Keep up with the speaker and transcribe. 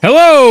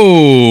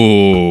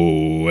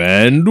Hello,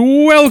 and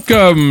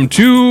welcome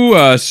to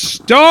A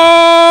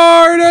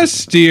Star to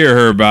Steer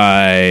Her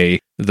By,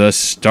 the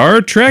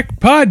Star Trek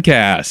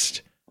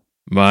podcast.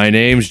 My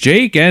name's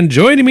Jake, and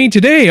joining me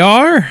today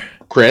are...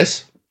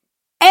 Chris.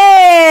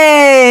 Ames.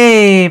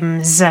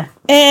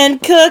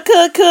 And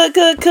Caitlin.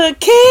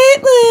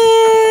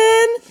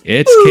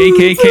 It's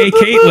KKK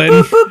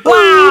Caitlin.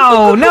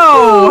 Wow,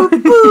 no.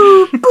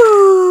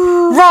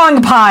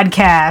 Wrong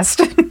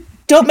podcast.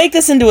 Don't make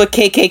this into a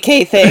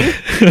KKK thing.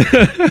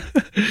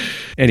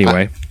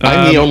 Anyway.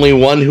 I'm the only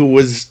one who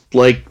was,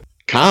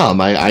 calm.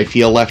 I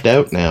feel left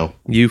out now.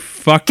 You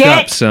fucked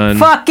Get up, son.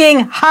 fucking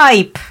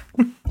hype.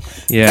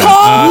 Yeah.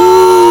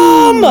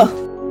 Come!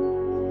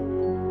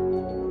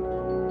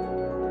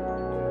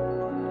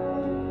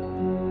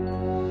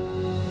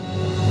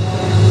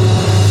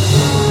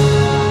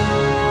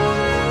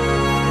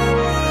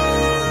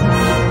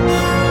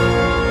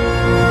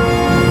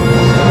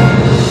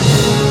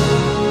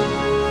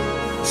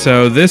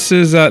 So this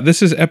is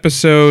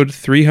episode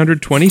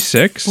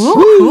 326.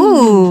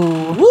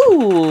 Ooh.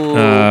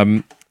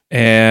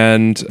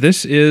 And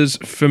this is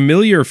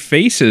Familiar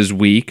Faces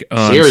Week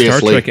on Seriously?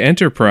 Star Trek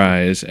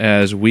Enterprise,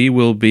 as we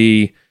will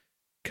be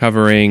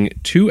covering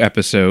two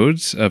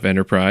episodes of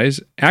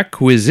Enterprise,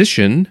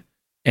 Acquisition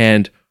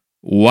and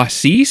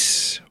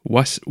Oasis.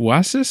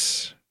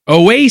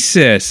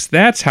 Oasis.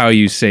 That's how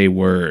you say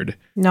word.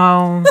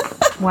 No.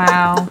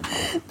 Wow.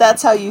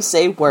 That's how you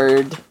say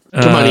word.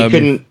 Come on,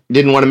 you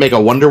didn't want to make a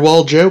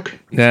Wonderwall joke?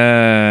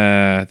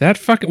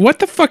 What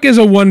the fuck is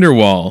a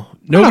Wonderwall?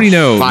 Nobody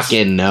knows.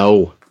 Fucking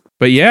no.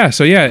 But yeah,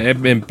 so yeah,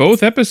 in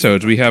both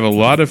episodes we have a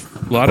lot of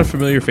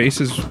familiar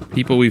faces,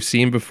 people we've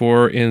seen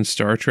before in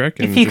Star Trek.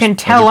 And If you can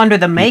tell under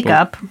the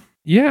makeup.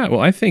 Yeah,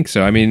 well, I think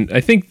so. I mean, I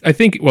think.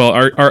 Well,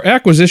 our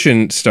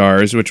acquisition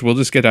stars, which we'll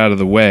just get out of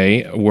the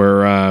way,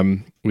 were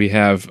we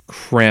have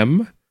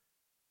Krem,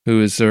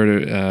 who is sort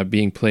of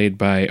being played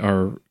by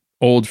our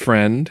old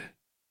friend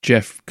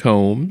Jeff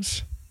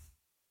Combs,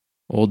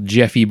 old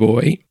Jeffy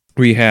boy.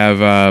 We have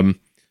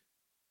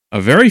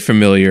a very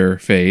familiar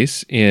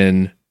face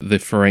in the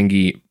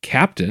Ferengi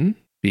captain,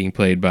 being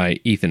played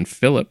by Ethan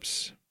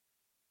Phillips,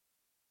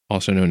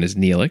 also known as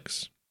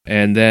Neelix.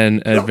 And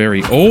then a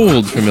very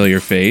old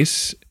familiar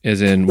face,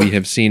 as in we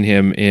have seen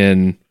him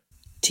in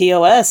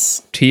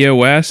TOS.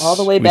 All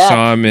the way We back.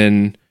 saw him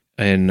in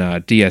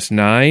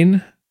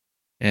DS9,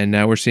 and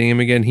now we're seeing him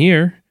again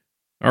here.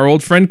 Our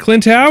old friend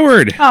Clint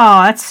Howard.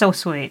 Oh, that's so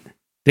sweet.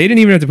 They didn't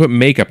even have to put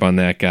makeup on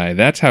that guy.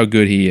 That's how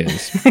good he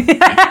is.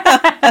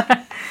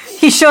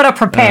 He showed up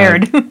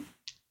prepared.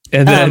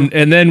 And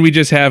then we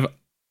just have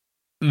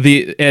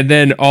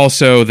then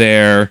also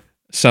there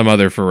some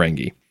other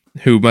Ferengi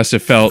who must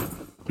have felt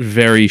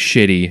very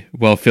shitty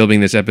while filming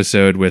this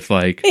episode with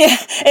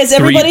As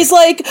everybody's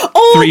old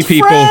three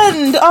people.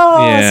 friend.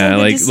 Oh, yeah,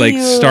 so good to see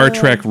you. Star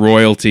Trek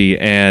royalty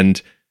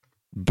and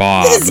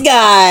Bob. This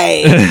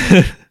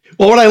guy.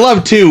 Well, what I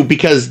love, too,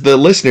 because the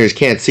listeners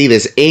can't see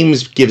this,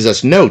 Ames gives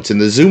us notes in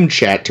the Zoom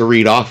chat to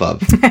read off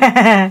of.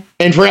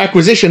 And for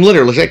Acquisition,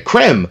 literally, like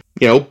Krem,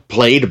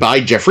 played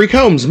by Jeffrey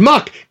Combs,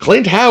 Muck,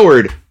 Clint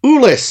Howard,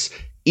 Ulyss,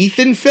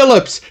 Ethan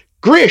Phillips,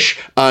 Grish,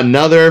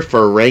 another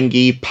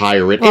Ferengi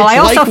pirate. Well, I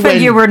also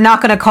figure we're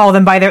not going to call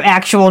them by their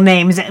actual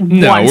names once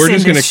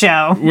in this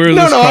show.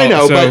 I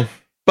know,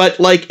 but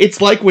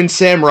it's like when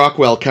Sam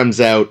Rockwell comes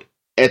out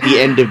at the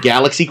end of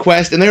Galaxy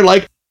Quest, and they're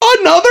like,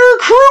 another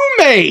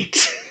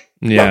crewmate!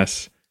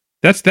 Yes.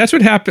 That's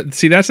what happens.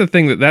 See, that's the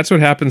thing. That's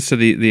what happens to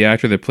the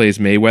actor that plays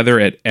Mayweather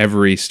at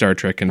every Star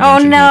Trek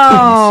convention.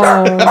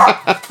 Oh, no.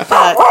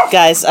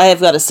 Guys, I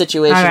have got a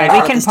situation. All right, I we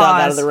gotta can get this dog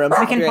pause. out of the room.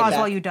 We can Be right pause back.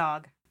 while you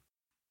dog.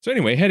 So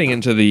anyway, heading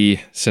into the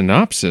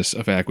synopsis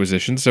of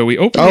Acquisition. So we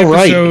open the All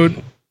right.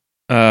 episode.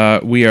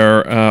 We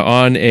are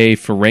on a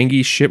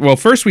Ferengi ship. Well,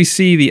 first we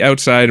see the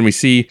outside, and we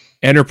see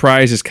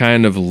Enterprise is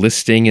kind of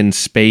listing in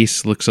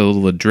space, looks a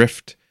little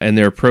adrift, and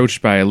they're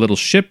approached by a little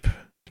ship,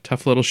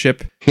 tough little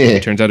ship.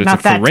 It turns out it's Not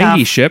a that Ferengi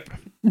tough. ship.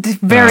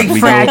 Very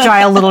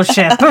fragile little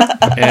ship.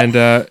 And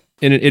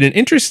in an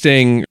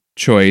interesting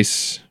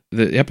choice,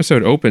 the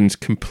episode opens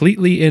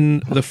completely in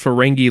the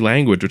Ferengi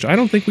language, which I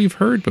don't think we've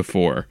heard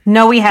before.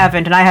 No, we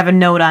haven't, and I have a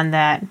note on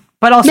that.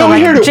 But also, No,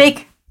 we heard it.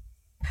 Jake,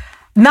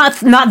 not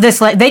this.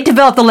 They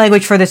developed the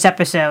language for this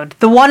episode.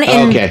 The one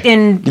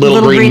in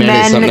Little Green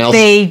Men is something Men, else.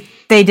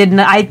 they didn't.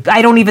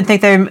 I don't even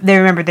think they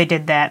remember they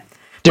did that.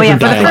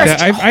 Different but yeah, for the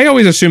dialect. first, I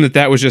always assumed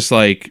that was just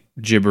like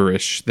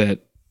gibberish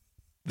that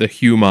the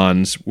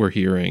humans were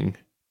hearing.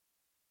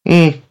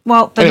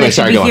 well, then Anyway, they should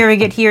sorry, be go on.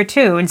 hearing it here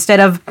too, instead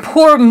of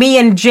poor me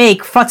and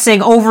Jake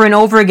futzing over and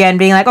over again,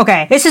 being like,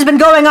 "Okay, this has been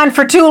going on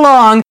for too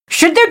long.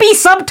 Should there be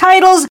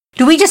subtitles?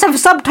 Do we just have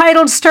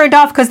subtitles turned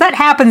off? Because that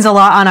happens a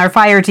lot on our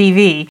Fire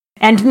TV."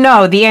 And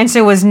no, the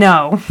answer was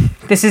no.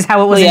 This is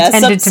how it was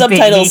intended to be.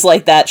 Subtitles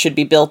like that should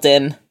be built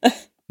in.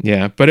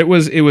 Yeah, but it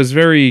was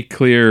very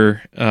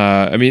clear.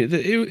 I mean,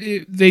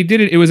 they did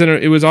it. It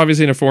was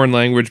obviously in a foreign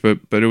language, but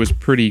it was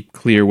pretty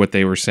clear what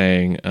they were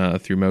saying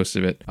through most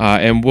of it.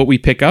 And what we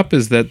pick up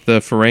is that the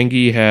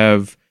Ferengi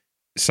have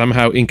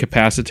somehow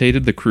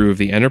incapacitated the crew of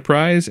the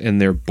Enterprise, and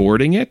they're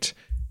boarding it,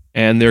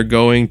 and they're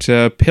going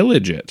to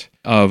pillage it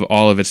of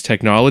all of its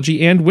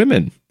technology and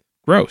women.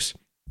 Gross.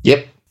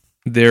 Yep.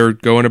 They're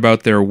going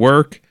about their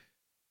work,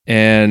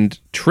 and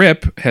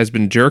Trip has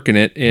been jerking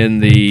it in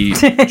the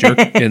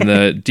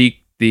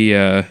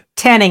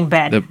tanning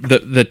bed.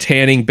 The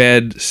tanning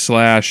bed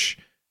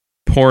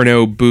 /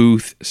 porno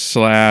booth /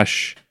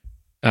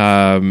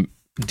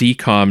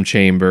 decom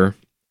chamber.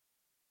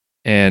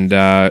 And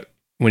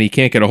when he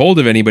can't get a hold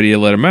of anybody to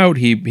let him out,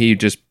 he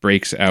just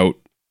breaks out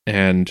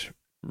and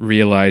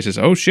realizes,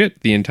 oh shit,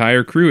 the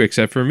entire crew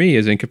except for me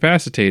is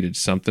incapacitated.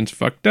 Something's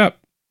fucked up.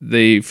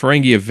 The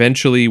Ferengi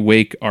eventually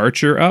wake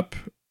Archer up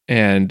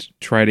and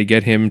try to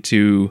get him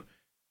to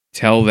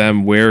tell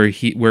them where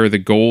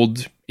the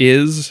gold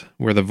is,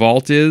 where the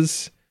vault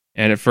is.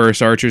 And at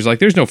first Archer's like,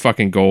 there's no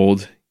fucking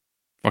gold.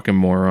 Fucking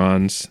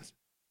morons.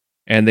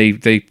 And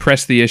they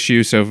press the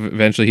issue, so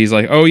eventually he's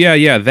like, oh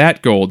yeah,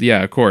 that gold.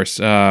 Yeah, of course.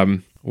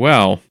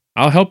 Well,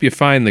 I'll help you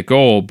find the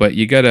gold, but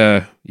you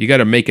gotta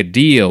make a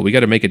deal. We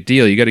gotta make a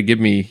deal. You gotta give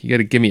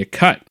me a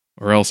cut,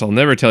 or else I'll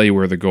never tell you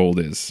where the gold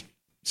is.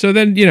 So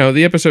then,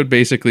 the episode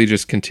basically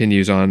just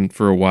continues on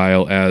for a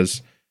while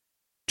as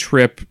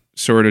Trip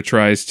sort of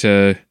tries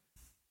to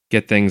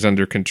get things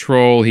under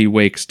control. He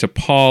wakes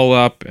T'Pol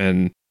up,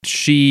 and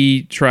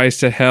she tries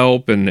to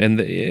help, and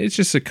it's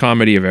just a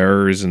comedy of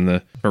errors, and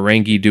the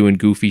Ferengi doing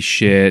goofy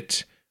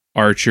shit,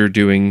 Archer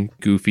doing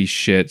goofy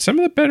shit. Some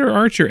of the better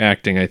Archer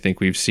acting I think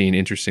we've seen,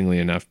 interestingly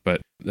enough,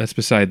 but that's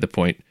beside the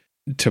point.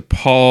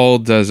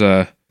 T'Pol does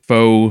a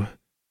faux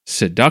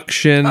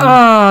seduction.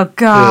 Oh,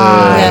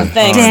 God. Yeah,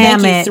 thanks. Damn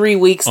Thank you. 3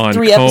 weeks, On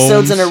 3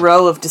 episodes Combs. in a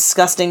row of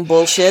disgusting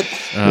bullshit.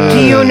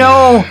 Do you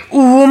know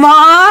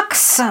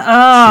Umox?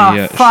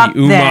 Oh, fuck she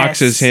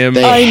umoxes him.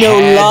 I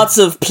know lots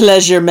of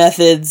pleasure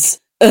methods.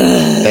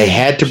 They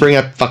had to bring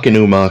up fucking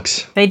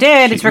Umox. They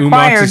did. It's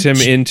required. Umoxes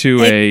him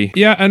into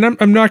and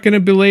I'm not going to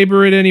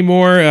belabor it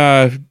anymore.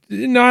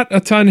 Not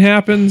a ton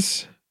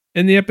happens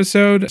in the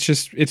episode.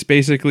 It's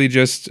basically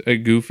just a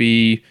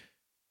goofy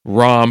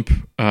romp.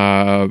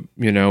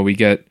 We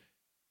get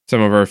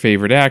some of our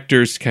favorite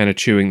actors kind of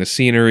chewing the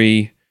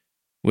scenery,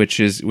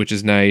 which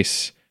is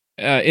nice.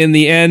 In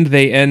the end,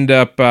 they end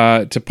up.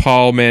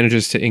 T'Pol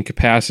manages to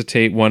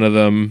incapacitate one of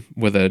them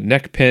with a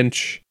neck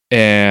pinch,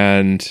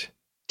 and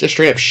just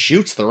straight up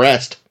shoots the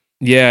rest.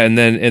 Yeah, and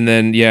then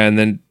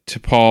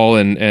T'Pol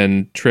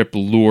and Trip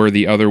lure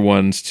the other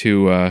ones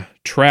to a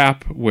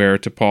trap where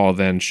T'Pol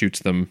then shoots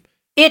them.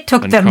 It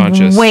took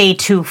unconscious. them way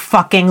too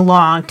fucking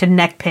long to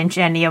neck pinch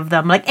any of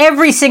them. Like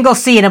every single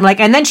scene, I'm like,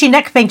 and then she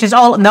neck pinches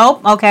all.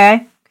 Nope,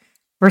 okay.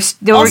 We're just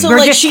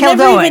still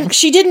going.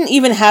 She didn't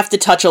even have to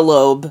touch a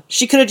lobe.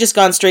 She could have just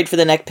gone straight for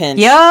the neck pinch.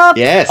 Yup.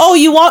 Yes. Oh,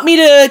 you want me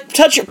to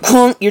touch your...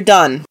 You're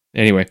done.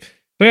 Anyway,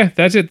 so yeah,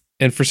 that's it.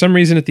 And for some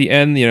reason at the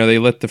end, they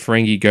let the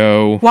Ferengi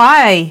go.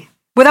 Why?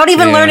 Without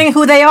even learning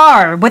who they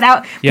are.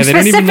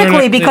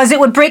 Specifically because it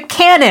would break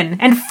canon.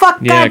 And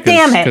God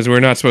damn it. Because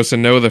we're not supposed to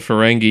know the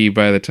Ferengi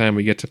by the time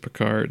we get to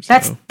Picard.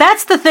 So.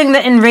 That's the thing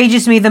that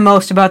enrages me the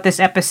most about this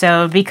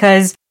episode,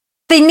 because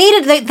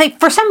they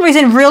for some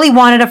reason really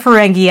wanted a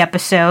Ferengi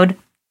episode.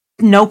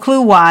 No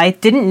clue why.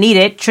 Didn't need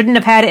it. Shouldn't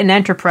have had it in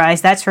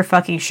Enterprise. That's for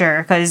fucking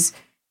sure. Because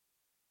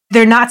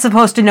they're not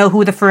supposed to know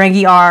who the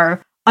Ferengi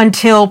are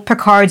until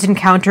Picard's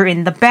encounter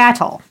in the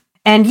battle.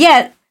 And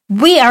yet,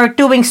 we are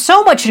doing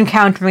so much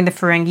encountering the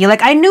Ferengi.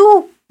 Like, I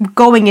knew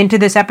going into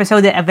this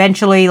episode that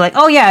eventually, like,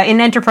 oh yeah, in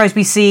Enterprise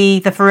we see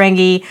the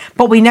Ferengi,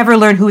 but we never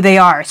learn who they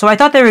are. So I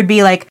thought there would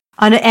be, like,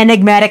 an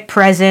enigmatic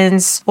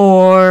presence,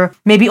 or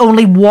maybe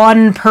only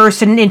one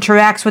person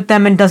interacts with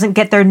them and doesn't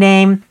get their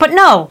name. But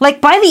no,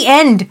 like, by the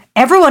end,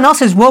 everyone else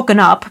has woken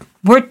up.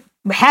 We're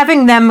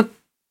having them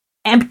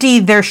empty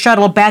their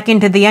shuttle back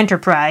into the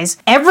Enterprise.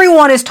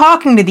 Everyone is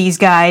talking to these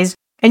guys,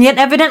 and yet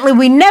evidently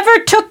we never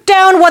took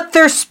down what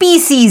their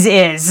species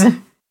is.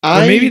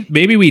 Or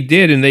maybe we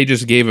did, and they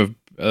just gave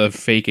a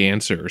fake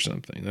answer or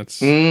something. That's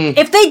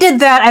If they did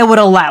that, I would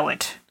allow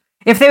it.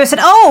 If they said,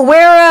 "Oh,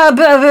 we're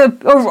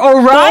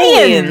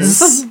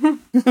Orions,"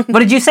 what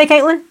did you say,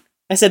 Caitlin?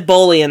 I said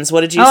Bolians.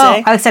 What did you Oh,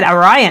 say? I said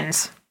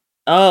Orions.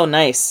 Oh,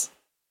 nice.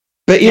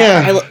 But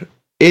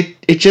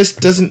it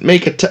just doesn't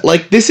make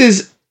this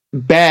is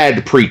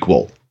bad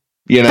prequel.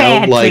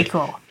 Bad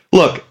prequel.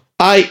 Look,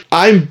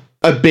 I'm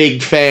a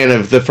big fan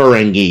of the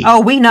Ferengi. Oh,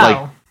 we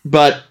know.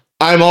 But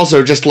I'm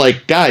also just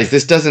like, guys,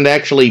 this doesn't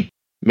actually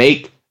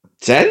make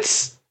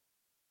sense.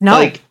 No.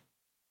 Like,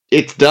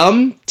 it's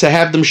dumb to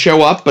have them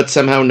show up, but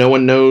somehow no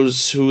one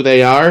knows who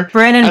they are.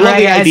 Brandon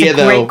Braga has a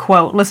great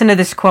quote. Listen to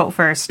this quote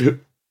first.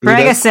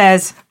 Braga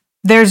says,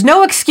 "There's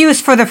no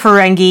excuse for the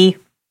Ferengi.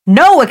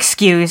 No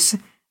excuse.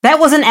 That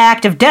was an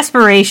act of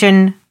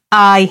desperation.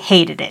 I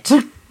hated it."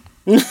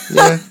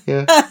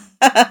 Yeah.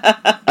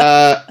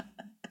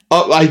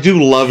 I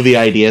do love the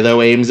idea,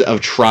 though, Ames,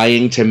 of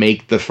trying to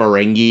make the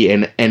Ferengi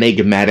an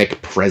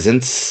enigmatic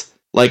presence.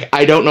 Like,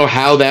 I don't know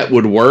how that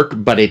would work,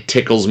 but it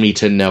tickles me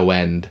to no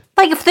end.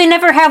 Like, if they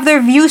never have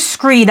their view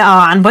screen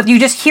on, but you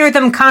just hear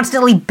them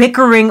constantly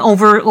bickering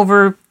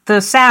over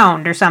the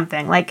sound or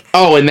something. Like,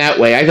 oh, in that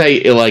way. I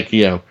thought, like,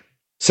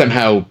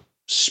 somehow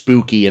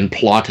spooky and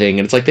plotting,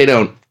 and it's like they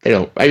don't,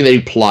 I mean,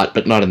 they plot,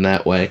 but not in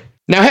that way.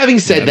 Now, having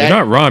said that... They're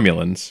not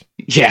Romulans.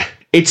 Yeah,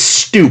 it's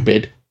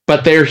stupid,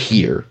 but they're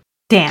here.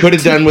 damn. Could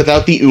have done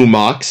without the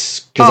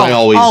Umoks, because I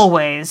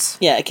always...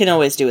 Yeah, I can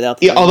always do without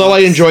the Umoks. Although I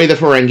enjoy the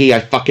Ferengi,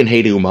 I fucking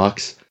hate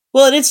Umoks.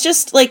 Well, and it's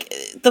just, like,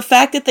 the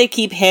fact that they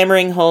keep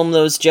hammering home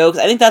those jokes,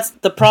 I think that's,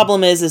 the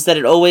problem is that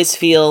it always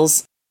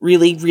feels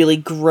really, really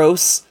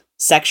gross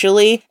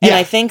sexually. And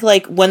I think,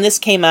 like, when this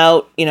came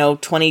out,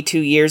 22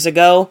 years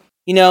ago,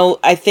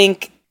 I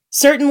think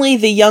certainly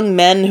the young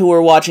men who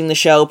were watching the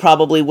show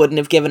probably wouldn't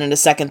have given it a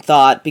second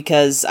thought,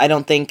 because I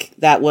don't think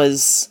that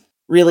was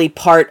really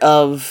part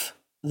of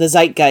the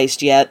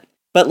zeitgeist yet.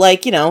 But,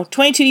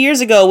 22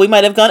 years ago, we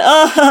might have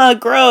gone,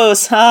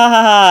 gross, ha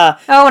ha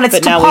ha. Oh, and it's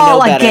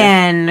T'Pol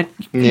again.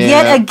 Yeah.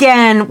 Yet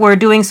again, we're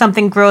doing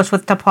something gross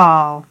with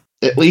T'Pol.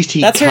 At least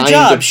That's her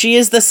job. She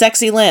is the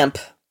sexy lamp.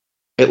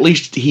 At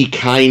least he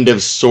kind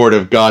of sort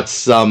of got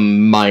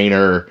some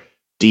minor,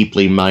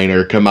 deeply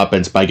minor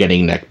comeuppance by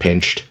getting neck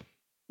pinched.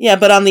 Yeah,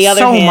 but on the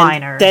other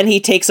hand, then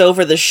he takes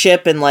over the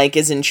ship and,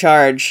 is in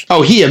charge.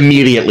 Oh, he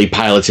immediately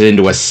pilots it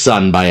into a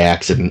sun by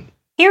accident.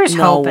 Here's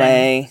hoping. No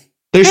way.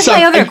 Here's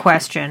my other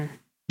question.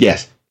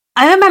 Yes.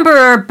 I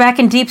remember back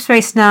in Deep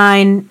Space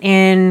Nine,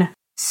 in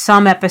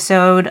some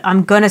episode,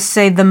 I'm gonna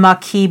say the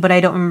Maquis, but I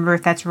don't remember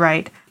if that's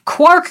right.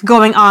 Quark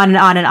going on and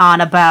on and on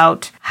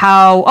about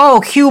how,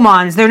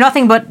 humans, they're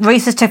nothing but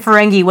racist to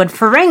Ferengi, when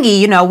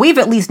Ferengi, we've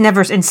at least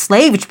never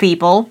enslaved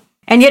people.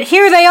 And yet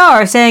here they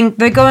are, saying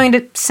they're going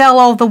to sell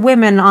all the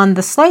women on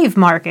the slave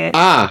market.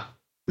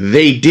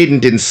 They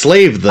didn't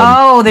enslave them.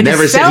 Oh, they're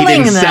never just said he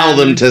didn't selling sell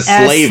them to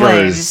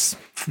slavers.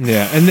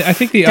 Yeah, and I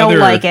think the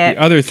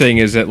other thing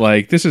is that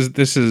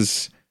this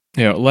is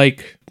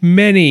like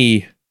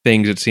many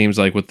things, it seems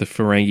like with the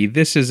Ferengi,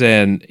 this is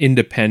an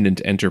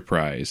independent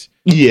enterprise.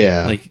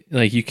 Yeah,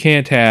 like you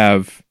can't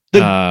have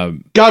the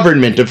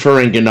government of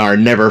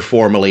Ferenginar never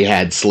formally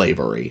had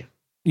slavery.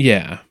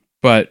 Yeah,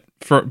 but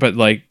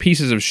like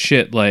pieces of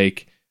shit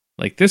like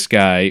this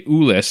guy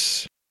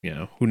Ulyss,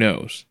 who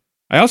knows.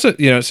 I also,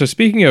 so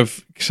speaking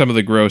of some of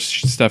the gross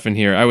stuff in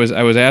here, I was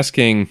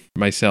asking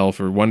myself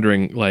or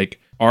wondering,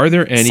 are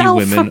there any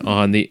women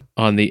on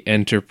the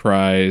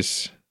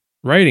Enterprise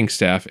writing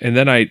staff? And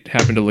then I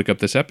happened to look up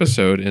this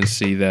episode and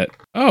see that,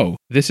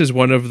 this is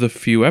one of the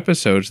few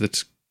episodes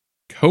that's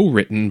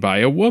co-written by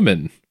a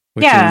woman,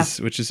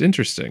 which is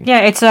interesting.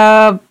 Yeah, it's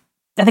I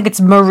think it's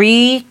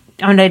Marie.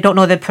 I don't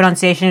know the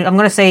pronunciation. I'm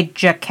going to say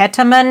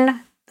Jaquetaman,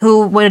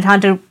 who went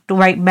on to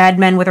write Mad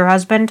Men with her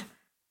husband.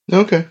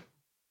 Okay.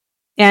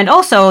 And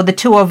also, the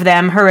two of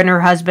them, her and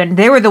her husband,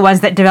 they were the ones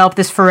that developed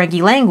this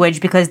Ferengi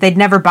language because they'd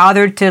never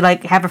bothered to,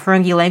 have a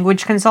Ferengi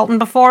language consultant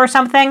before or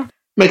something.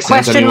 Makes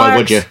sense. I mean, why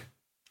would you?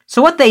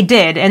 So what they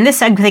did, and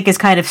this I think is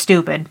kind of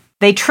stupid,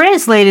 they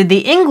translated the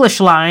English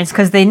lines,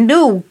 because they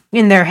knew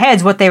in their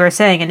heads what they were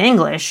saying in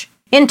English,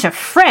 into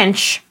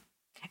French,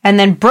 and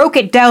then broke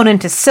it down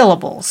into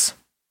syllables.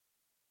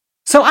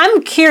 So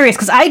I'm curious,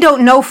 because I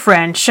don't know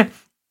French,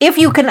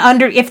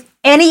 if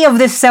any of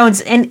this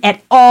sounds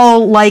at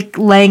all like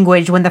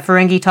language when the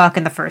Ferengi talk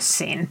in the first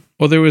scene.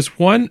 Well, there was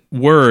one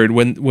word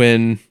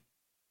when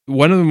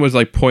one of them was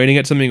pointing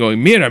at something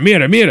going, mira,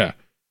 mira, mira,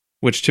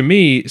 which to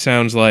me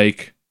sounds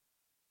like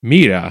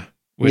mira,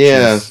 which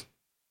is,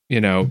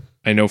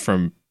 I know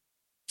from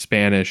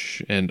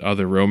Spanish and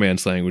other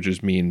Romance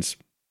languages means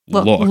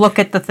look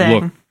at the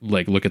thing.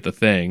 Look at the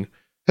thing.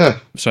 Huh.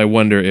 So I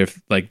wonder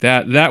if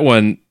that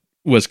one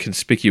was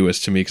conspicuous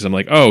to me because I'm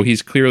like,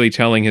 he's clearly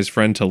telling his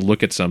friend to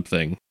look at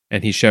something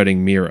and he's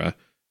shouting Mira.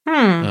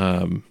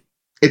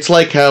 It's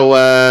like how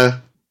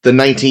the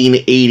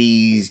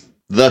 1980s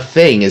The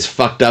Thing is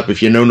fucked up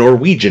if you know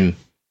Norwegian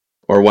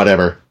or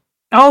whatever.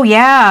 Oh,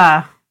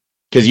 yeah.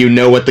 Because you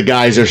know what the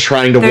guys are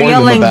trying to warn them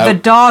about. They're yelling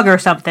the dog or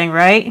something,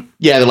 right?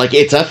 Yeah, they're like,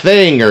 it's a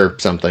thing or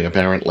something,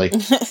 apparently.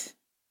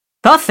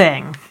 The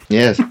Thing.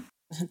 Yes.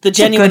 The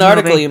genuine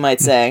article, you might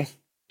say.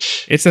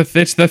 It's the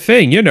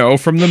thing,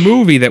 from the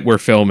movie that we're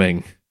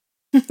filming.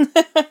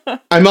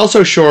 I'm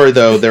also sure,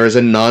 though, there is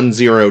a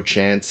non-zero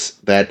chance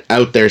that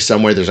out there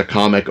somewhere there's a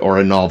comic or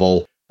a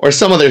novel or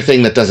some other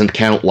thing that doesn't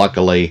count,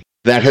 luckily,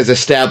 that has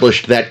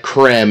established that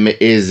Krem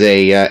is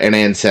an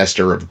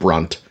ancestor of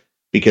Brunt.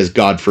 Because,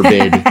 God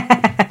forbid,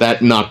 that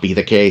not be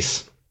the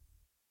case.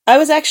 I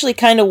was actually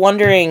kind of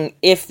wondering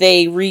if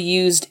they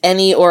reused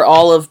any or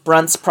all of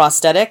Brunt's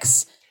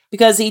prosthetics,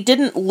 because he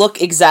didn't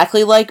look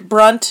exactly like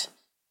Brunt,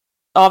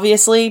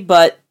 obviously,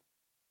 but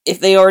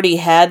if they already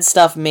had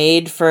stuff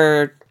made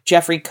for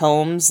Jeffrey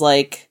Combs,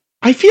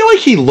 I feel like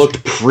he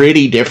looked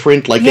pretty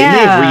different. They may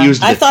have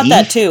reused the I thought teeth,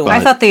 that too. But... I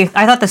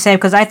thought the same,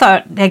 because I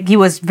thought he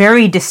was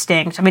very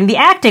distinct. I mean, the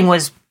acting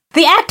was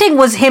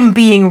him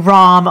being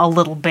Rom a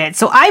little bit,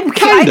 so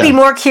I'd be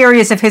more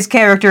curious if his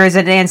character is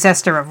an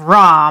ancestor of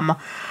Rom.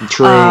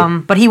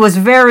 True. But he was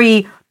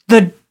very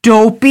the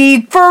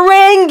dopey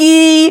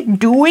Ferengi,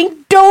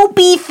 doing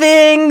dopey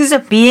things,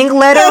 being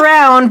led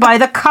around by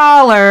the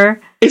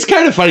collar. It's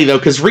kind of funny, though,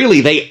 because really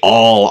they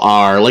all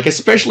are. Like,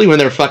 especially when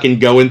they're fucking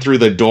going through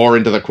the door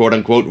into the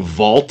quote-unquote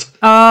vault.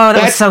 Oh,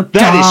 that's so dumb.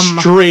 That is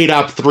straight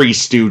up Three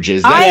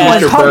Stooges. I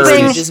was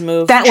hoping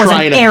that was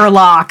an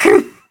airlock.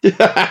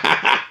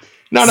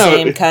 No.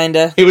 Same,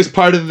 kinda. It was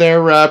part of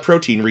their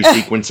protein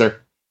resequencer.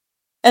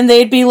 And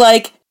they'd be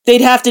like, they'd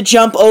have to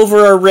jump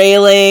over a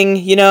railing,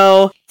 you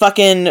know,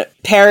 fucking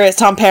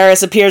Tom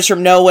Paris appears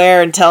from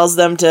nowhere and tells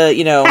them to,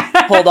 you know,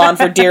 hold on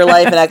for dear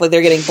life and act like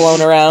they're getting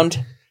blown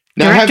around.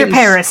 Now, Director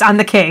Paris on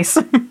the case.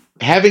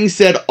 Having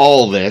said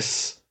all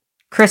this,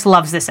 Chris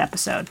loves this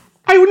episode.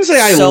 I wouldn't say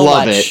I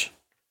love it,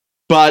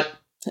 but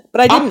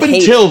I didn't up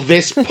until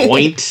this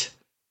point,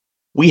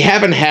 we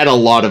haven't had a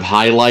lot of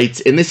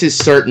highlights, and this is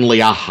certainly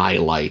a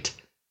highlight.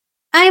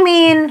 I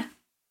mean,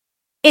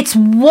 it's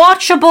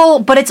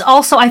watchable, but it's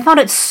also, I found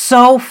it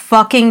so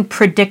fucking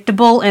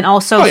predictable and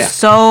also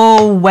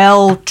so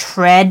well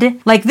tread.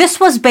 Like,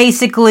 this was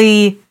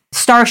basically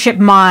Starship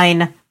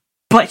Mine,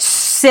 but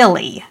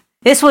silly.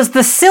 This was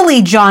the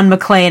silly John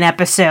McClane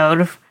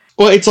episode.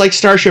 Well, it's like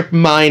Starship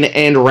Mine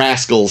and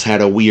Rascals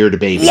had a weird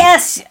baby.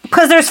 Yes,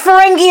 because there's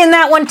Ferengi in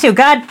that one too.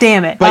 God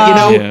damn it. But you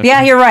know...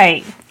 Yeah, you're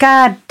right.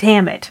 God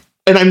damn it.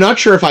 And I'm not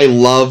sure if I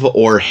love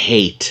or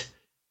hate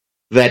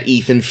that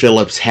Ethan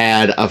Phillips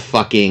had a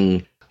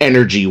fucking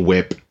energy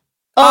whip.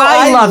 Oh,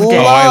 I loved it.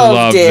 I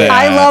loved it.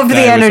 I loved the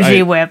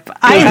energy whip.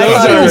 I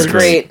thought it was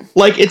great.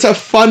 Like, it's a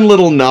fun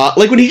little nod.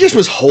 Like, when he just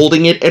was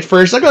holding it at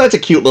first, like, oh, that's a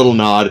cute little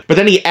nod. But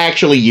then he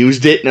actually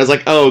used it, and I was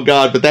like, oh,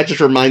 God, but that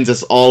just reminds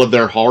us all of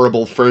their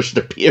horrible first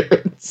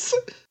appearance.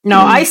 No,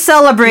 I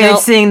celebrated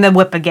seeing the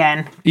whip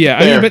again. Yeah,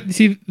 I mean, but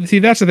see,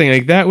 that's the thing.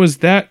 Like,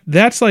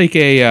 that's like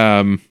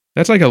a...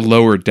 That's like a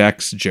Lower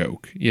Decks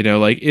joke, you know.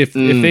 Like if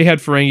they had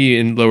Ferengi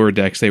in Lower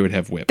Decks, they would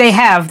have whips. They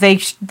have they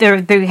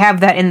have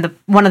that in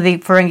one of the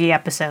Ferengi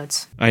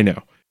episodes. I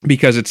know,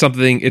 because it's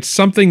something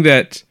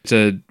that it's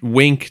a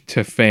wink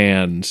to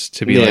fans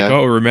to be like,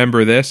 oh,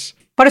 remember this.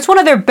 But it's one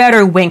of their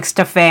better winks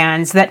to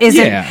fans that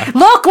isn't,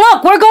 look,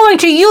 we're going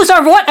to use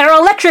our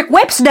electric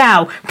whips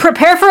now.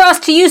 Prepare for us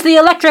to use the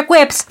electric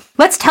whips.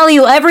 Let's tell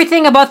you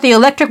everything about the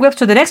electric whips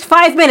for the next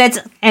 5 minutes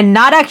and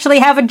not actually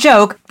have a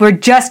joke. We're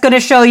just going to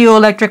show you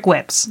electric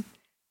whips.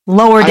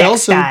 Lower Deck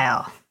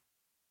style.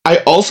 I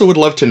also would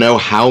love to know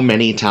how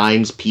many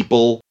times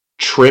people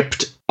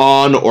tripped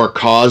on or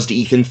caused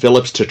Ethan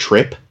Phillips to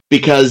trip.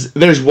 Because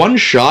there's one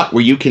shot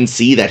where you can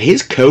see that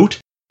his coat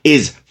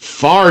is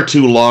far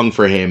too long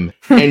for him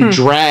and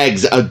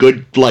drags a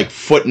good,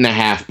 foot and a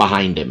half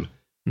behind him.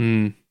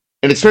 Mm.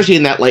 And especially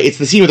in that, it's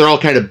the scene where they're all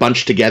kind of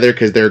bunched together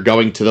because they're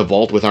going to the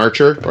vault with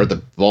Archer, or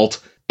the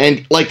vault.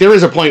 And, there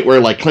is a point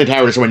where, Clint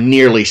Howard or someone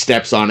nearly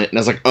steps on it, and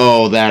I was like,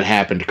 oh, that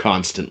happened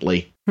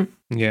constantly.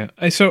 Yeah.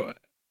 So,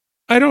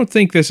 I don't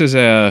think this is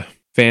a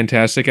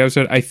fantastic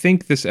episode. I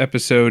think this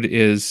episode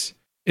it's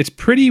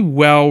pretty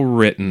well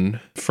written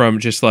from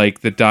just,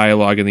 the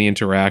dialogue and the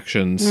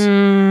interactions.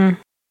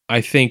 I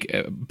think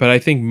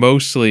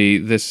mostly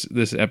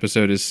this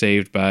episode is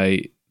saved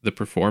by the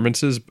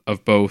performances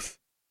of both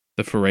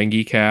the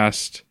Ferengi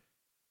cast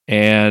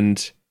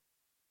and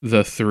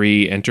the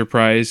 3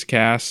 Enterprise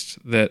cast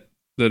that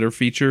are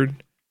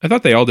featured. I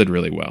thought they all did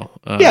really well.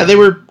 Yeah, they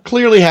were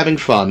clearly having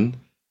fun.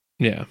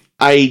 Yeah.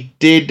 I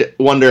did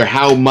wonder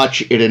how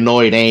much it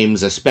annoyed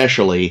Ames,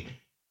 especially,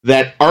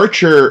 that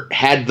Archer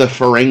had the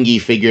Ferengi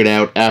figured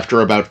out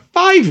after about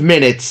 5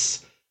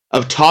 minutes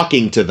of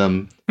talking to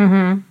them.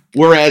 Mm-hmm.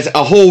 Whereas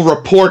a whole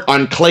report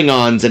on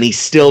Klingons and he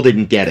still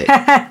didn't get it.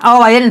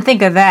 Oh, I didn't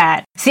think of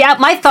that. See,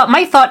 my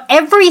thought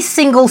every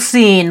single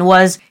scene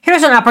was,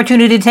 here's an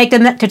opportunity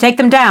to take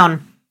them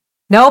down.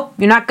 Nope,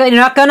 you're not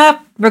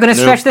gonna. We're gonna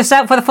stretch this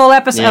out for the full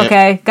episode. Yeah.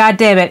 Okay, god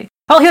damn it.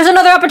 Oh, here's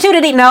another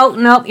opportunity.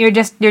 No, you're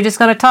just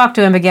gonna talk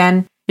to him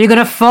again. You're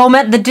gonna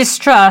foment the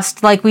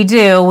distrust like we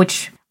do,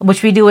 which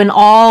we do in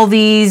all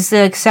these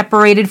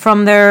separated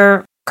from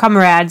their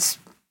comrades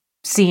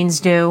scenes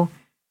do.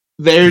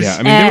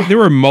 There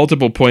were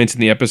multiple points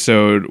in the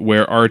episode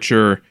where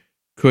Archer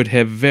could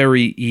have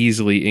very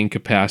easily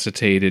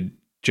incapacitated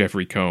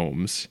Jeffrey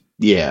Combs.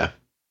 Yeah.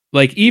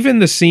 Even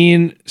the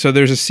scene, so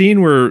there's a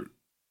scene where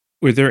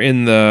they're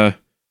in the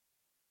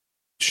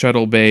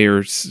shuttle bay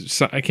I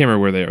can't remember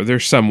where they are. They're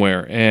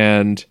somewhere,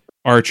 and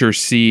Archer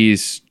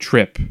sees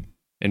Trip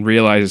and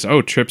realizes,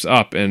 oh, Trip's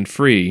up and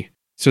free.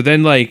 So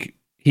then,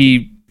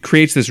 he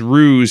creates this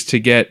ruse to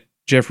get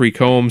Jeffrey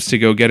Combs to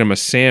go get him a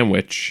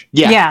sandwich.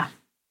 Yeah.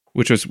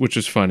 Which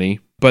was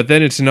funny. But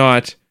then it's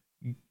not,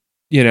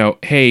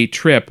 hey,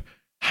 Trip,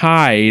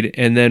 hide,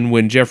 and then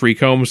when Jeffrey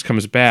Combs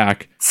comes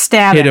back,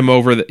 hit him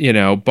over the,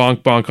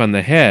 bonk bonk on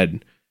the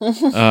head.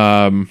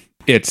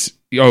 It's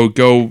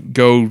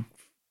go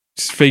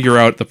figure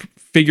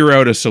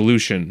out a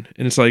solution.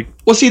 And it's like,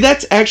 well, see,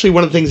 that's actually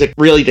one of the things that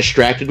really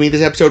distracted me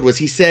this episode was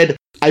he said,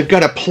 I've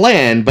got a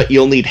plan, but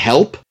you'll need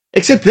help.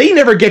 Except they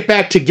never get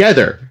back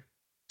together.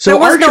 So there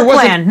was no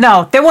plan.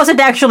 No, there wasn't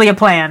actually a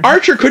plan.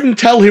 Archer couldn't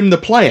tell him the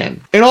plan.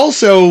 And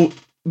also,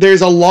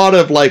 there's a lot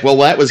of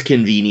that was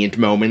convenient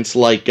moments,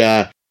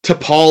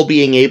 T'Pol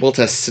being able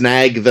to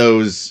snag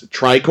those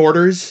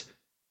tricorders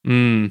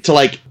to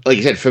like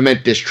you said,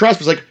 foment distrust.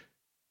 Was like,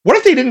 what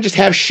if they didn't just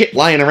have shit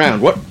lying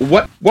around?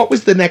 What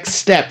was the next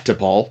step to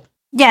Paul?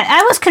 Yeah,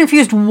 I was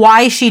confused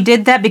why she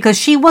did that, because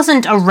she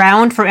wasn't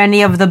around for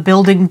any of the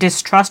building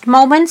distrust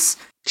moments.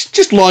 It's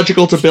just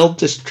logical to build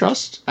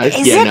distrust. It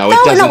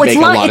doesn't make a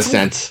lot of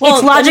sense. Well,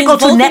 it's logical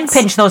to neck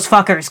pinch those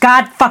fuckers.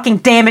 God fucking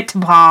damn it,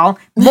 Paul.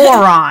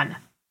 Moron.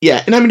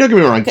 Yeah, and I mean, don't get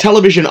me wrong,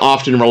 television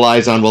often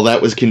relies on, well,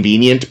 that was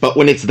convenient, but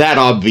when it's that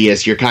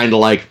obvious, you're kind of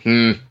like,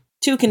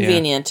 Too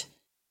convenient.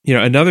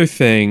 Yeah. Another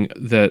thing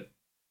that,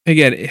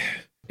 again,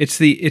 it's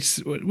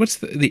what's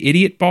the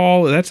idiot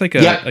ball? That's like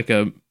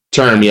a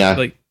term, yeah.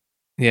 Like,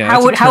 yeah.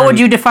 How would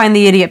you define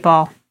the idiot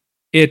ball?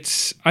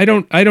 It's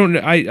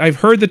I've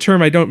heard the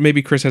term.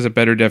 Maybe Chris has a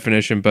better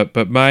definition,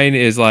 but mine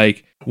is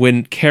like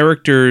when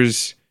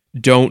characters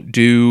don't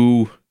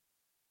do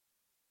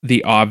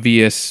the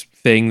obvious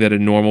thing that a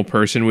normal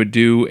person would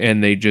do,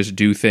 and they just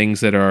do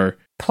things that are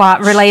plot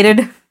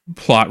related,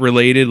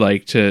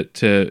 like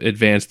to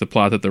advance the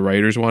plot that the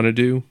writers want to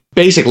do.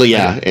 Basically,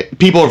 yeah.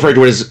 People refer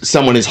to it as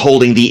someone is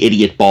holding the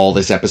idiot ball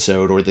this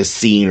episode or this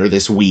scene or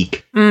this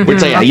week.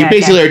 Which you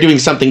basically are doing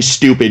something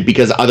stupid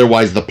because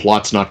otherwise the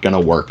plot's not going to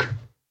work.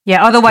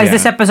 Yeah, otherwise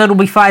this episode will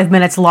be 5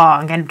 minutes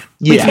long, and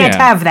we can't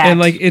have that. And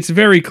like, it's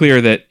very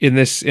clear that in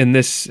this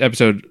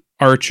episode,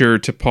 Archer,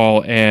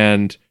 T'Pol,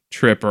 and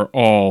Trip are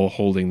all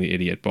holding the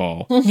idiot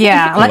ball.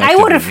 Yeah, like I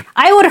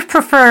would have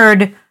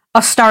preferred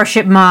a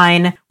Starship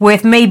Mine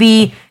with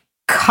maybe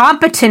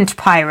competent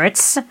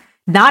pirates,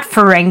 not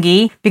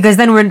Ferengi, because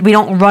then we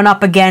don't run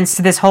up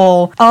against this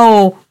whole,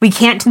 we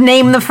can't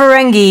name the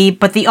Ferengi,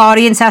 but the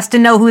audience has to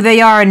know who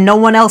they are and no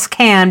one else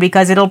can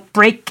because it'll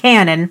break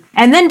canon.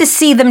 And then to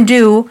see them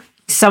do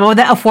some of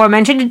the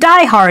aforementioned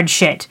Die Hard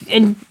shit.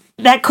 And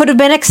that could have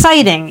been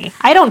exciting.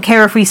 I don't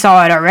care if we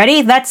saw it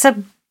already.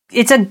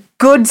 It's a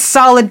good,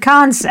 solid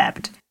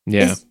concept.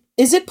 Yeah.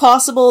 Is it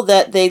possible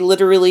that they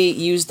literally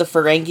used the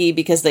Ferengi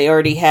because they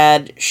already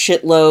had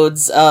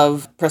shitloads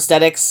of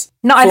prosthetics?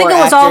 No, I think it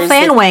was all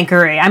fan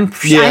wankery. I'm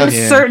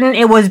certain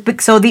it was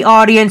so the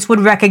audience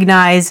would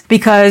recognize,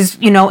 because,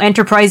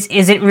 Enterprise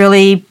isn't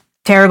really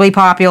terribly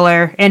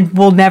popular and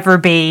will never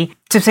be,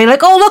 to say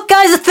like, oh, look,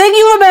 guys, the thing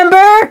you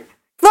remember!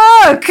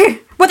 Look!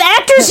 With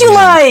actors you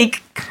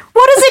like!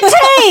 What does it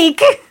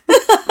take?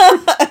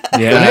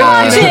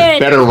 Watch it!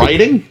 Better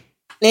writing?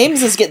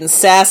 Ames is getting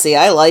sassy.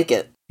 I like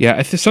it. Yeah,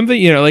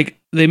 something, like,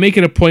 they make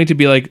it a point to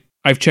be like,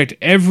 I've checked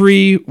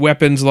every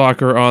weapons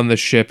locker on the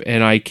ship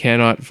and I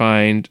cannot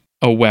find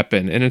a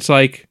weapon. And it's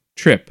like,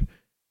 Trip,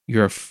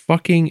 you're a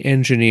fucking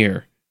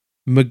engineer.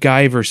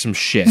 MacGyver some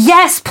shit.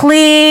 Yes,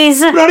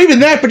 please! Not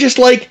even that, but just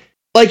like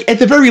at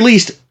the very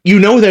least,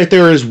 that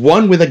there is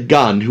one with a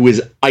gun who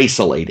is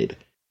isolated.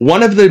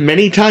 One of the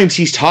many times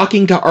he's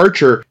talking to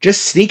Archer,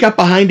 just sneak up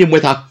behind him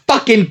with a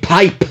fucking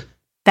pipe.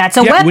 That's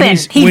a weapon.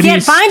 He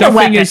can't find a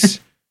weapon.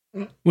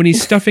 When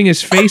he's stuffing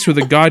his face with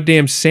a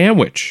goddamn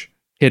sandwich,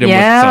 hit him with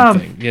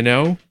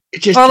something,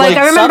 It just, or like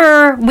I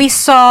remember we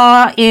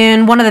saw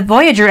in one of the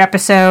Voyager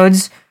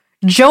episodes,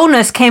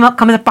 Jonas comes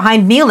up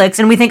behind Neelix,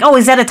 and we think,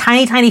 is that a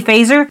tiny, tiny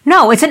phaser?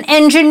 No, it's an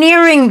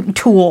engineering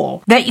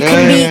tool that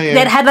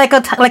that had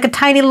like a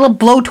tiny little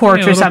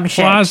blowtorch or some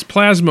shit.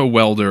 Plasma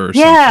welder or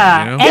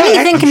something.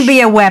 Anything can be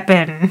a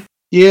weapon.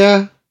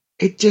 Yeah.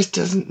 It just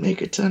doesn't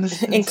make a ton of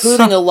sense.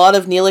 Including a lot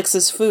of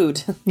Neelix's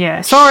food.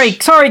 Yeah, sorry,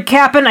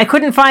 Captain. I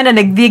couldn't find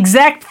the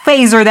exact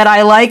phaser that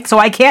I like, so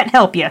I can't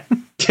help you.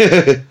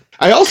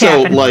 I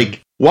also,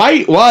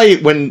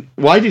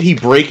 why did he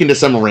break into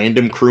some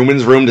random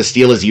crewman's room to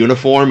steal his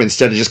uniform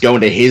instead of just going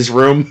to his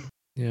room?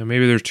 Yeah,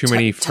 maybe there's too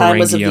many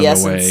Ferengi on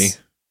the way.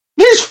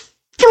 There's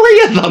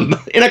 3 of them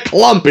in a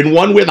clump and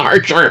one with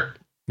Archer.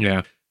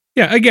 Yeah.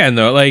 Yeah, again,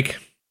 though, like,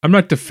 I'm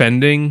not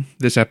defending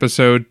this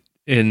episode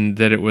in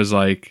that it was,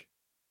 like,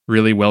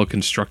 really well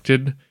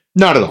constructed.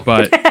 Not at all.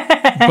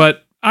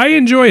 But I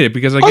enjoyed it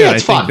because, again,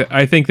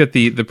 I think that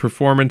the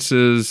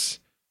performances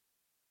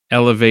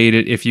elevate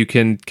it if you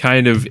can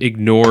kind of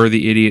ignore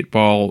the idiot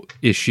ball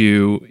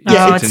issue.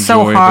 It's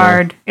so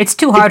hard. It's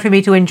too hard for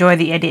me to ignore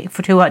the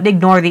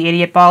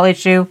idiot ball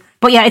issue.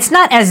 But yeah, it's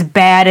not as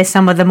bad as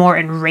some of the more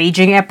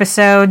enraging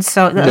episodes.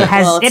 So it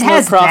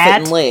has Profit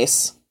that. And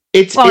Lace.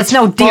 It's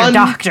no fun. Dear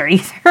Doctor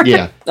either.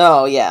 Yeah.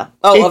 Oh yeah.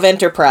 Of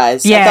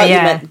Enterprise. Yeah, I thought you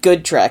meant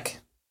Good Trek.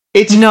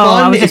 It's fun.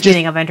 I was just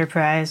meaning of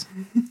Enterprise.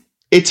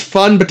 It's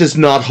fun, but does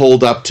not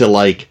hold up to,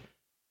 like,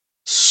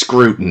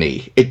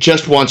 scrutiny. It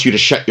just wants you to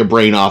shut your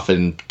brain off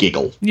and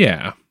giggle.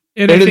 Yeah.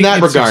 And in that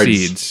regard,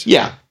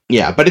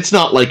 yeah, but it's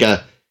not like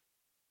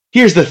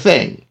here's the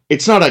thing.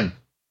 It's not a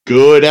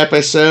good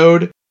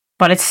episode.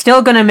 But it's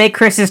still going to make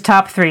Chris's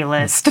top 3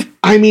 list.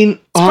 I mean,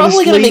 it's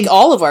honestly, probably going to make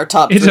all of our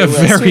top 3 lists.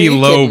 It's a very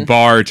low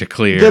bar to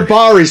clear. The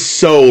bar is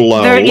so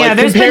low.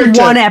 There's been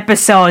one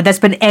episode that's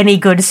been any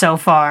good so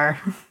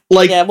far.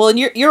 And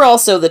you're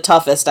also the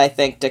toughest, I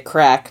think, to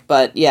crack.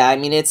 But yeah, I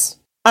mean,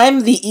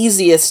 I'm the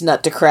easiest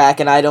nut to crack,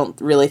 and I don't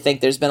really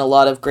think there's been a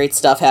lot of great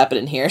stuff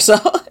happening here. So,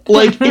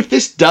 if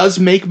this does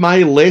make my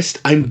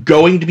list, I'm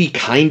going to be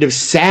kind of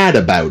sad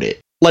about it.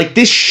 Like,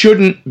 this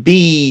shouldn't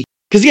be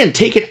Because again,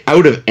 take it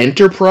out of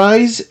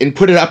Enterprise and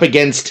put it up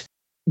against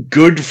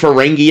good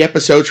Ferengi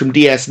episodes from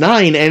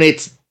DS9, and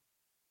it's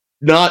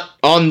not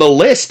on the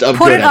list of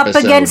good episodes.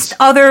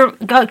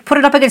 Put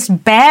it up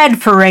against bad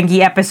Ferengi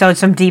episodes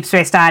from Deep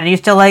Space Nine, and you're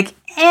still like,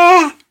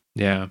 eh.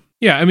 Yeah.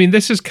 Yeah, I mean,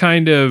 this is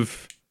kind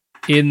of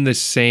in the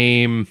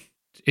same...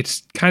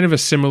 It's kind of a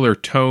similar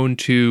tone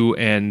to,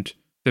 and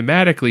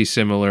thematically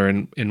similar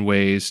in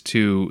ways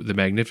to The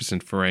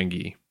Magnificent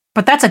Ferengi.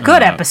 But that's a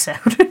good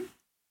episode.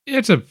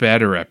 It's a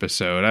better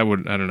episode. I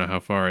don't know how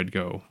far I'd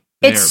go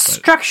there, it's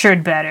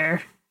structured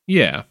better.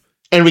 Yeah.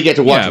 And we get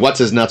to watch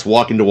What's-His-Nuts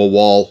walk into a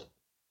wall.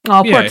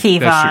 Oh, poor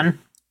Kevon.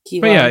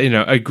 But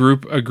yeah, a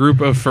group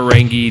of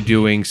Ferengi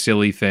doing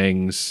silly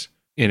things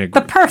in a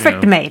group. The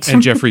perfect mate.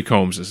 And Jeffrey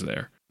Combs is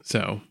there.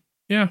 So,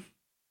 yeah.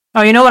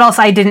 Oh, you know what else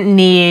I didn't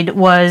need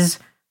was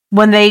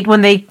when they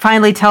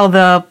finally tell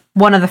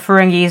one of the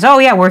Ferengis, oh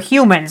yeah, we're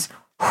humans.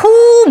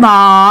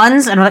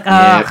 Humans! And I'm like,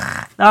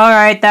 ugh.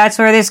 Alright, that's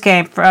where this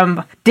came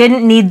from.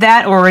 Didn't need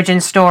that origin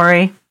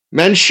story.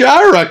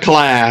 Menshara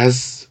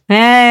class!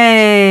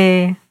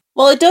 Hey!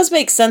 Well, it does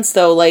make sense,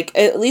 though. Like,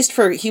 at least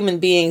for human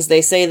beings,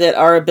 they say that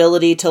our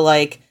ability to,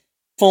 like,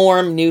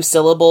 form new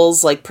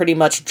syllables, like, pretty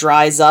much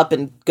dries up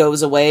and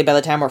goes away by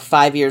the time we're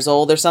 5 years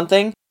old or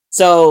something.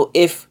 So,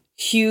 if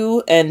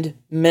Hugh and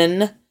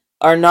Min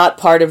are not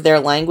part of their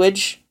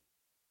language,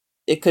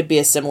 it could be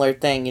a similar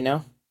thing, you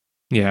know?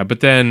 Yeah, but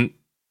then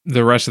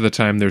the rest of the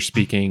time they're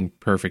speaking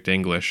perfect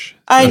English.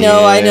 I know.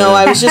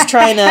 I was just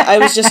trying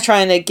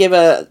to give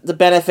the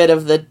benefit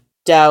of the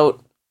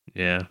doubt.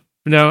 Yeah.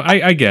 No,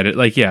 I get it.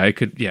 Like, yeah, it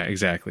could. Yeah,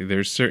 exactly.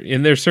 There's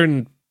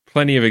certain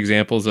plenty of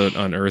examples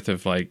on Earth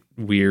of like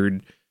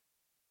weird,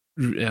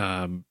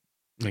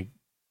 like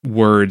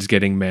words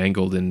getting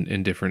mangled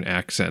in different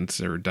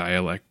accents or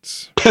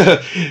dialects.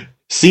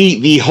 See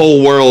the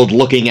whole world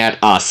looking at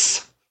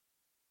us.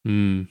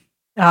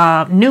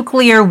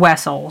 Nuclear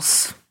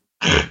vessels.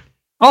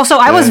 Also,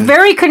 I was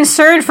very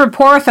concerned for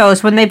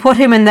Porthos when they put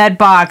him in that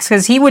box,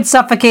 because he would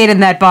suffocate in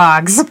that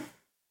box.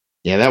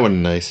 Yeah, that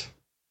wasn't nice.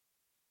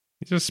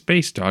 He's a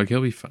space dog.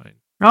 He'll be fine.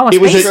 Oh, a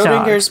space dog.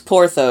 Schrodinger's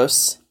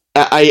Porthos.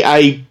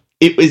 I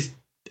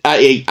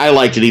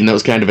liked it, even though it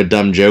was kind of a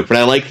dumb joke, but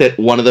I like that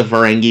one of the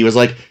Ferengi was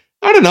like,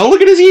 I don't know,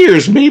 look at his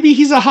ears. Maybe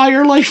he's a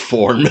higher life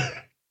form.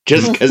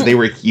 Just because they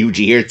were huge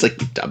ears. It's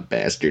like, you dumb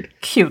bastard.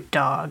 Cute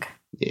dog.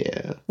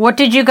 Yeah. What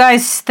did you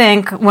guys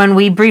think when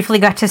we briefly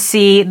got to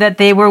see that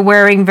they were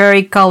wearing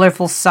very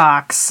colorful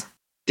socks?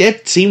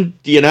 It seemed,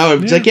 it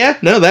was like,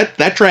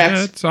 that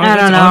tracks. Yeah, I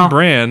don't know. On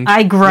brand.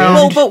 I groaned.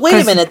 Well, but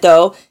wait a minute,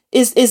 though.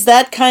 Is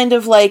that kind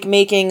of like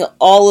making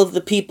all of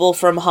the people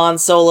from Han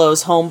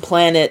Solo's home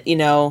planet,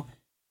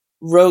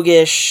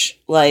 roguish,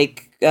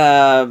 like,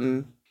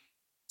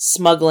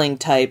 smuggling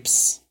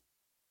types?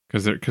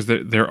 Because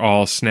they're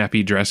all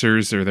snappy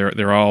dressers, or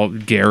they're all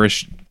garishly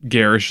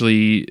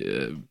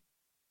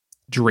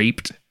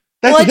draped.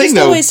 That's I just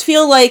always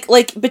feel like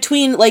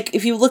between, like,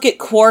 if you look at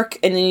Quark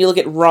and then you look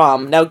at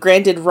Rom. Now,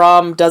 granted,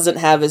 Rom doesn't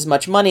have as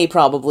much money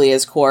probably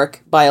as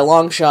Quark by a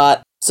long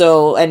shot.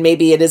 So, and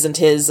maybe it isn't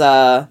his,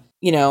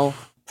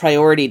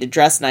 priority to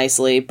dress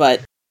nicely.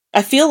 But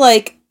I feel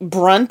like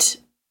Brunt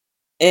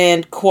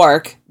and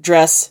Quark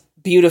dress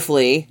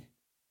beautifully,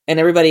 and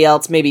everybody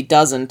else maybe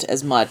doesn't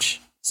as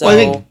much. So, well, I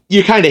think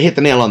you kind of hit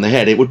the nail on the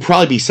head. It would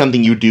probably be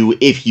something you do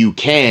if you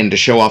can to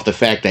show off the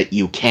fact that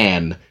you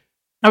can.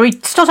 Are we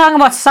still talking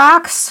about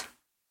socks?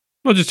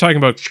 We're just talking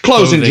about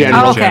clothes in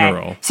general. Oh,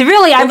 okay. So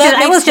really,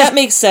 that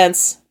makes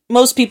sense.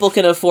 Most people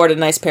can afford a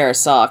nice pair of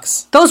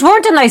socks. Those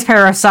weren't a nice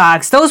pair of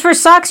socks. Those were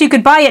socks you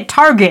could buy at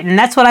Target, and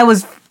that's what I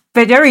was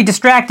very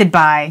distracted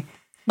by.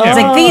 It's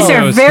like, these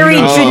are very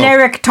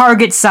generic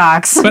Target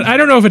socks. But I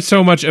don't know if it's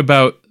so much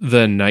about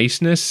the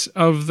niceness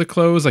of the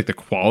clothes, like the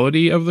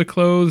quality of the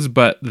clothes,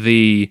 but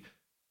the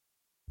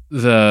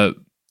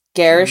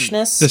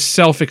garishness, the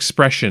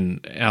self-expression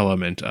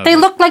element of they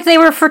looked like they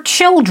were for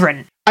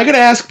children. I gotta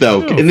ask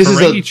though, and this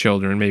Ferengi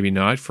children, maybe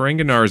not.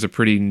 Ferenginar is a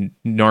pretty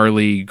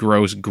gnarly,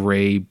 gross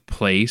gray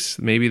place.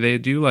 Maybe they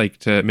do like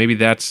to. Maybe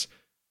that's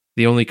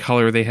the only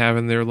color they have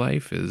in their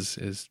life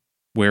is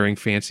wearing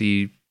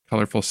fancy,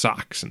 colorful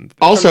socks. And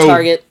also,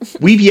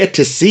 we've yet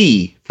to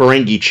see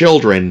Ferengi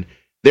children.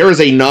 There is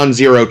a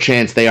non-zero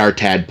chance they are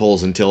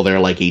tadpoles until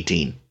they're like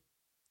 18.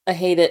 I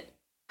hate it.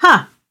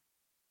 Huh?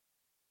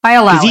 I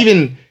allow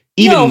it.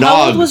 Even Nog,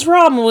 how old was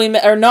Rom when we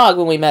met, or Nog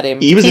when we met him?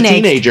 He was a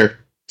teenager.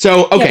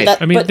 So, okay.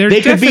 Yeah, they're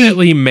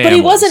definitely mammals. But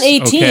he wasn't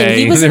 18. Okay?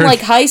 He was in, like,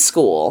 high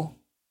school.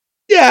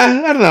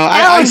 Yeah, I don't know.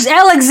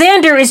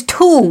 Alexander is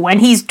 2, and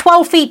he's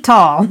 12 feet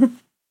tall.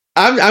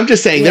 I'm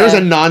just saying, there's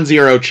a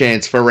non-zero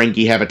chance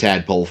Ferengi have a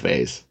tadpole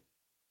phase.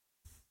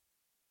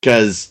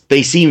 Because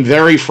they seem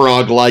very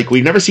frog-like.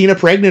 We've never seen a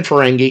pregnant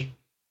Ferengi.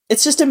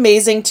 It's just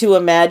amazing to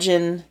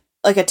imagine,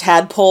 like, a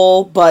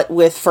tadpole, but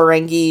with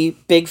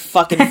big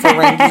fucking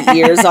Ferengi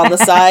ears on the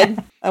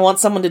side. I want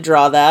someone to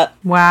draw that.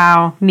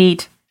 Wow,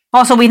 neat.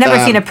 Also, we've never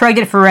seen a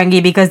pregnant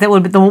Ferengi because the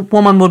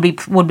woman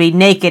would be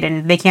naked,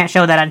 and they can't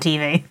show that on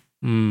TV.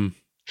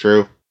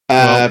 True.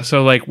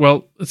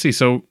 Let's see.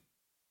 So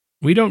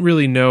we don't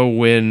really know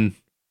when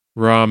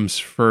Rom's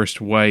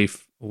first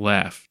wife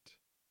left.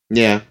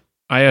 Yeah.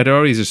 I had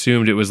always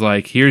assumed it was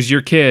like, here's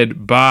your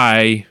kid,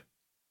 bye.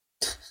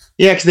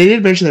 Yeah, because they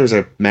did mention there was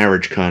a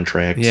marriage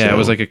contract. Yeah, so. It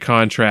was like a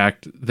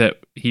contract that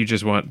he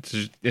just wanted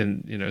to,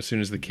 and as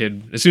soon as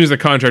the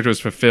contract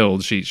was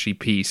fulfilled, she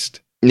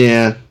pieced.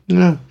 Yeah.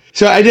 No.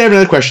 So I did have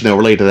another question though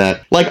related to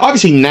that. Like,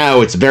 obviously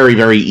now it's very,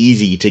 very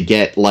easy to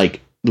get like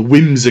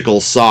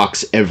whimsical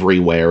socks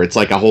everywhere. It's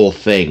like a whole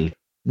thing.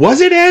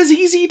 Was it as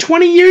easy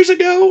 20 years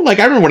ago? Like,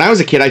 I remember when I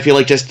was a kid, I feel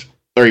like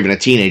or even a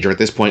teenager at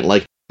this point,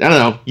 like, I don't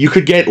know, you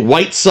could get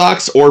white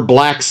socks or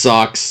black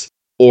socks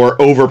or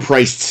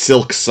overpriced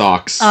silk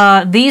socks.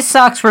 These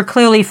socks were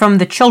clearly from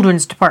the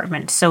children's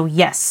department, so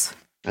yes.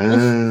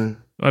 I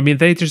mean,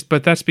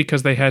 but that's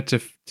because they had to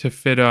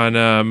fit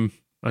on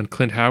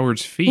Clint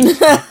Howard's feet.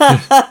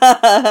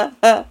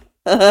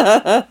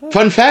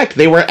 Fun fact,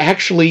 they were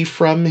actually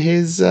from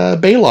his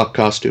Baylock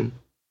costume.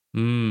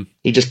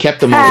 He just kept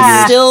them all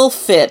year. Still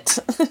fit.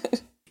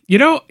 You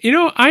know,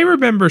 I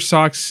remember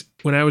socks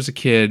when I was a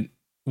kid.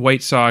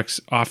 White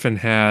socks often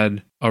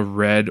had a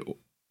red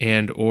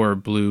and or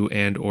blue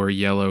and or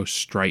yellow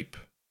stripe.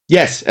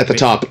 Yes, at the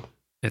top.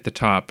 At the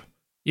top.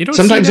 You don't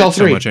sometimes see that all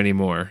three so much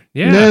anymore.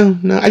 Yeah.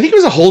 No. I think it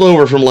was a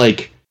holdover from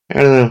like,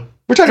 I don't know.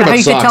 We're talking about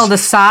you socks. could tell the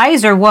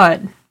size or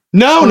what?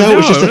 No, it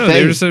was just a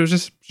thing. It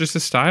was just a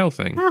style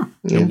thing. Oh.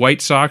 Yeah.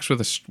 White socks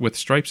with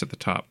stripes at the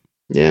top.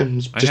 Yeah,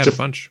 I had a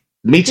bunch.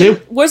 Me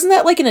too. Wasn't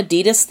that like an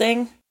Adidas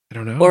thing? I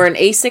don't know. Or an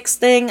Asics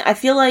thing? I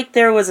feel like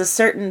there was a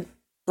certain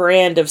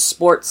brand of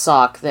sports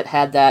sock that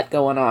had that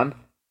going on.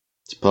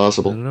 It's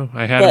possible. I don't know.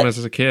 I had them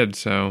as a kid,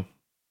 so...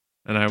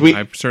 And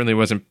I certainly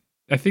wasn't...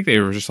 I think they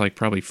were just like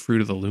probably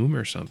Fruit of the Loom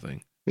or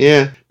something.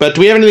 Yeah. But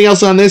do we have anything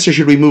else on this, or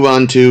should we move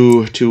on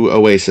to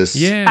Oasis?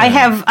 Yeah. I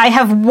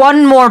have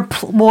one more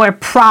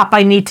prop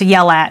I need to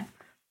yell at.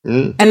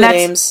 And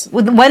that's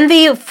when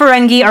the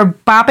Ferengi are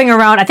bopping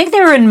around. I think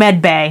they were in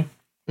Med Bay.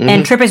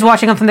 And Trip is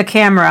watching them from the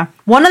camera.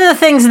 One of the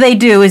things they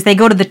do is they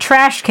go to the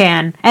trash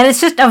can, and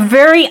it's just a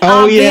very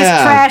obvious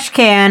trash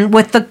can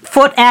with the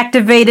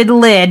foot-activated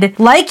lid,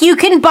 like you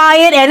can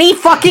buy at any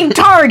fucking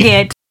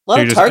Target.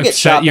 You're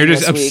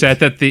just upset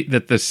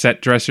that the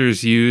set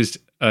dressers used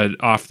an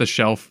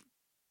off-the-shelf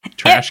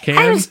trash can?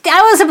 I was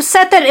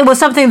upset that it was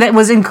something that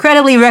was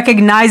incredibly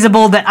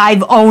recognizable that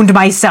I've owned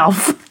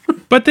myself.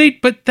 But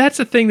that's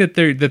the thing that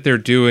they're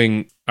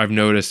doing, I've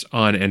noticed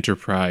on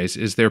Enterprise,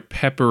 is they're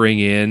peppering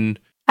in.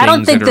 I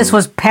don't think this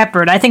was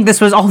peppered. I think this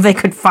was all they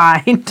could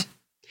find.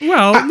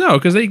 Well, no,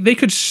 because they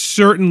could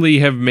certainly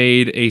have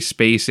made a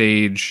space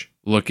age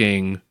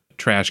looking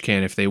trash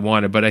can if they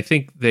wanted, but I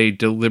think they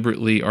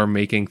deliberately are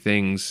making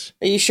things.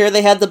 Are you sure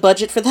they had the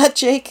budget for that,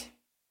 Jake?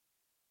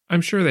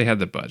 I'm sure they had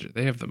the budget.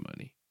 They have the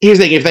money. Here's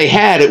the thing: if they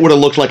had, it would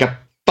have looked like a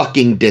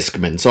fucking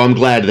Discman. So I'm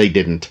glad they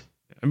didn't.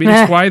 I mean,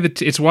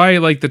 it's why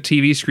like the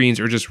TV screens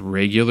are just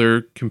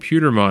regular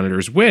computer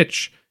monitors,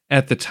 which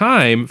at the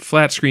time,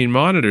 flat screen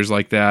monitors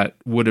like that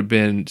would have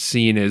been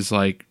seen as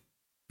like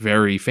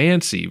very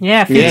fancy.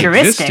 Yeah,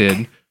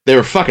 futuristic. They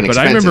were fucking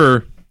expensive.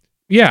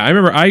 But I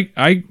remember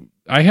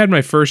I had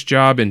my first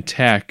job in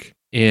tech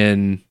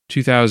in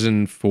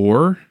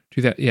 2004.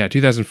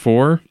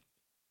 2004.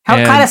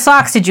 What kind of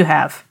socks did you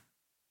have?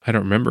 I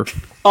don't remember.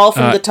 All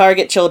from the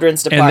Target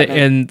Children's Department.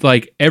 And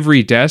like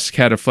every desk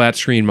had a flat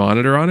screen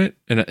monitor on it.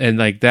 And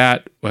like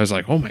that, I was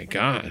like, oh my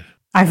God.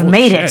 I've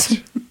made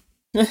it.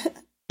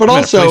 But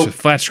also with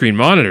flat screen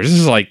monitors.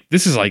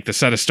 This is like the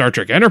set of Star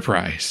Trek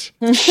Enterprise.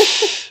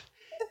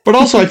 But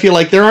also I feel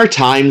like there are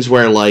times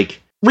where like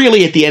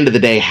really at the end of the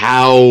day,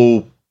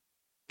 how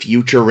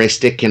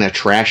futuristic can a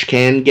trash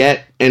can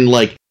get? And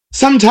like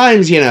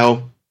sometimes,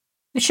 it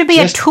should be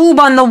a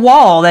tube on the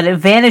wall that it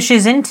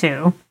vanishes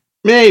into.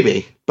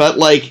 Maybe. But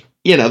like,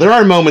 there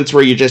are moments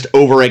where you're just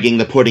over-egging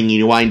the pudding and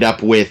you wind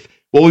up with,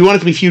 well, we want it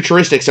to be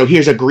futuristic, so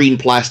here's a green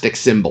plastic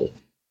symbol.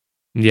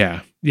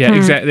 Yeah. Yeah,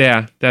 exactly.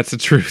 Yeah, that's the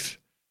truth.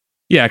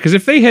 Yeah, because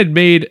if they had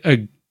made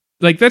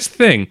that's the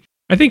thing.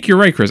 I think you're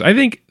right, Chris. I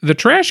think the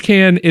trash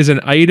can is an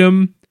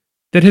item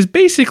that has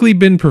basically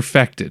been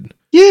perfected.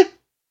 Yeah.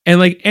 And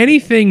like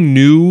anything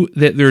new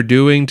that they're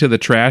doing to the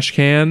trash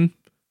can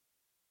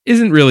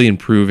isn't really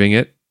improving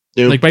it.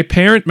 Nope. Like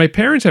my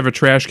parents have a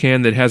trash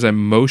can that has a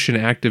motion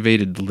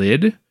activated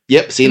lid.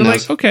 Yep, seen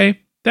those. Like, okay,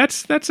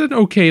 that's an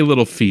okay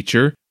little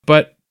feature.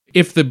 But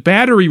if the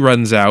battery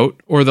runs out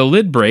or the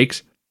lid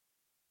breaks,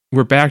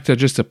 we're back to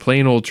just a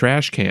plain old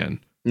trash can.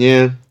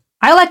 Yeah.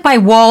 I like my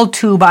wall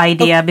tube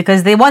idea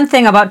because the one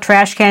thing about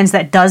trash cans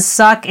that does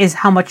suck is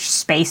how much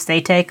space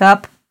they take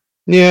up.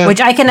 Yeah. Which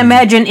I can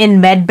imagine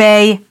in Med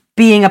Bay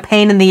being a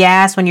pain in the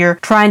ass when you're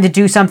trying to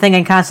do something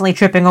and constantly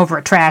tripping over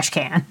a trash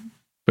can.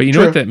 But you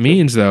know what that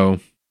means, though?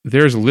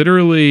 There's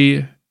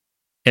literally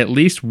at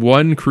least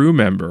one crew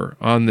member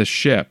on the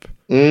ship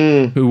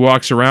who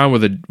walks around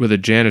with a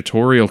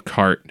janitorial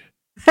cart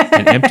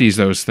and empties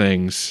those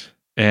things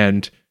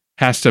and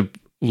has to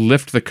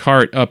lift the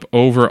cart up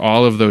over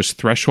all of those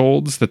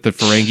thresholds that the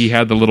Ferengi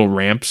had the little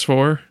ramps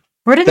for.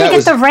 Where did they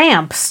get the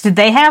ramps? Did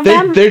they have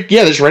them? They're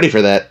just ready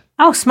for that.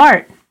 Oh,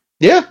 smart.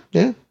 Yeah.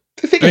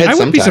 I think I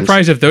wouldn't be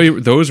surprised if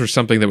those were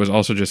something that was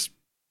also just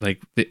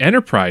like the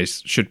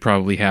Enterprise should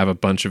probably have a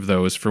bunch of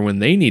those for when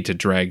they need to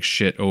drag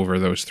shit over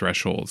those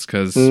thresholds,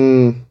 because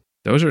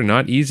those are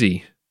not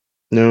easy.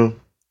 No,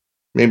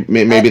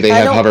 maybe they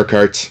have hover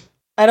carts.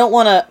 I don't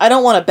want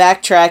to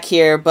backtrack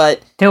here,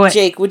 but Do it.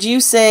 Jake, would you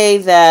say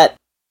that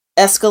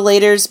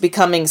escalators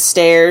becoming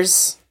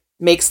stairs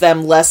makes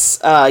them less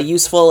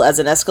useful as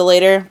an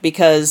escalator?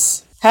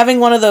 Because having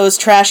one of those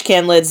trash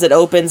can lids that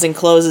opens and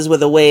closes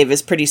with a wave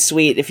is pretty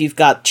sweet if you've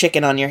got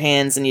chicken on your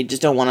hands and you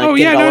just don't want to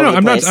get it all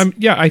over the place.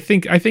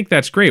 I think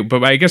that's great,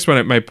 but I guess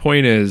my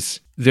point is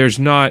there's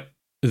not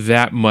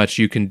that much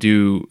you can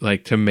do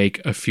like to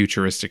make a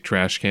futuristic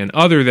trash can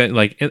other than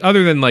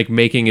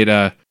making it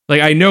a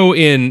like, I know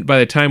by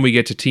the time we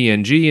get to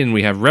TNG and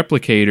we have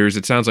replicators,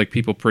 it sounds like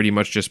people pretty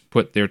much just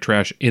put their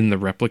trash in the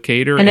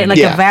replicator and it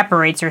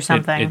evaporates or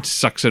something. It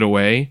sucks it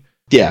away.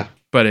 Yeah.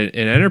 But in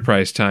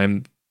Enterprise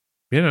time,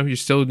 you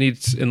still need,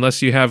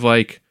 unless you have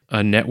like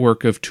a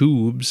network of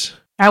tubes.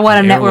 I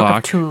want a network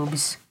of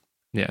tubes.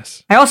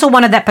 Yes. I also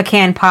wanted that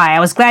pecan pie. I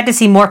was glad to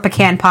see more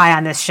pecan pie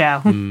on this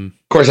show. Of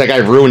course, that guy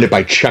ruined it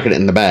by chucking it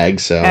in the bag,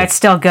 so... That's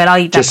still good. I'll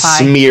eat that pie. Just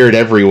smeared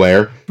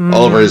everywhere.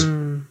 All over his...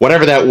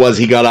 Whatever that was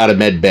he got out of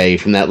Med Bay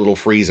from that little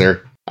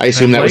freezer. I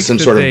assume that was some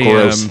sort of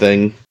gross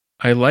thing.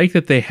 I like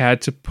that they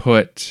had to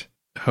put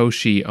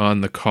Hoshi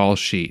on the call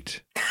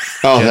sheet.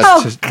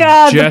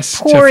 God, just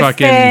the poor to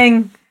fucking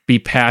thing. Be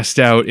passed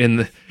out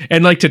and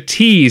like to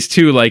tease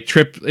too, like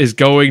Trip is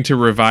going to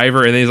revive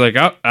her and he's like,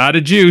 oh, out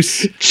of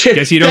juice.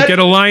 Guess you don't get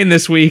a line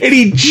this week. And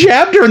he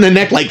jabbed her in the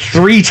neck like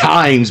 3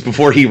 times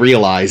before he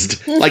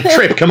realized. Like,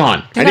 Trip, come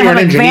on. I know you're an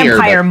engineer,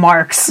 vampire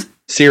marks.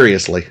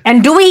 Seriously.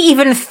 And do we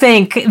even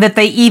think that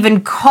they even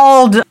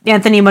called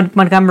Anthony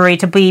Montgomery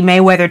to be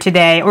Mayweather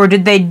today, or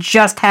did they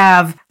just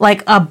have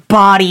like a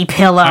body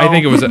pillow? I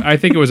think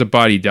it was a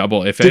body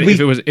double. If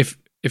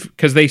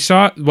because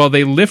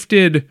they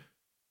lifted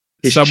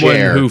his someone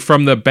chair. who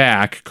from the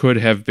back could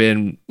have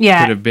been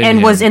and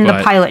him, was in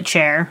the pilot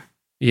chair.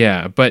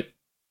 Yeah, but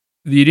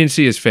you didn't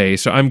see his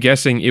face, so I'm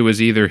guessing it was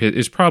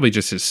it's probably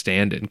just his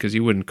stand-in, because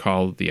you wouldn't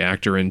call the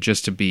actor in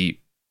just to be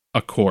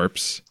a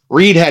corpse.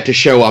 Reed had to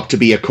show up to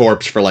be a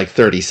corpse for like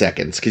 30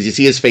 seconds, because you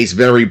see his face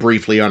very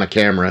briefly on a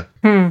camera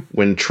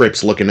when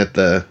Trip's looking at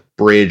the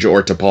bridge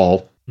or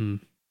T'Pol.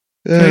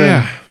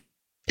 Yeah.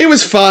 It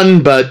was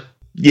fun, but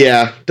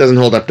doesn't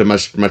hold up to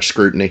much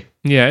scrutiny.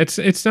 Yeah,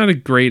 it's not a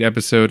great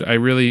episode. I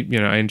really,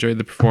 I enjoyed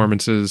the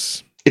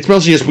performances. It's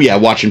mostly just,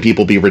 watching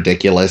people be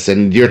ridiculous,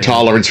 and your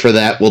tolerance for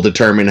that will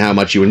determine how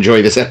much you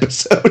enjoy this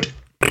episode.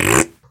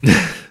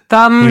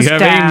 Thumbs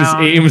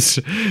down. Ames.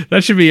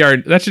 That should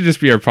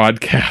just be our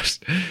podcast.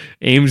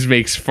 Ames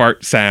makes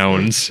fart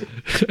sounds.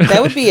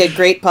 That would be a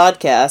great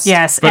podcast.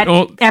 Yes, but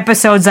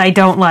episodes I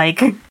don't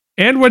like.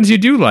 And ones you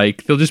do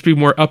like, they'll just be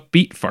more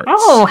upbeat farts.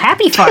 Oh,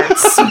 happy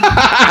farts.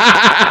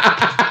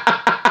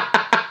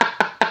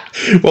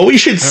 Well, we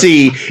should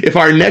see if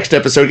our next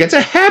episode gets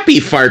a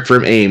happy fart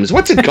from Ames.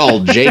 What's it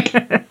called, Jake?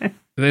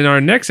 Then our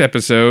next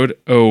episode,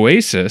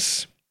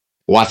 Oasis.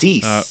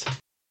 Oasis.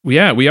 We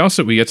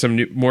get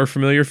some more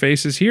familiar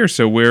faces here.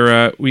 So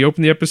we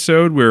open the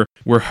episode.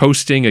 We're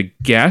hosting a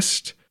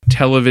guest,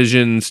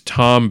 television's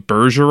Tom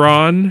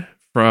Bergeron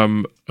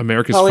from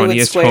America's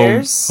Hollywood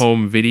Funniest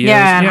Home Videos.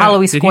 Yeah,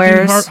 Hollywood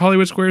Squares. Did he do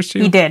Hollywood Squares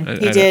too? He did.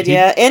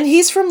 And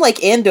he's from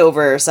like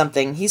Andover or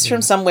something. He's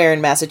from somewhere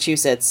in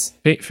Massachusetts.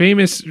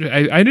 Famous.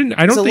 I don't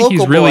think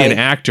he's really an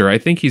actor. I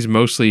think he's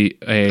mostly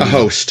a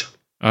host,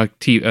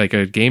 like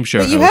a game show.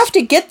 But you have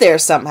to get there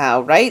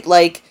somehow, right?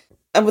 Like,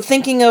 I'm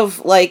thinking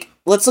of like,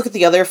 let's look at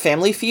the other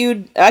Family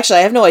Feud. Actually,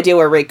 I have no idea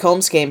where Ray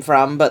Combs came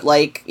from, but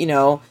like,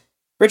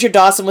 Richard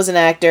Dawson was an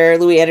actor,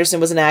 Louis Anderson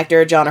was an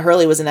actor, John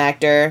Hurley was an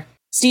actor.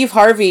 Steve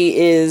Harvey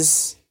he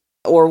was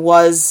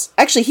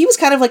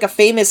kind of like a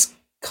famous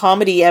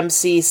comedy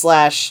MC /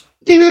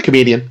 he was a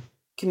comedian.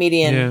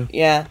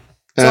 Yeah.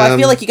 So I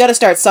feel like you got to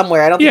start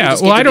somewhere. I don't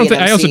think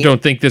I also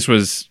don't think this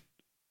was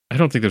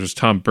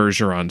Tom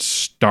Bergeron's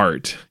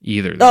start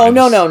either.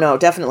 No,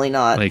 definitely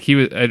not. Like he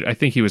was, I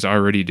think he was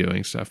already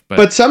doing stuff.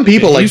 But some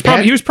people he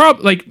was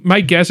probably like,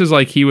 my guess is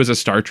like he was a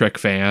Star Trek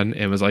fan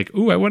and was like,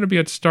 "Ooh, I want to be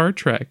on Star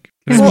Trek."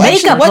 His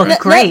makeup looked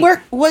great.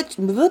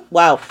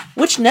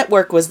 Which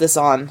network was this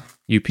on?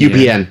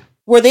 UPN.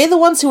 Were they the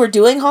ones who were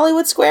doing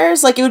Hollywood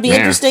Squares? Like, it would be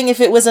interesting if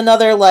it was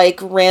another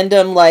like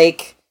random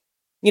like,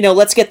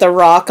 let's get The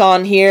Rock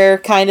on here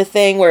kind of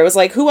thing, where it was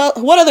like,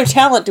 what other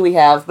talent do we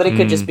have? But it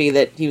could just be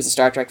that he was a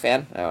Star Trek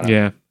fan. I don't know.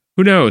 Yeah.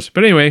 Who knows?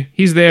 But anyway,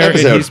 he's there and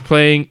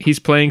he's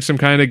playing some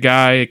kind of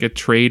guy, like a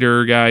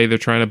trader guy. They're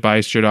trying to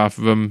buy shit off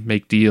of him,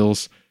 make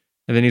deals.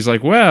 And then he's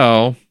like,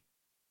 well,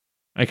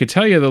 I could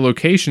tell you the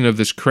location of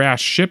this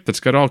crashed ship that's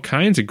got all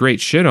kinds of great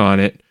shit on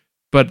it,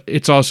 but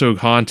it's also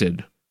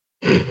haunted.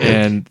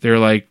 And they're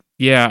like,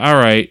 yeah, all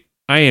right.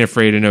 I ain't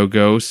afraid of no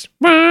ghosts.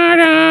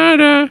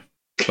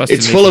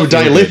 It's full of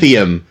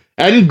dilithium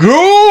and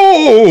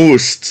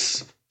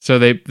ghosts. So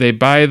they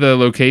buy the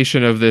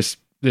location of this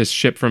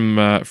ship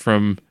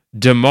from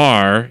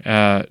Damar,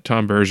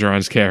 Tom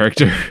Bergeron's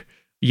character,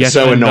 yet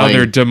So another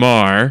annoying.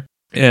 Damar,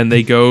 and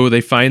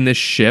they find this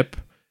ship,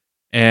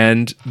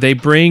 and they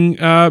bring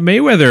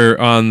Mayweather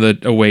on the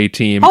away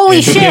team. Holy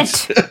And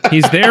shit!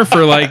 he's there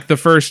for like the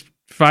first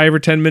 5 or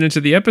 10 minutes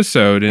of the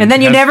episode, And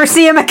then you has, never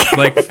see him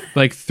again.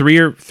 like three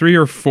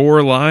or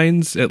four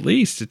lines at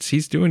least.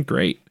 He's doing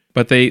great.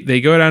 But they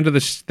go down to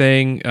this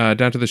thing,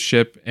 down to the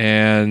ship,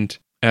 and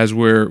as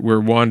we're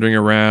wandering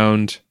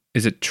around,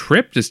 is it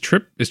Trip? Is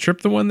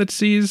Trip the one that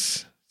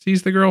sees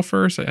the girl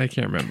first? I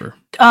can't remember.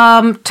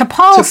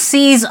 T'Pol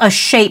sees a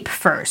shape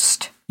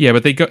first. Yeah,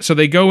 but they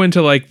go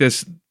into like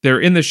this. They're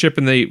in the ship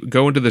and they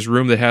go into this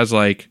room that has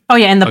like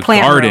In the a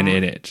plant garden room.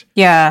 in it.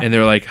 Yeah. And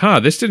they're like,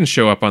 this didn't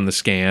show up on the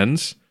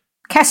scans.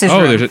 Cass's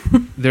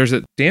room. there's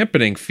a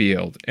dampening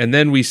field, and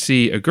then we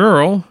see a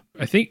girl.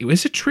 I think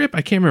is it Trip?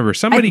 I can't remember.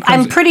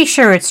 I'm pretty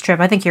sure it's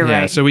Trip. I think you're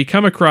right. So we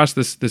come across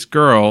this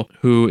girl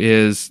who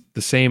is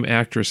the same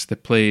actress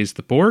that plays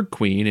the Borg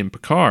Queen in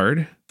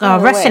Picard.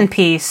 Rest in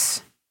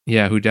peace.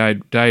 Yeah, who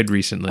died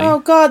recently. Oh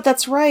God,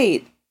 that's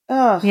right.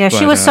 Oh, Yeah,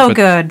 she was so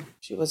good.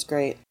 she was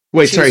great.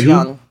 Wait, She sorry, was who?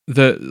 young.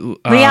 The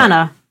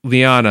Liana.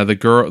 the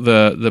girl,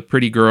 the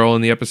pretty girl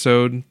in the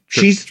episode.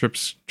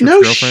 Trip's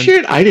No girlfriend.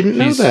 shit, I didn't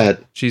know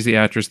that. She's the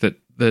actress that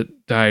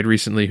died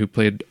recently who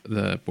played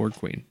the Borg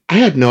Queen. I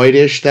had no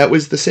idea that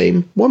was the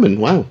same woman.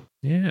 Wow.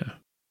 Yeah.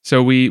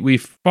 So we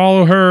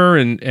follow her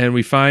and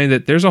we find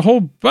that there's a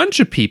whole bunch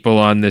of people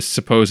on this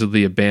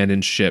supposedly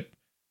abandoned ship,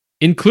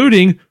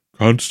 including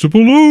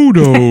Constable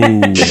Odo.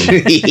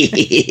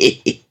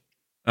 It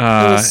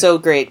was so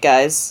great,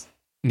 guys.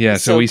 Yeah,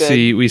 so we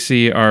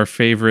see our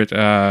favorite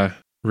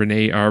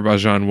Rene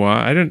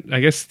Auberjonois. I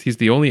guess he's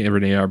the only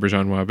Rene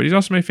Auberjonois, but he's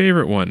also my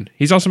favorite one.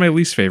 He's also my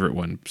least favorite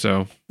one.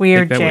 So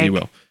Weird, take that what Jake. you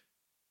will.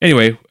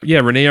 Anyway, yeah,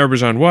 Rene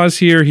Auberjonois is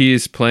here. He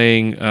is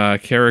playing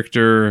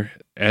character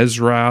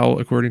Ezral,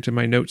 according to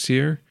my notes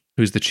here,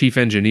 who's the chief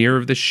engineer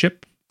of this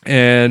ship.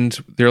 And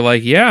they're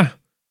like, yeah,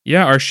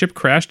 our ship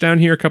crashed down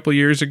here a couple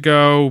years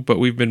ago, but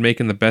we've been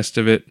making the best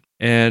of it,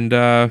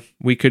 and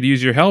we could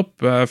use your help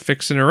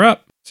fixing her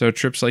up. So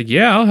Trip's like,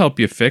 yeah, I'll help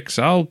you fix.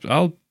 I'll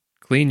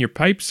clean your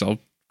pipes. I'll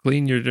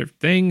clean your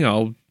thing.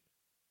 I'll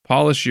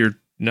polish your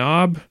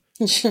knob.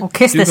 I'll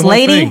kiss Do this the whole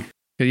lady. thing.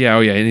 Yeah,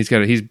 and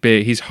he's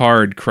big. He's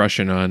hard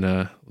crushing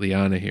on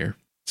Liana here.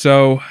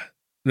 So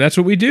that's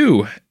what we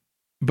do.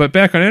 But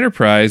back on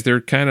Enterprise, they're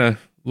kind of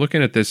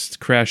looking at this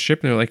crashed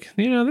ship, and they're like,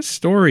 this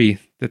story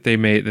that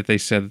they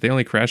said that they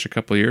only crashed a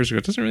couple of years ago,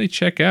 it doesn't really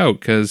check out,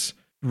 because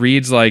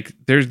Reed's like,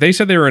 they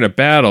said they were in a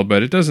battle,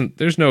 but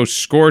there's no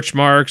scorch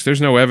marks,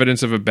 there's no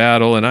evidence of a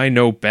battle, and I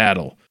know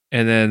battle.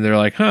 And then they're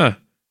like,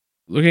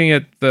 looking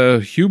at the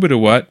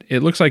Hubitawat,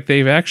 it looks like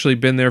they've actually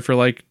been there for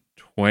like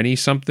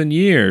 20-something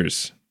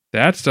years.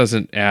 That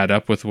doesn't add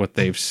up with what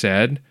they've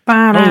said.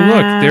 Oh,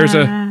 look,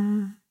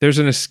 there's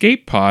an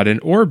escape pod in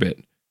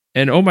orbit.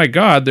 And oh my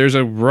God, there's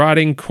a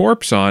rotting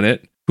corpse on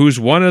it who's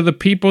one of the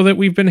people that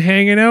we've been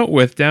hanging out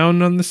with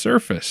down on the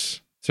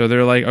surface. So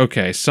they're like,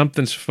 okay,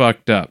 something's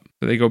fucked up.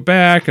 So they go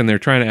back and they're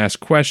trying to ask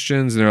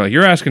questions, and they're like,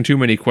 you're asking too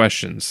many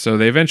questions. So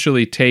they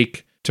eventually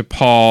take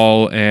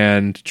T'Pol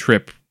and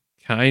Trip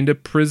kind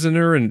of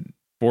prisoner and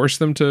force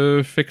them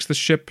to fix the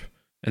ship.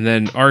 And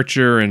then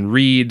Archer and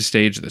Reed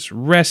stage this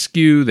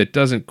rescue that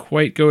doesn't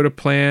quite go to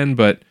plan,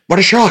 but What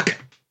a shock.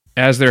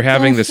 as they're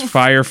having this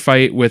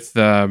firefight with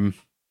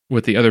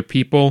the other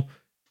people,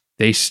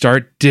 they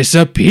start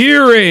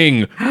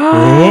disappearing.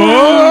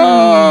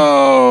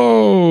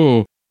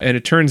 Whoa! And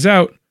it turns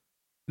out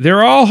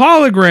they're all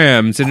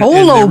holograms. And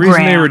the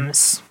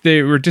reason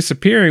they were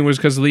disappearing was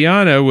because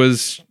Liana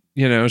was,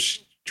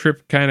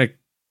 Trip kind of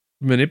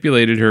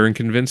manipulated her and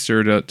convinced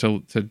her to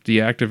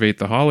deactivate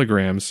the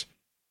holograms.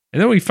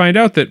 And then we find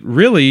out that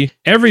really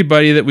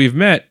everybody that we've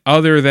met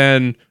other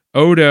than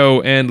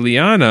Odo and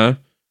Liana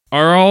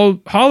are all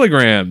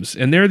holograms,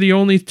 and they're the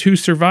only two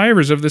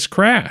survivors of this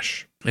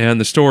crash. And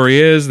the story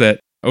is that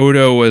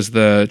Odo was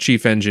the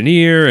chief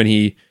engineer, and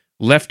he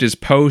left his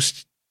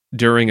post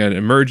during an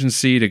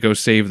emergency to go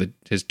save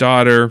his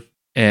daughter.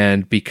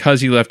 And because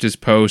he left his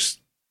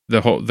post,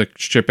 the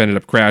ship ended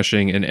up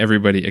crashing, and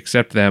everybody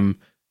except them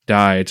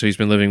died. So he's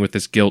been living with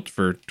this guilt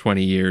for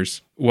 20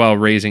 years while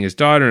raising his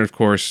daughter. And of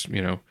course,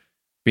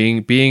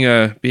 being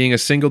a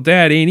single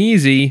dad ain't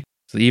easy.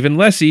 It's even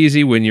less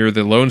easy when you're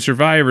the lone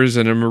survivors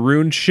in a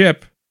marooned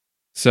ship.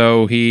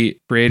 So he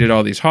created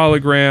all these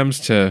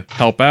holograms to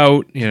help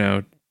out,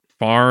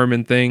 farm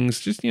and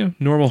things, just,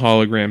 normal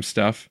hologram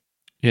stuff.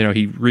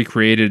 He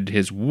recreated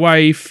his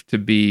wife to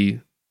be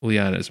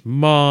Liana's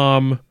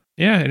mom.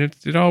 Yeah, and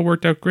it all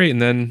worked out great.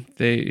 And then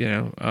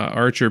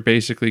Archer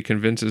basically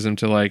convinces him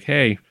to like,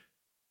 hey,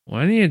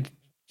 why don't you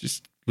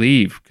just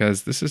leave?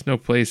 Because this is no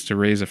place to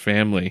raise a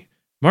family.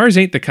 Mars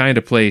ain't the kind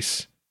of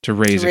place to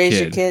raise a kid.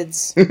 Your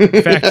kids. In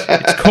fact,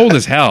 it's cold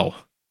as hell.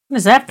 What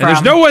is that from? And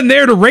there's no one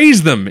there to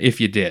raise them if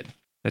you did.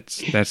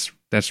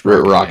 That's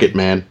Rocket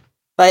Man.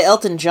 By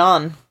Elton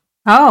John.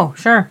 Oh,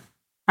 sure.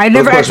 I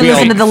never Of course, actually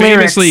listened to the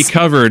lyrics. Famously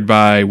covered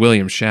by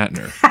William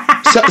Shatner.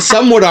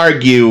 Some would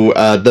argue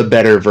the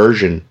better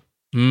version.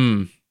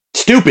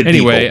 Stupid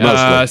anyway, people,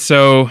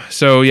 mostly.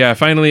 So yeah,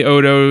 finally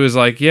Odo is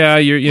like, yeah,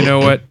 you know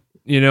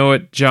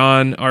what,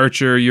 John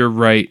Archer, you're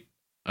right.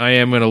 I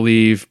am going to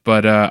leave,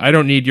 but I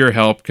don't need your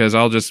help because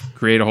I'll just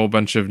create a whole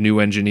bunch of new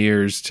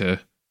engineers to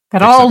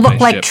that all look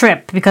like ship.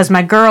 Trip because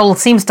my girl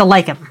seems to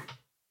like him.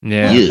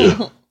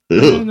 Yeah.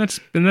 And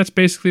that's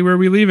basically where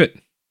we leave it.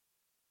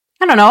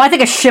 I don't know. I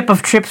think a ship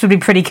of Trips would be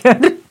pretty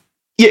good.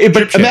 Yeah,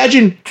 but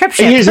imagine. Trip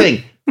ship. And here's the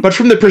thing. But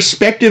from the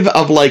perspective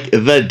of, like,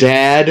 the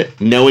dad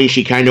knowing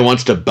she kind of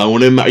wants to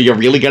bone him, are you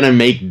really going to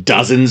make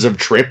dozens of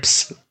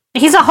trips?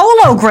 He's a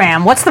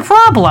hologram. What's the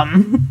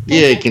problem?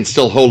 Yeah, it can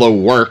still holo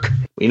work.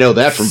 We know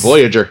that from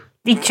Voyager.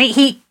 He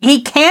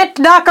can't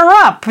knock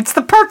her up. It's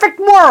the perfect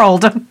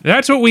world.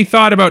 That's what we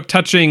thought about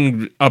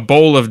touching a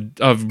bowl of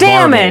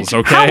Damn marbles, it.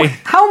 okay?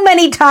 How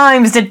many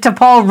times did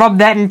T'Pol rub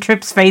that in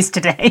Trip's face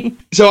today?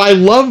 So I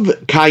love,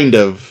 kind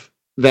of,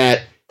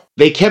 that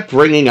they kept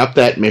bringing up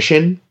that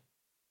mission.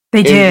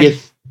 They did. And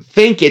you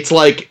think it's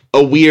like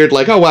a weird,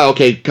 like, oh, wow,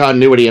 okay,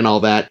 continuity and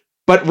all that.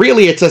 But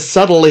really, it's a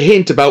subtle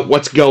hint about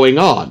what's going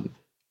on.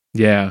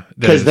 Yeah.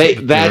 Because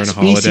that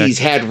species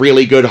had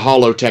really good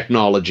holo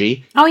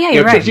technology. Oh, yeah,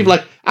 you're right. People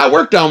like, I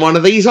worked on one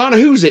of these on a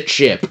Who's It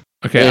ship.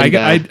 Okay,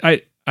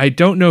 And, I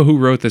don't know who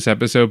wrote this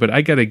episode, but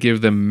I got to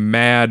give them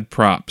mad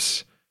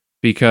props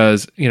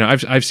because,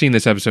 I've seen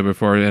this episode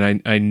before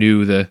and I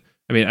knew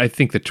I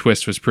think the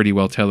twist was pretty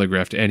well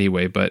telegraphed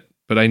anyway, but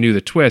I knew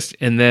the twist.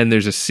 And then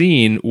there's a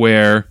scene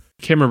where,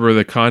 I can't remember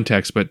the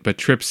context, but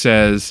Trip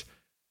says,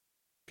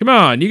 come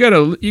on, you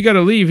gotta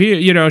leave here.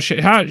 You gotta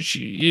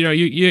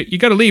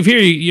leave here.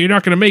 You're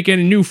not gonna make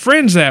any new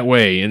friends that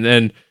way.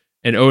 And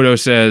Odo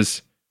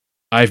says,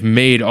 I've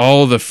made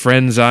all the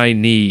friends I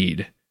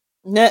need.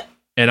 And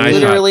I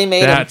literally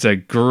thought, that's a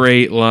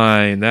great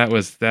line.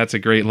 That's a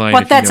great line.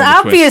 But that's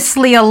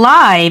obviously a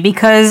lie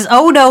because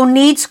Odo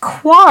needs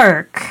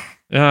Quark.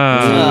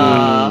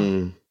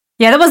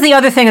 Yeah, that was the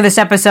other thing of this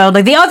episode.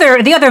 Like the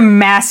other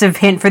massive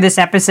hint for this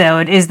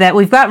episode is that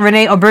we've got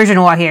Rene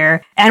Aubergenois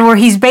here, and where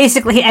he's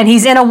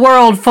in a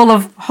world full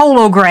of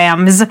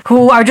holograms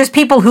who are just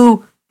people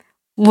who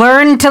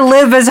learn to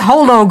live as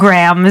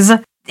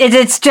holograms.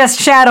 It's just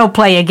shadow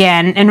play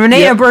again. And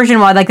Rene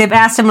Aubergenois, like they've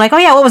asked him, like, oh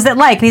yeah, what was that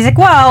like? And he's like,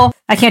 well,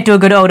 I can't do a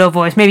good Odo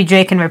voice. Maybe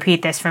Jay can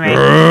repeat this for me.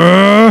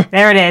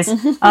 There it is.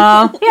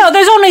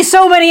 There's only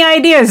so many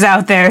ideas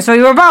out there, so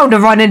you were bound to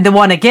run into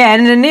one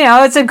again, and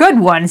it's a good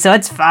one, so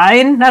it's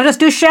fine. I'll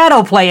just do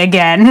shadow play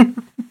again.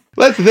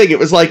 That's the thing. It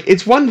was like,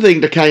 it's one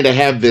thing to kind of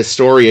have this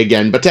story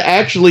again, but to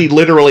actually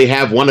literally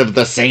have one of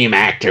the same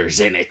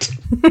actors in it.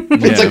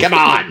 It's like, come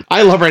on.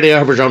 I love Rene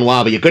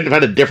Aubergenois, but you couldn't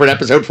have had a different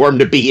episode for him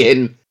to be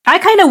in. I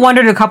kind of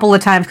wondered a couple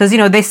of times, because,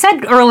 they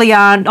said early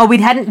on, we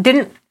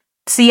didn't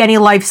see any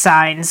life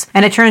signs,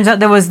 and it turns out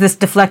there was this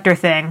deflector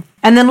thing.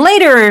 And then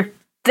later,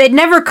 it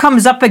never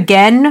comes up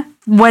again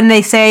when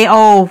they say,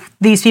 oh,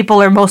 these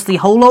people are mostly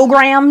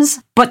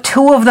holograms, but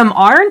two of them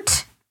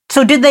aren't?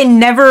 So did they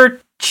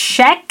never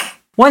check?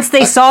 Once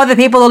they saw the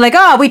people, they're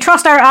like, we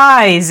trust our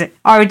eyes.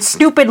 Our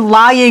stupid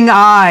lying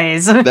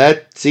eyes.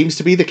 That seems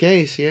to be the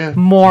case, yeah.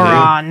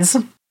 Morons.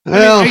 Yeah.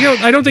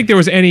 Well, I don't think there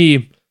was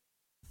any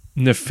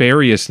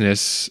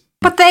nefariousness.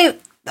 But they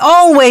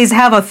always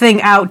have a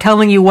thing out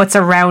telling you what's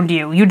around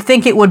you. You'd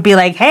think it would be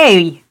like,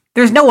 hey,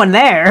 there's no one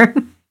there.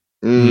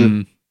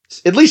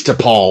 At least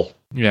T'Pol.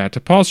 Yeah,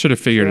 T'Pol should have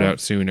figured it out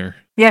sooner.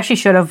 Yeah, she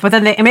should have. But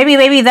then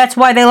maybe that's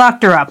why they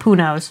locked her up. Who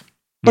knows?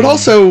 But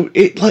also,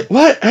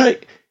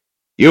 what?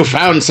 You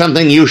found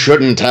something you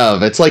shouldn't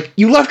have. It's like,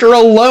 you left her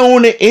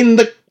alone in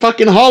the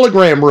fucking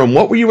hologram room.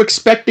 What were you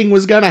expecting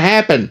was gonna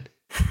happen?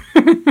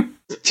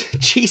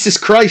 Jesus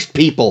Christ,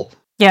 people.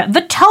 Yeah,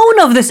 the tone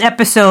of this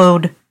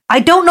episode, I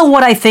don't know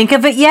what I think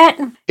of it yet.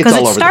 It's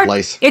all over the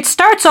place. It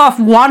starts off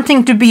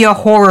wanting to be a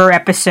horror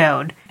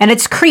episode, and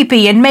it's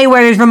creepy, and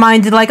Mayweather's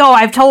reminded, like, oh,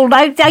 I'm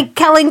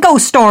telling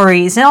ghost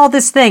stories, and all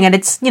this thing, and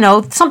it's,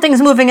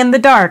 something's moving in the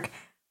dark.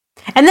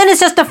 And then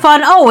it's just a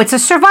fun, it's a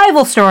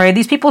survival story,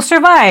 these people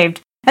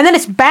survived. And then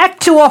it's back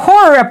to a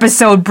horror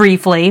episode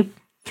briefly,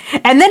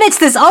 and then it's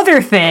this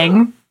other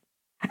thing.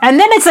 And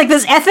then it's like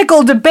this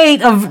ethical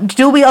debate of,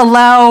 do we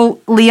allow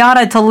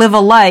Liana to live a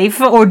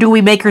life, or do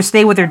we make her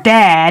stay with her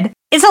dad?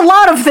 It's a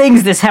lot of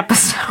things, this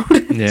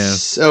episode. Yeah.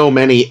 So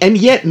many, and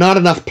yet not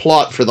enough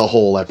plot for the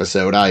whole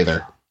episode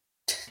either.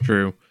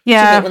 True.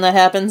 Yeah. When that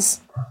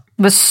happens.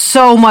 Was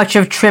so much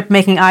of Trip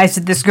making eyes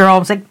at this girl. I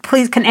was like,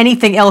 please, can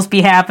anything else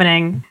be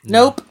happening?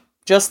 Nope.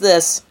 Just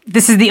this.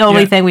 This is the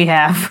only thing we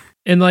have.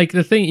 And like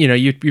the thing,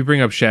 you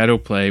bring up shadow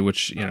play,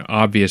 which,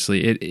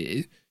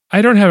 obviously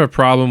I don't have a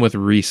problem with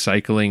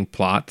recycling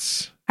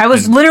plots. I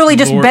was literally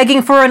just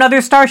begging for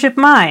another Starship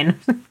Mine.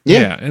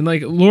 Yeah, and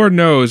like, Lord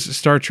knows,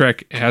 Star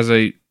Trek has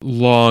a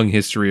long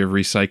history of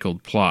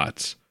recycled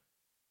plots.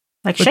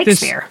 Like but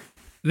Shakespeare.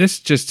 This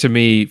just, to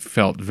me,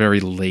 felt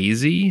very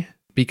lazy,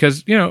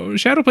 because,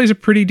 Shadow Play's a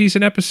pretty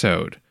decent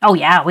episode. Oh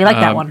yeah, we like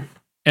that one.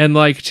 And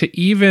like, to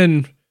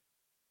even,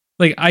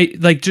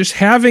 just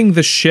having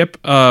the ship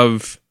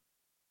of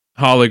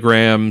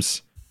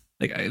holograms,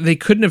 like they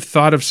couldn't have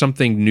thought of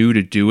something new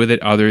to do with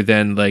it other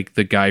than like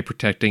the guy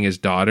protecting his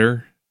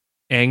daughter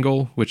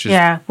angle, which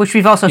is which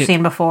we've also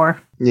seen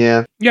before.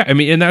 Yeah. Yeah, I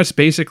mean, and that's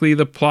basically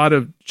the plot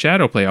of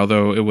Shadowplay,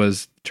 although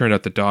turned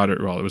out the daughter,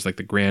 well, it was like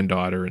the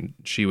granddaughter, and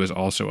she was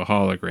also a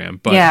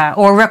hologram. But yeah,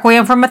 or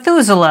Requiem for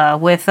Methuselah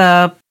with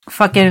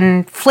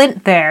fucking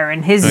Flint there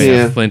and his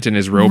Flint and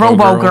his Robo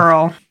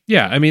Girl.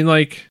 Yeah, I mean,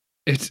 like,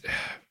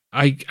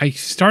 I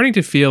starting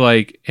to feel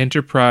like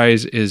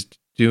Enterprise is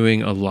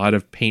doing a lot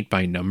of paint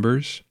by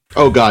numbers.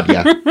 Oh, God,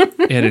 yeah.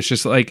 And it's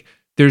just like,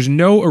 there's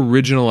no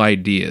original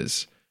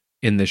ideas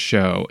in the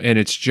show, and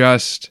it's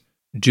just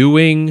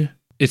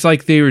it's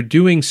like they were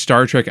doing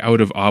Star Trek out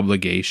of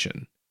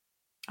obligation.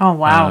 Oh,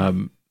 wow.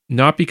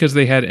 Not because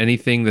they had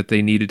anything that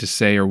they needed to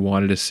say or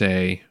wanted to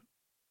say.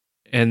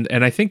 And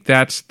I think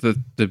that's the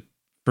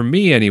for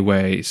me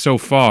anyway, so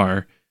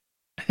far,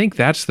 I think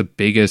that's the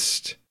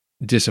biggest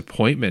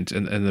disappointment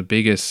and the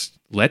biggest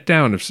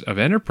letdown of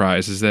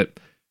Enterprise is that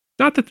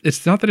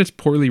it's not that it's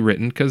poorly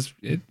written, because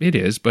it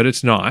is, but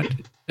it's not.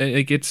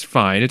 It's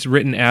fine. It's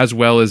written as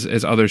well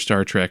as other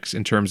Star Treks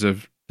in terms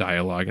of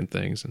dialogue and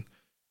things.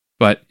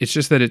 But it's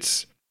just that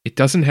it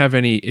doesn't have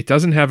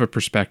a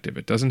perspective.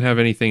 It doesn't have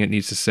anything it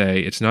needs to say.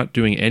 It's not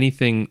doing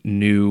anything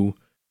new.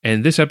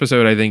 And this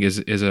episode, I think,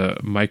 is a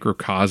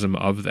microcosm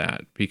of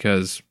that,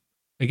 because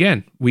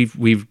again,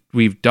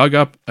 we've dug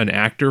up an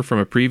actor from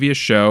a previous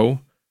show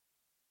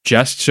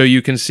just so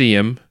you can see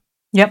him.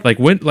 Yep. Like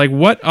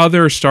what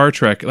other Star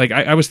Trek? Like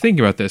I was thinking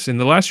about this in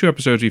the last 2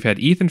 episodes. We've had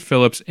Ethan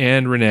Phillips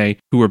and Renee,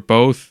 who were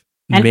both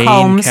and main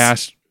Combs.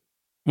 cast.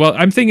 Well,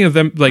 I'm thinking of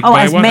them like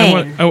as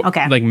main.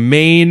 Okay. like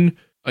main,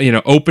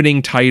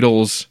 opening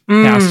titles,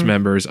 cast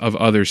members of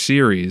other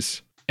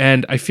series,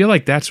 and I feel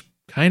like that's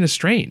kind of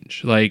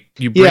strange. Like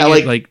you bring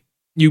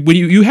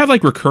you have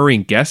like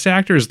recurring guest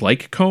actors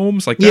like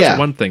Combs, like that's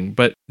one thing,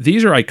 but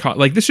these are iconic.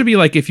 Like this would be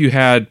like if you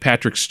had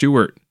Patrick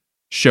Stewart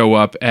show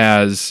up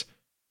as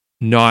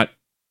not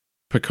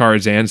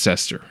Picard's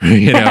ancestor,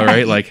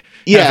 right? Like,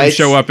 have him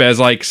show up as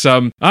like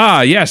some,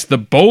 yes, the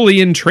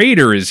Bolian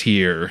trader is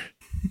here.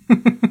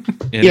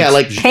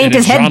 Like paint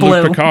his head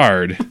blue.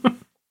 Picard.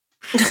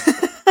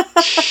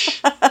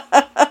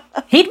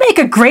 He'd make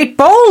a great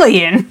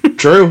Bolian.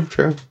 True.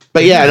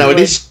 But it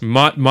is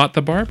Mott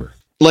the barber.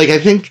 Like, I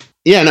think,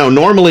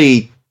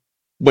 normally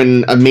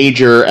when a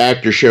major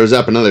actor shows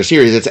up in another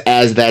series, it's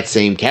as that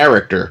same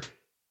character.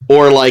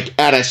 Or like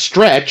at a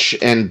stretch,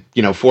 and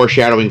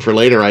foreshadowing for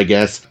later, I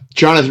guess,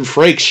 Jonathan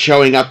Frakes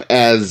showing up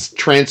as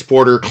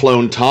transporter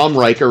clone Tom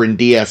Riker in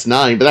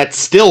DS9, but that's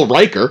still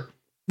Riker.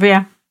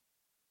 Yeah.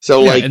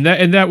 So and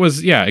that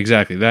was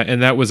exactly that,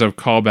 and that was a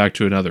callback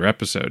to another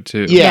episode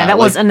too. Yeah, that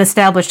was an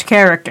established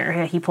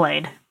character he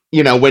played.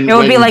 When it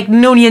would be like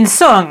Noonien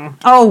Sung.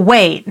 Oh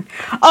wait.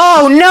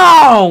 Oh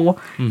no.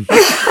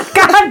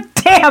 God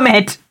damn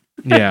it.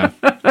 Yeah.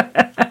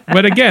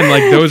 But again,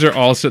 like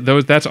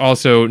that's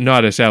also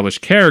not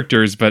established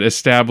characters, but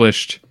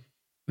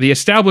the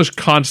established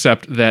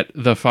concept that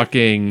the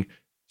fucking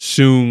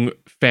Soong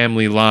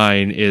family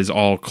line is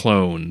all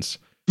clones.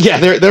 Yeah,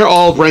 they're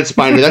all Brent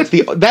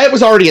Spiner. That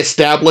was already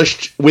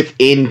established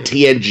within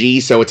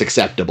TNG, so it's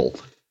acceptable.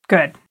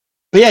 Good.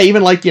 But yeah,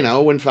 even like,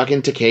 when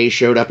fucking Takei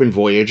showed up in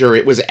Voyager,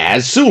 it was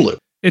as Sulu.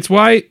 It's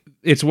why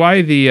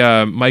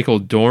the Michael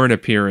Dorn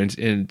appearance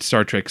in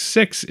Star Trek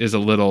 6 is a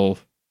little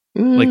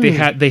like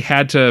they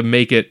had to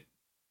make it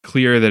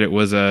clear that it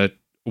was a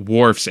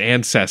Worf's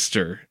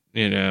ancestor,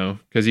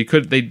 because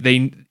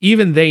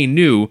they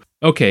knew,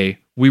 okay,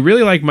 we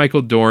really like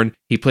Michael Dorn.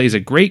 He plays a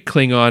great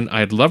Klingon.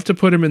 I'd love to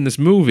put him in this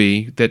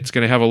movie that's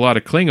going to have a lot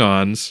of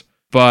Klingons,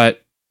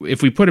 but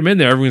if we put him in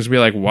there, everyone's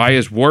going to be like, why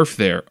is Worf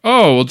there?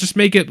 Oh, we'll just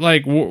make it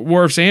like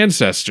Worf's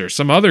ancestor,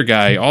 some other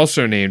guy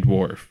also named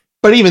Worf.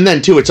 But even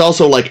then, too, it's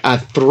also like a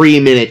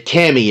 3-minute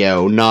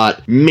cameo,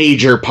 not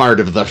major part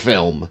of the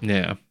film.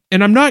 Yeah.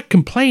 And I'm not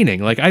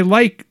complaining. Like, I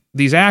like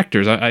these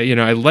actors. I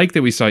like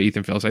that we saw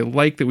Ethan Phillips. I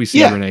like that we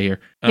see Renee here.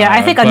 Yeah,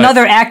 I think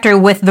another actor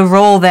with the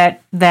role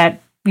that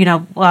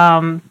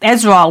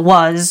Ezra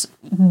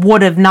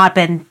would have not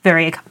been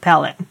very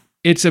compelling.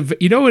 It's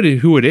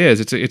who it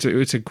is.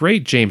 It's a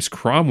great James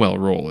Cromwell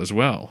role as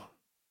well.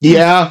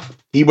 Yeah,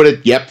 he would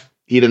have. Yep,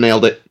 he'd have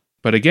nailed it.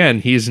 But again,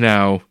 he's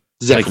now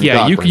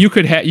Zephyr you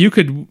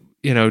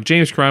could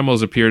James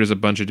Cromwell's appeared as a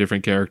bunch of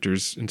different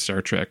characters in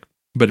Star Trek,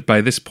 but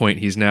by this point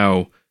he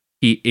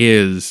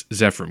is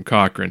Zefram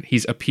Cochrane.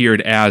 He's appeared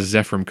as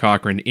Zefram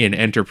Cochrane in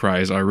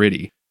Enterprise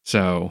already.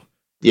 So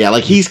yeah,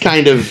 like he's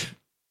kind of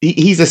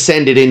he's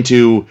ascended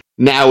into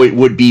now it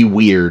would be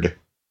weird.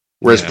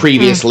 Whereas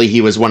previously he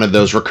was one of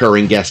those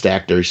recurring guest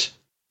actors.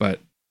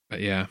 But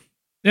yeah,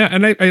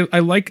 and I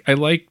like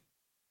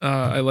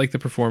the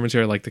performance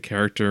here. I like the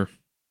character.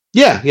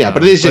 Yeah,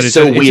 but it is just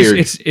so weird.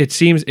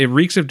 It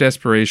reeks of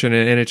desperation,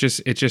 and it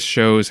just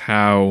shows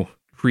how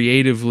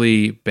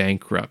creatively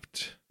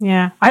bankrupt.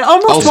 Yeah, I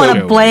almost want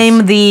to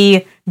blame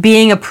the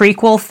being a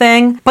prequel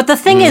thing, but the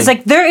thing is,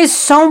 like, there is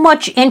so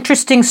much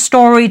interesting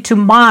story to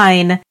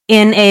mine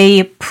in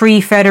a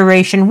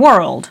pre-Federation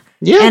world.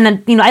 Yeah.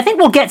 And, I think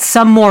we'll get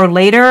some more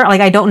later.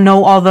 Like, I don't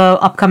know all the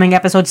upcoming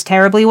episodes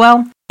terribly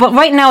well. But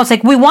right now, it's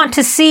like, we want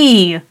to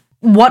see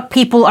what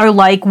people are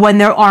like when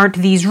there aren't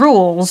these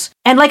rules.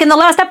 And like in the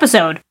last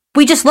episode,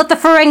 we just let the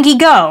Ferengi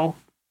go.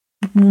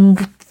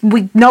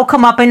 No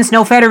comeuppance,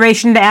 no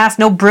Federation to ask,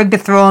 no brig to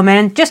throw them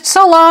in. Just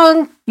so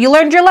long, you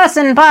learned your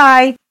lesson,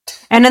 bye.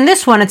 And in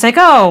this one, it's like,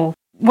 oh,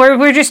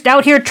 we're just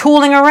out here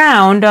tooling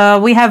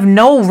around. We have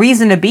no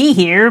reason to be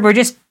here. We're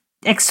just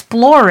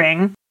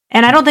exploring.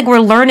 And I don't think we're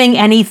learning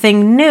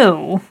anything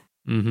new.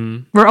 Mm-hmm.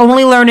 We're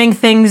only learning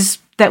things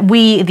that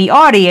we, the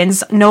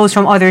audience, knows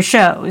from other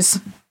shows.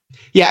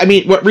 Yeah, I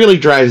mean, what really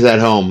drives that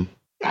home,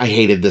 I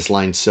hated this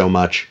line so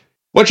much.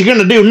 What you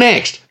gonna do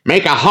next?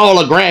 Make a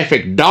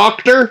holographic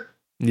doctor?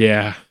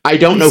 Yeah. I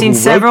don't know I've seen who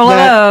several wrote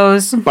that, of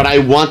those. but I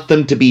want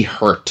them to be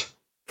hurt.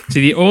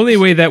 See, the only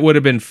way that would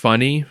have been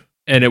funny,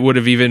 and it would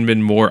have even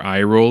been more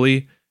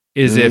eye-rolly,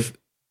 is if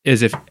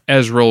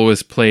Ezreal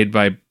was played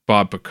by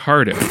Bob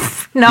Picardo.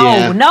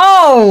 No.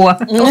 Like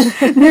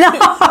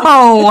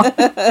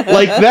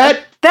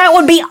that. That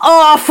would be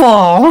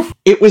awful.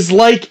 It was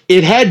like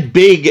it had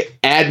big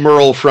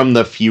Admiral from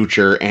the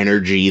Future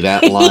energy,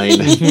 that line.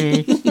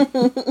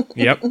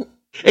 Yep.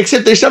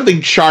 Except there's something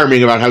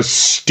charming about how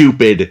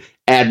stupid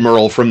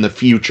Admiral from the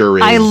Future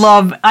is. I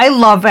love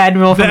Admiral from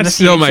the Future. That's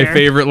still my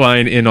favorite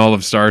line in all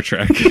of Star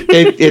Trek.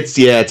 It's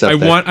up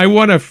there. I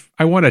want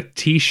a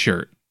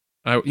T-shirt.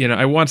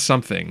 I want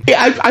something.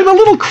 I'm a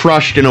little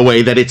crushed in a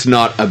way that it's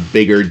not a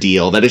bigger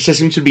deal. That it just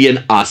seems to be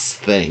an us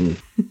thing.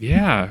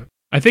 Yeah,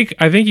 I think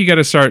you got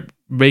to start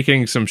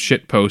making some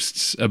shit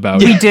posts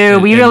about. We it do.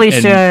 We really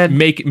should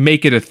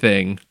make it a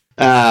thing.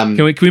 Can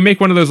we make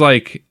one of those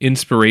like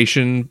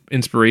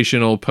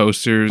inspirational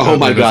posters? Oh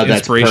my god,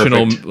 that's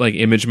inspirational perfect. Like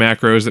image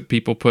macros that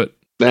people put.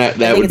 That I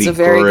think would it's be a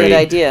very great. good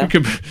idea.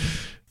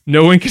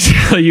 No one can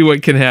tell you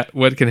what can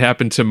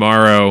happen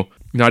tomorrow.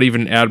 Not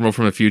even Admiral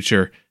from the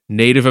Future.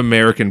 Native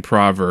American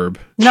proverb.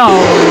 No.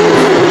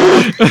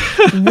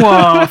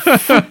 Whoa.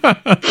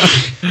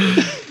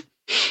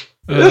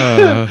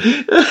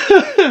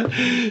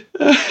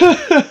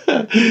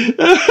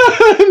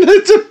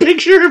 That's a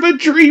picture of a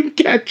dream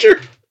catcher.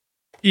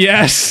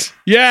 Yes.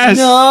 Yes.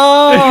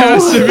 No. It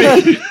has to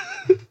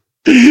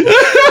be.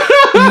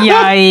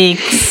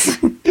 Yikes.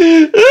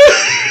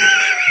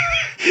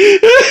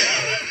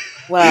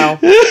 Wow.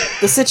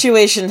 The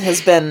situation has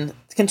been...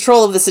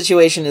 Control of the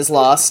situation is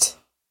lost.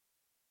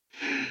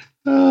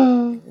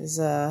 I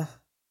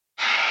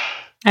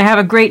have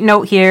a great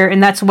note here,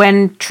 and that's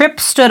when Trip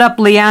stood up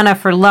Lyanna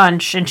for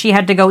lunch, and she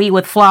had to go eat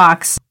with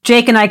Phlox.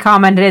 Jake and I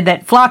commented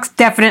that Phlox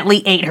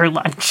definitely ate her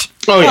lunch.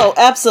 Oh, yeah. Oh,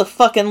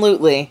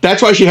 abso-fucking-lutely.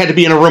 That's why she had to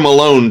be in a room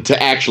alone to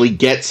actually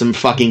get some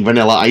fucking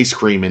vanilla ice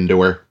cream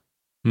into her.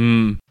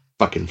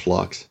 Fucking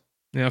Phlox.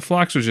 Yeah,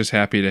 Phlox was just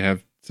happy to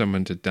have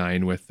someone to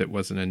dine with that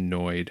wasn't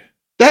annoyed.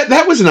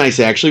 That was nice,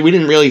 actually. We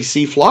didn't really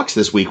see Phlox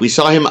this week. We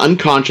saw him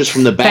unconscious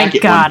from the back Thank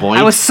at God. one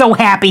point. I was so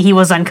happy he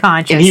was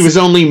unconscious. And he was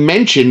only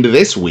mentioned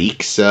this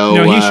week, so...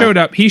 No, he showed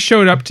up. He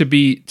showed up to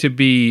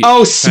be.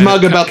 Oh,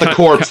 smug about the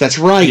corpse. That's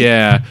right.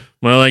 Yeah.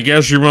 Well, I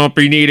guess you won't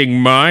be needing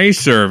my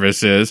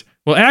services.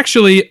 Well,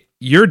 actually,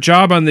 your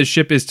job on this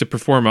ship is to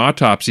perform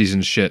autopsies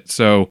and shit.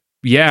 So,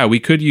 yeah, we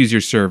could use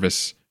your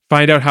service.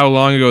 Find out how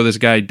long ago this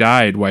guy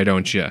died, why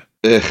don't you?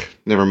 Ugh,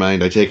 never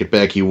mind. I take it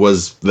back. He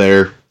was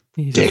there.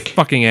 He's Dick. a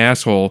fucking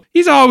asshole.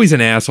 He's always an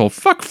asshole.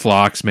 Fuck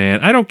Phlox, man.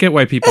 I don't get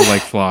why people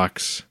like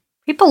Phlox.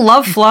 People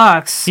love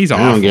Phlox. He's I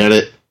awful. don't get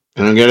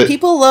it.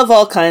 People love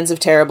all kinds of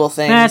terrible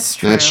things. That's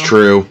true. That's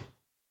true.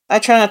 I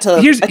try not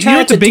to. You know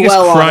what the biggest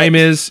dwell crime on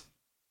it. is?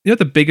 You know what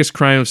the biggest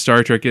crime of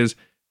Star Trek is?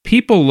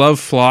 People love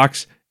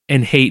Phlox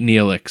and hate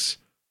Neelix.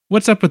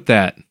 What's up with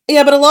that?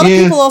 Yeah, but a lot of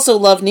people also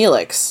love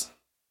Neelix.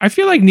 I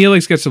feel like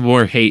Neelix gets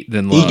more hate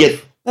than love.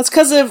 That's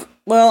because of...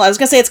 Well, I was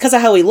going to say it's because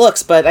of how he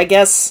looks, but I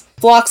guess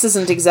Phlox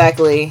isn't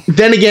exactly...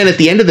 Then again, at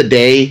the end of the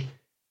day,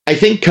 I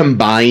think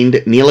combined,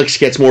 Neelix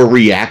gets more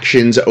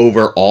reactions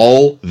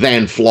overall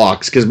than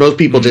Phlox, because most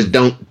people just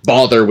don't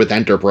bother with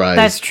Enterprise.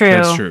 That's true.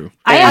 That's true.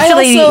 I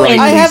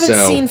haven't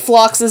so. seen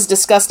Phlox's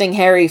disgusting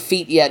hairy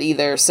feet yet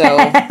either, so...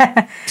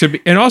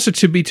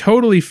 To be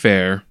totally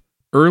fair,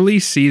 early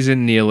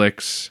season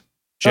Neelix,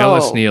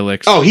 jealous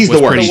Neelix, oh, he's was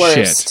the worst. pretty The shit.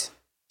 worst.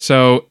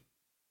 So,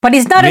 But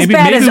he's not as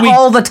bad as we-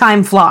 all the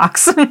time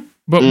Phlox.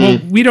 but well,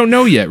 we don't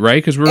know yet,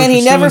 right? Because we're And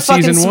he still never in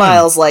fucking season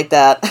smiles like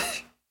that.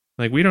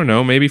 Like we don't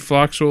know. Maybe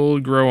Phlox will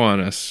grow on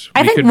us.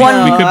 I we think could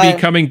one- we could No, be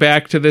coming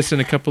back to this in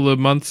a couple of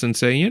months and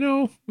say,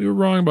 we were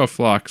wrong about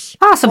Phlox.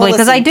 Possibly, Well,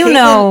 because listen, I do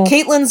know...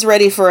 Caitlyn's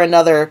ready for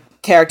another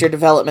character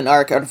development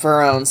arc of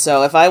her own,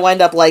 so if I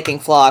wind up liking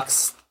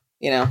Phlox,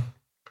 Yeah,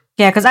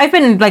 because I've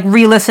been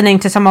re-listening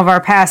to some of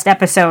our past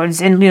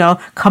episodes and,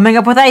 coming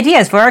up with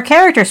ideas for our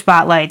character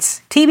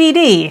spotlights.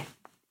 TBD.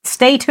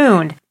 Stay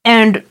tuned.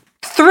 And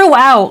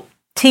throughout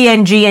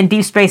TNG and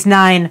Deep Space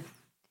Nine,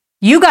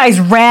 You guys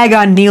rag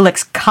on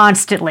Neelix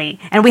constantly,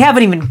 and we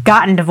haven't even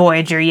gotten to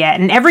Voyager yet.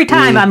 And every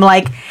time I'm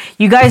like,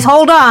 you guys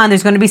hold on,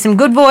 there's going to be some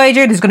good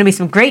Voyager, there's going to be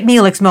some great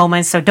Neelix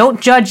moments, so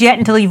don't judge yet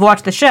until you've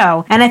watched the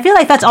show. And I feel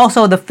like that's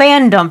also the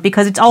fandom,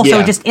 because it's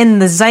also just in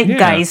the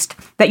zeitgeist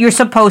that you're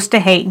supposed to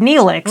hate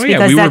Neelix,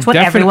 because that's what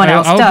everyone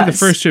else does. I'll be the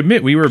first to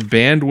admit, we were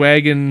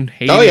bandwagon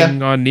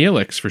hating on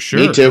Neelix, for sure.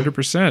 Me too.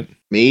 100%.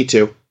 Me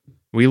too.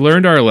 We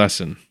learned our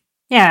lesson.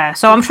 Yeah,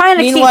 so I'm trying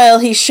to Meanwhile,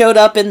 he showed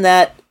up in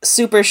that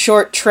super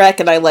short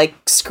trek, and I,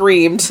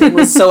 screamed and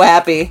was so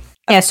happy.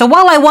 Yeah, so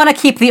while I want to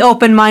keep the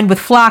open mind with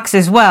Phlox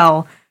as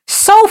well,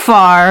 so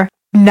far,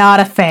 not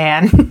a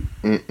fan.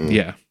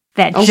 Yeah.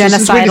 That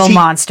genocidal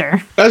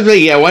monster. I was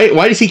like,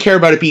 why does he care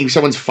about it being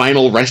someone's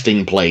final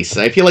resting place?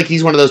 I feel like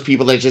he's one of those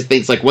people that just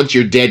thinks, once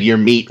you're dead, you're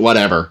meat,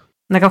 whatever.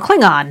 Like a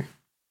Klingon.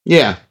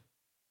 Yeah.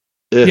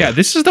 Ugh. Yeah,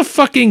 this is the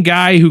fucking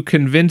guy who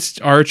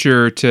convinced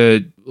Archer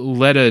to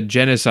let a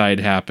genocide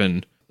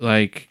happen.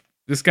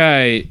 This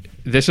guy,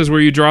 this is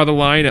where you draw the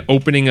line at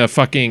opening a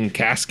fucking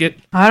casket?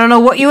 I don't know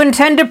what you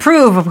intend to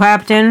prove,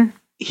 Captain.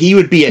 He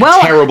would be a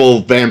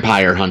terrible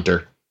vampire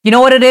hunter. You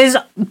know what it is?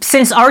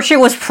 Since Archer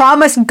was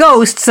promised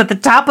ghosts at the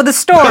top of the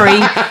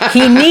story,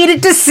 he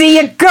needed to see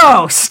a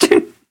ghost.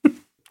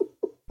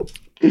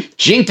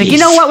 Jinkies. You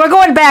know what? We're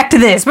going back to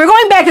this. We're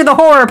going back to the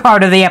horror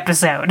part of the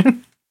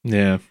episode.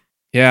 Yeah.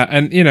 Yeah,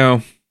 and,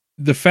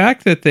 the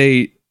fact that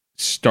they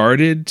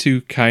started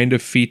to kind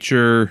of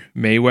feature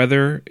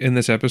Mayweather in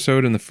this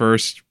episode in the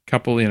first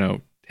couple,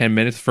 10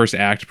 minutes, first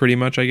act pretty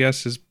much, I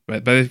guess, is by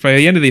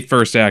the end of the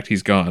first act,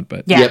 he's gone.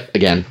 But Yep,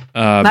 again.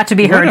 Not to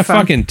be heard what a from.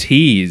 fucking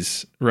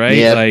tease, right?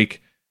 Yep.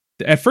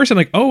 At first I'm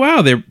like, oh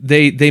wow,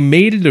 they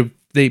made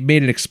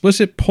an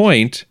explicit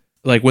point,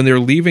 when they're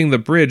leaving the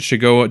bridge to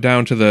go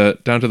down to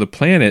the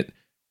planet,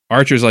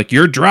 Archer's like,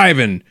 you're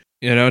driving.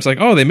 It's like,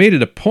 oh, they made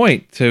it a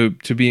point to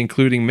be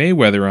including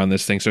Mayweather on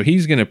this thing, so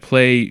he's going to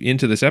play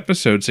into this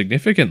episode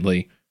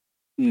significantly.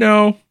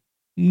 No.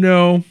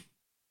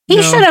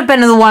 He should have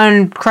been the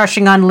one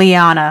crushing on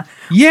Liana.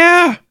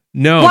 Yeah.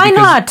 No. Why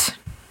not?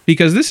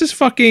 Because this is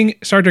fucking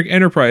Star Trek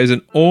Enterprise,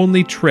 and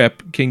only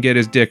Trip can get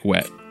his dick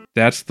wet.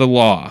 That's the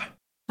law.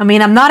 I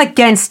mean, I'm not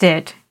against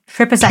it.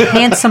 Trip is a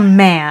handsome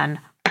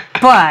man,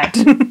 but...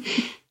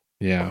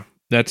 Yeah,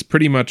 that's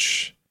pretty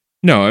much...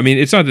 No, I mean,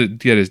 it's not to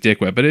get his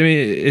dick wet, but I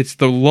mean, it's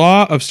the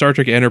law of Star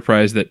Trek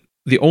Enterprise that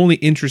the only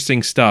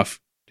interesting stuff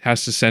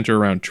has to center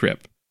around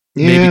Trip.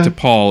 Yeah. Maybe to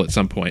Paul at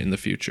some point in the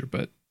future,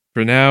 but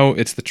for now,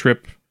 it's the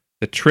Trip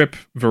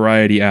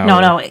variety hour.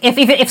 No.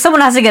 If someone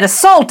has to get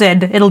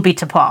assaulted, it'll be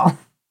T'Pol.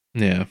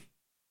 Yeah.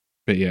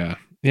 But yeah.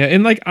 Yeah,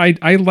 and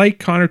I like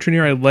Connor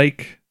Trinneer, I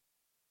like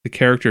the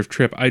character of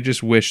Trip. I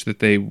just wish that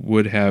they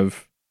would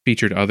have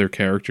featured other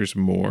characters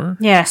more.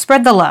 Yeah,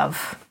 spread the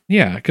love.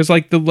 Yeah, because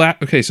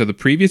so the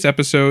previous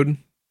episode,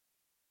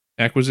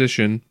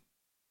 Acquisition,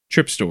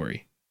 Trip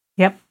story.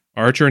 Yep.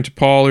 Archer and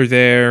T'Pol are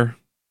there,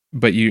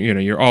 but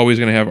you're always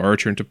going to have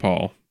Archer and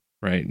T'Pol,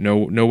 right?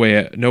 No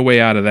way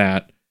out of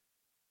that.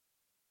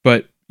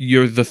 But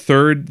you're the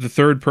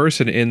third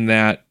person in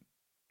that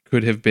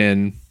could have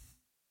been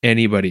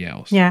anybody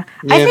else. Yeah.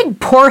 I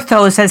think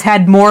Porthos has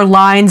had more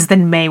lines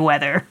than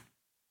Mayweather.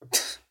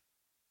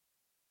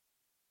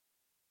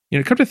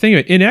 Come to think of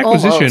it, in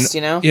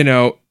Acquisition,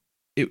 Almost,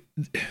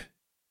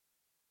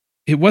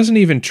 it wasn't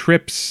even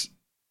Trip's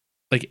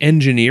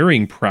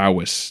engineering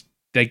prowess.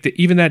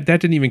 Even that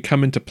didn't even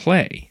come into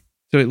play.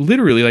 So it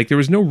literally there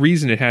was no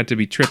reason it had to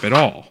be Trip at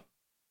all.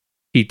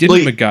 He didn't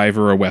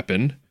MacGyver a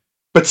weapon.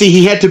 But see,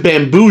 he had to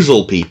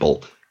bamboozle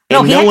people.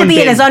 No, he had to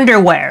be in his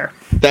underwear.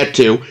 That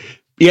too.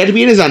 He had to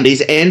be in his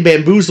undies and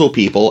bamboozle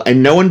people,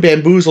 and no one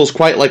bamboozles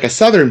quite like a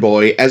Southern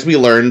boy, as we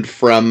learned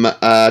from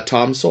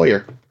Tom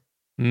Sawyer.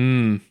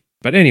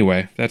 But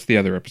anyway, that's the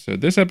other episode.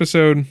 This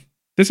episode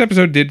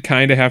did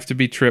kind of have to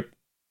be Trip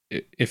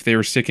if they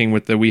were sticking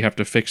with the we have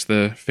to fix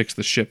the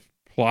ship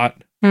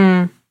plot.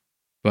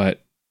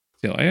 But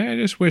still, I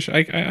just wish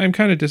I'm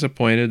kind of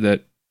disappointed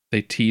that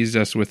they teased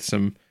us with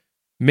some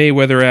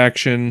Mayweather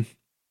action.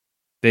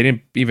 They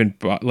didn't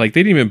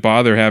even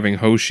bother having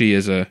Hoshi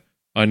as a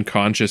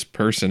unconscious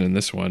person in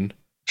this one.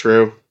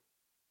 True.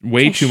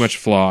 Way too much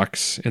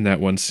Phlox in that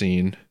one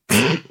scene.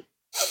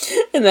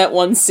 In that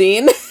one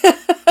scene.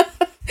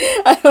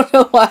 I don't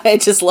know why I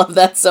just love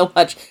that so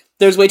much.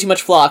 There's way too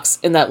much Phlox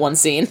in that one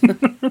scene.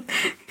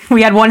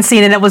 We had one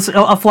scene and it was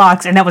a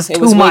Phlox, and that was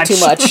too much. Way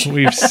too much.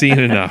 We've seen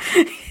enough.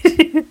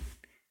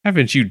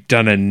 Haven't you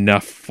done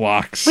enough,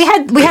 Phlox? We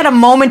had a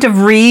moment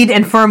of Reed,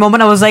 and for a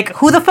moment I was like,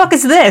 who the fuck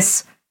is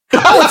this?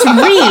 Oh, it's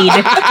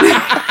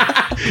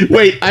Reed.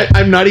 Wait,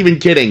 I'm not even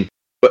kidding.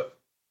 But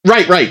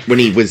right, when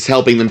he was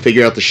helping them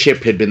figure out the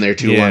ship had been there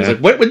too long. I was like,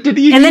 what did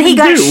he? And then he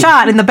got do?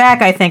 shot in the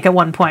back, I think, at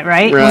one point,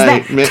 right?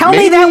 Right. Tell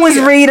me that was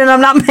Reed, and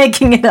I'm not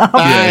making it up.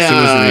 Yes, it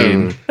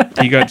was Reed.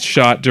 He got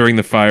shot during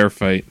the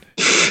firefight.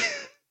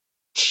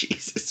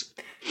 Jesus.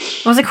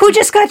 I was like, who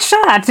just got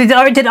shot?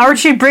 Did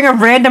Archie bring a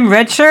random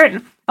red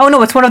shirt? Oh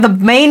no, it's one of the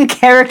main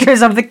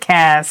characters of the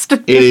cast.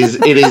 It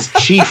is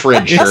Chief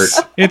Red Shirt.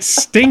 It's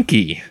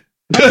Stinky.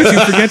 How could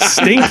you forget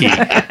Stinky?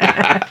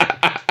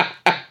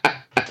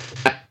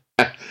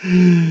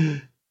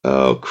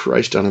 Oh,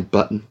 Christ on a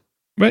button.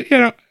 But,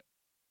 again,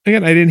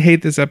 I didn't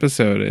hate this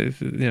episode. I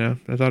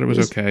thought it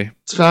was okay.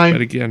 It's fine.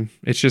 But again,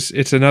 it's just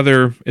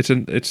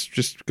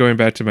going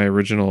back to my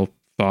original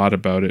thought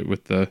about it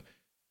it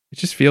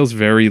just feels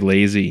very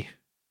lazy.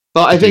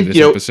 Well, I think, this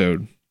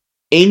episode.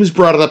 Ames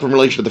brought it up in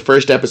relation to the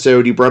first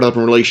episode. You brought it up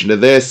in relation to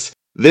this.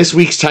 This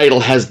week's title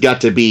has got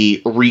to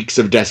be Reeks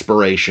of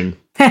Desperation.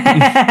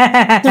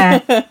 Yeah.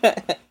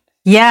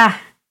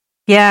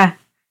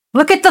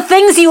 Look at the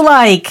things you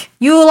like.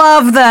 You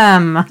love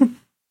them.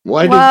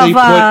 Why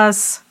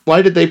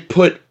did they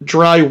put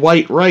dry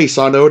white rice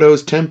on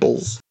Odo's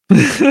temples?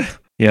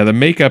 Yeah, the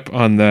makeup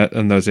on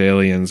those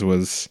aliens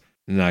was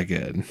not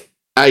good.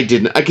 I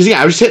didn't, because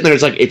I was sitting there.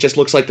 It's like it just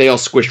looks like they all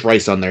squished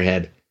rice on their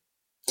head.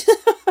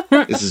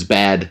 This is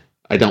bad.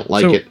 I don't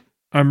like it.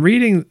 I'm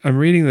reading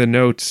the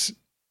notes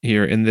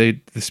here, and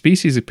the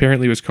species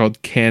apparently was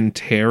called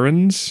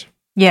Canterans.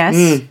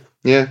 Yes.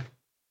 Yeah.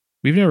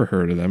 We've never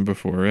heard of them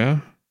before, yeah?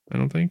 I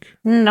don't think.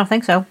 Don't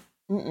think so.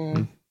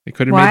 They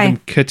could have made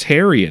them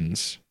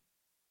Catarians.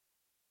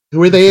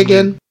 Who are they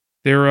again?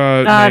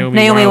 They're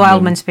Naomi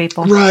Wildman's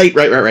people. Right.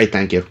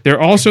 Thank you. They're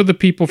also the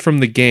people from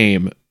the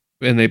game,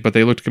 but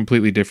they looked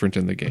completely different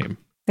in the game.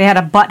 They had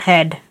a butt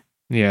head.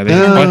 Yeah, they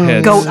had butt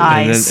heads, goat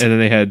eyes, and then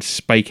they had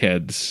spike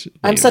heads.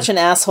 I'm such an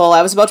asshole.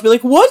 I was about to be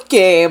like, "What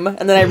game?"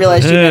 And then I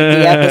realized you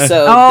meant the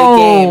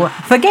episode.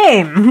 The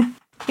game.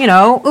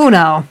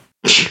 Uno.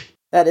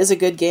 That is a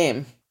good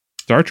game.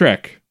 Star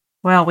Trek.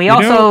 Well, we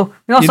also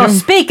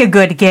speak a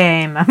good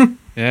game.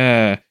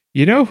 Yeah.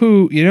 You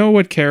know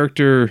what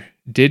character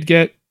did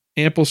get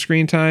ample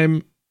screen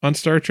time on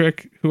Star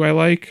Trek who I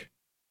like?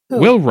 Who?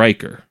 Will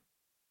Riker.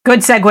 Good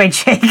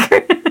segue, Jake.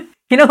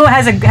 You know who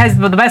has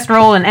the best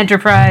role in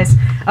Enterprise?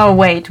 Oh,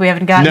 wait, we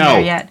haven't gotten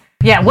there yet.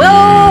 Yeah,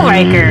 Will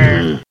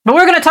Riker. But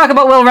we're going to talk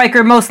about Will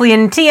Riker mostly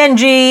in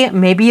TNG,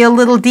 maybe a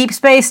little Deep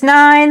Space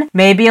Nine,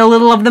 maybe a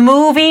little of the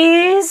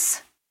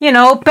movies.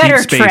 Better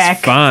Deep Space Trek.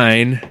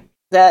 Fine.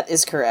 That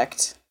is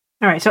correct.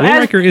 All right, so Will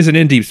Riker isn't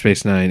in Deep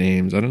Space Nine,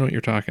 Ames. I don't know what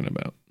you're talking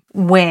about.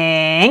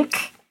 Wink.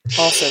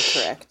 Also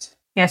correct.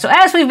 Yeah, so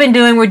as we've been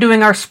doing, we're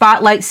doing our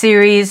Spotlight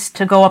series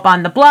to go up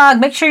on the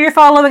blog. Make sure you're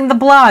following the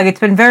blog. It's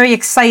been very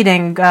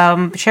exciting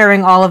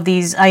sharing all of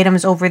these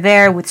items over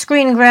there with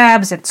screen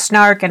grabs and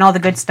snark and all the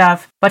good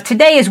stuff. But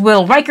today is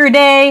Will Riker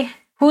Day.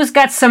 Who's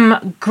got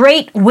some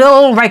great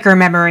Will Riker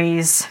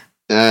memories?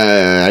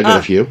 I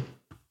got a few.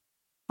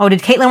 Oh,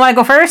 did Caitlin want to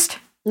go first?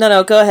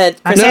 No, go ahead.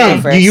 Chris,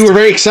 no, first. You were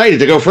very excited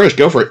to go first.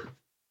 Go for it.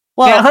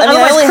 Well, yeah,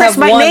 I only Chris have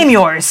might one. Name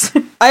yours.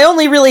 I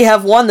only really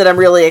have one that I'm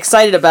really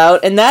excited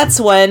about, and that's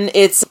when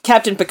it's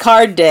Captain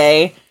Picard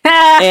Day,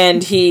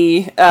 and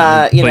he,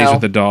 plays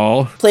with the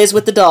doll. Plays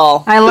with the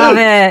doll. I love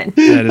it. That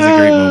is a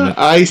great moment.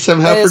 I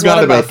somehow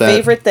forgot about that. One of my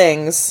favorite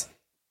things.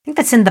 I think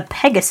that's in the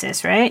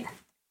Pegasus, right?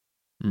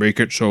 Make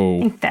it so.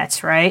 I think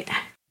that's right.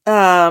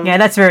 Yeah,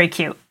 that's very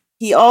cute.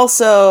 He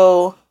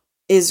also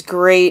is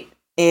great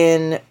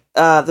in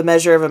The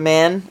Measure of a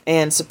Man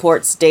and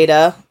supports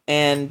Data,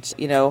 and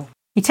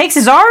he takes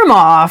his arm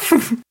off.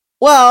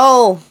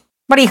 Well,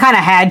 but he kind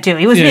of had to.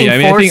 He was being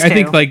forced to. I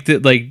think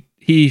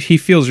he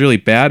feels really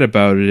bad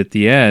about it at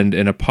the end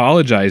and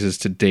apologizes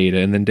to Data,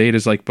 and then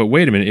Data's like, "But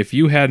wait a minute, if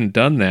you hadn't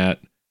done that,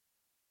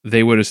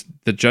 the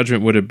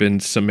judgment would have been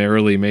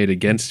summarily made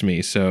against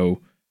me.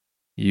 So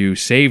you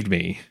saved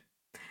me."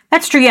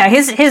 That's true. Yeah,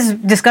 his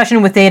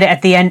discussion with Data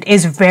at the end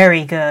is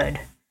very good.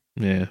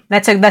 Yeah,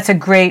 that's a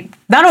great.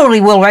 Not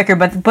only Will Riker,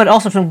 but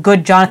also some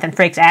good Jonathan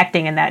Frakes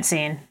acting in that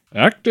scene.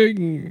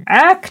 Acting.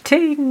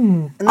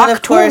 And then,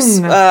 of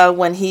course,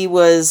 when he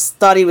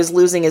thought he was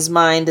losing his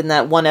mind in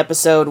that one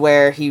episode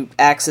where he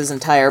acts his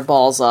entire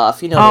balls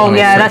off.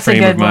 That's a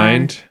good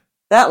one.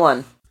 That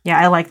one. Yeah,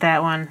 I like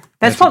that one.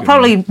 That's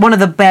probably one of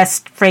the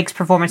best Frakes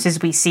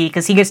performances we see,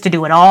 because he gets to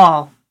do it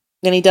all.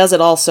 And he does it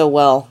all so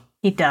well.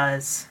 He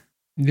does.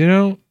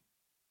 I've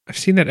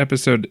seen that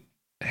episode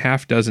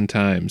half dozen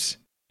times,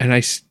 and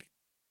I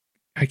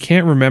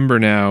can't remember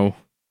now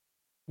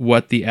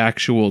what the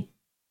actual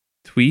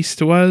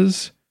twist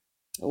was,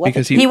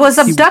 because he was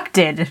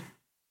abducted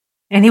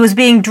and he was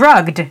being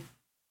drugged.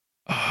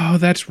 Oh,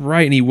 that's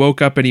right. And he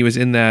woke up and he was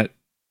in that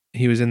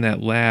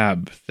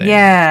lab thing.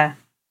 Yeah.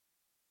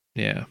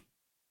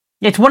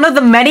 It's one of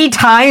the many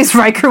times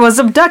Riker was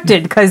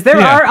abducted, because there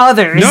are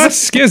others. Not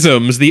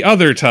Schisms, the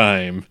other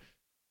time.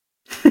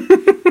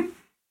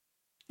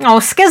 Oh,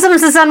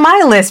 Schisms is on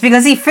my list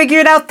because he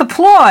figured out the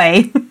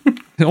ploy.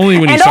 Only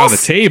when he saw the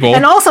table.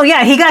 And also,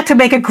 he got to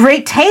make a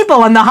great table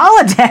on the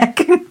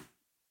holodeck.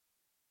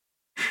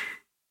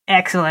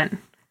 Excellent.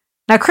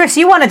 Now, Chris,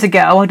 you wanted to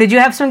go. Did you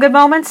have some good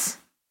moments?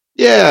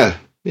 Yeah.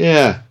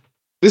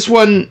 This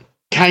one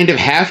kind of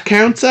half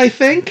counts, I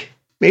think.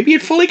 Maybe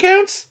it fully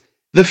counts.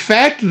 The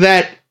fact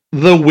that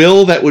the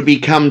Will that would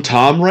become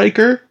Tom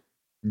Riker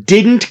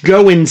didn't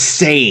go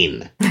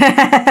insane.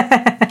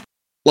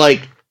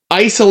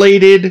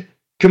 Isolated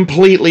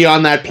completely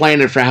on that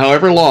planet for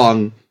however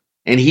long,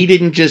 and he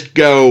didn't just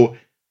go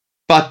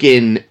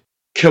fucking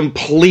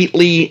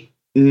completely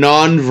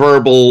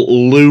nonverbal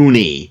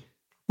loony.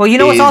 Well, you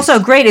know what's also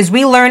great is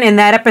we learn in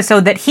that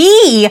episode that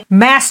he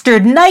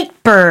mastered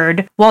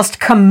Nightbird, whilst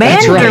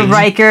Commander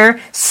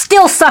Riker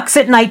still sucks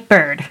at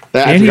Nightbird.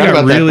 And he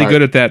got really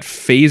good at that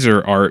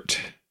phaser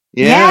art.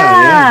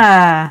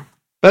 Yeah.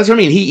 That's what I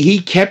mean. He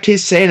kept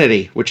his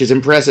sanity, which is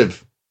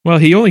impressive. Well,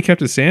 he only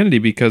kept his sanity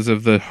because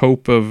of the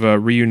hope of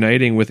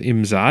reuniting with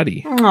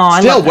Imzadi. Oh, I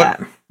love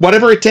that.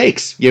 Whatever it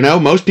takes. You know,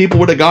 most people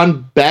would have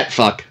gone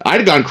batfuck. I'd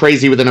have gone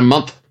crazy within a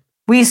month.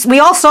 We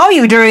all saw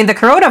you during the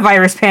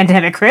coronavirus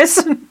pandemic,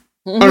 Chris.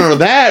 No,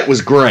 that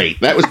was great.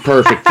 That was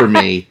perfect for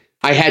me.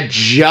 I had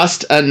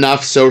just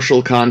enough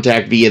social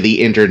contact via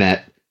the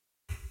internet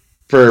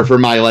for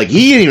my, like,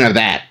 he didn't even have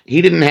that.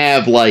 He didn't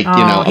have, like,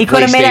 he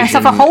could have made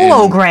himself a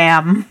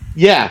hologram.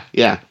 Yeah.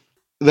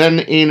 Then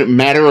in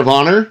Matter of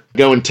Honor,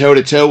 going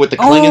toe-to-toe with the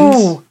Klingons.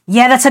 Oh,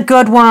 yeah, that's a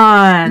good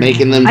one.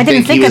 Making them I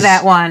didn't think of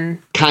that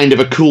one. Kind of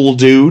a cool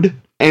dude.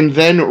 And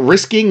then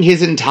risking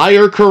his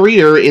entire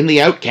career in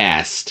The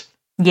Outcast.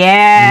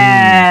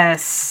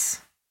 Yes.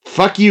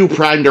 Fuck you,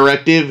 Prime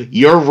Directive.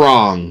 You're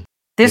wrong.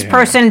 This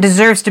person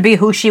deserves to be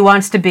who she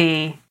wants to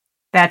be.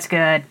 That's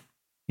good.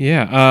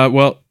 Yeah,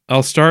 well,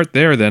 I'll start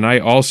there then. I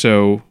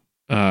also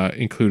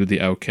included The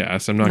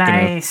Outcast. I'm not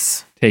going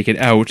to take it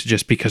out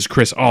just because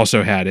Chris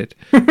also had it.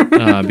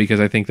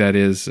 Because I think that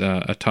is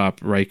a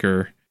top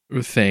Riker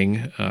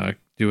thing.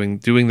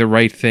 Doing the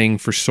right thing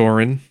for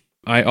Soren.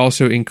 I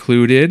also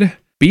included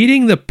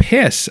beating the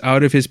piss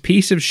out of his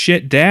piece of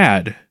shit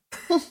dad.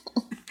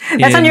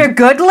 That's on your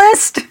good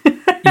list?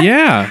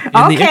 Yeah,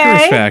 in the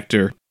Icarus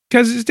Factor.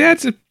 Because his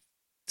dad's a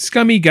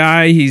scummy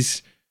guy.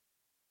 He's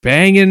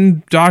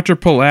banging Dr.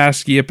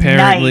 Pulaski,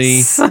 apparently.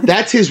 Nice.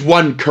 That's his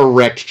one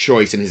correct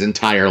choice in his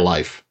entire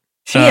life.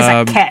 She is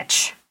a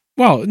catch.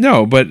 Well,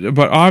 no, but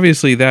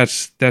obviously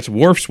that's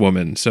Worf's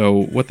woman,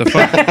 so what the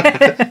fuck?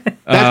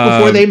 That's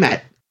before they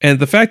met. And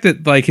the fact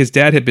that, like, his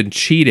dad had been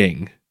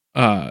cheating,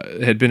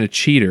 had been a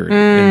cheater,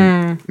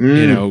 and,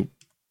 you know,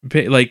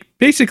 like,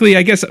 basically,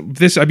 I guess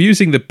I'm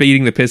using the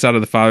beating the piss out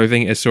of the father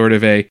thing as sort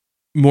of a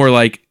more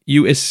like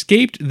you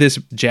escaped this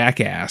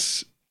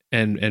jackass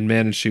and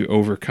managed to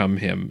overcome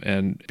him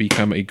and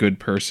become a good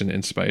person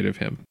in spite of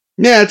him.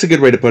 Yeah, that's a good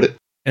way to put it.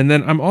 And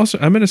then I'm going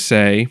to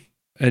say,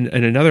 and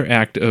another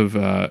act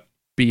of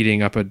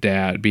beating up a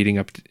dad, beating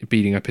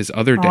up his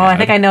other dad. Oh, I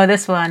think I know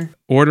this one.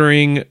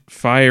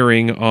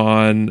 Firing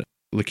on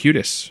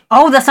Locutus.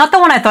 Oh, that's not the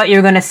one I thought you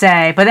were going to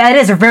say, but that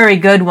is a very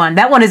good one.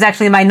 That one is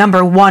actually my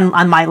number one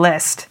on my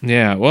list.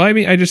 Yeah, well, I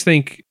mean, I just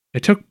think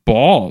it took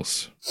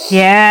balls.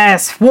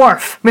 Yes,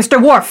 Worf.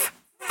 Mr. Worf.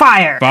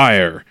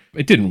 Fire.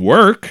 It didn't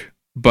work,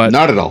 but...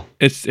 Not at all.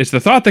 It's the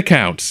thought that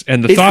counts,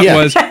 and the thought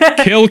was,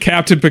 kill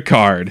Captain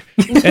Picard.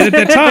 And at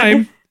that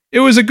time, it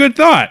was a good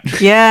thought.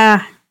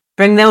 Yeah,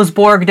 bring those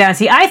Borg down.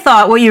 See, I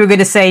thought what you were going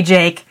to say,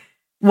 Jake,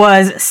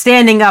 was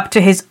standing up to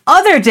his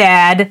other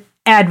dad,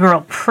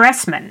 Admiral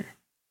Pressman.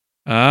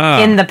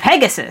 In the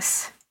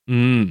Pegasus.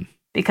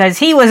 Because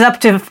he was up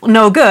to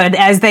no good,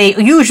 as they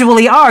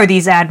usually are,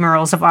 these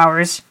admirals of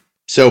ours.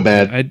 So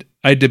bad.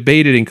 I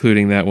debated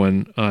including that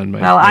one on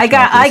my. Well, I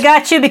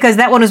got you because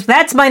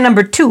that's my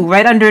number 2,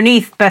 right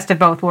underneath Best of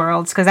Both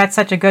Worlds, because that's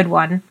such a good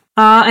one.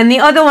 And the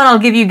other one I'll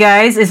give you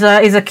guys is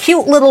a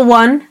cute little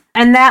one,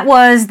 and that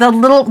was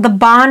the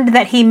bond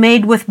that he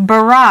made with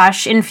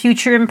Barash in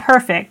Future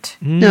Imperfect.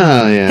 Oh,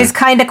 yeah. His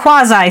kind of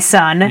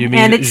quasi-son. You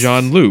mean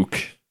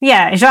Jean-Luc?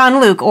 Yeah,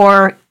 Jean-Luc,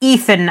 or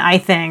Ethan, I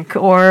think,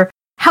 or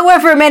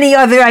however many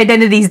other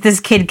identities this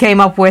kid came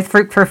up with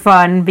for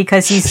fun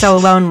because he's so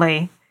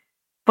lonely.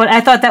 But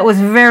I thought that was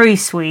very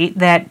sweet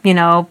that, you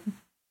know,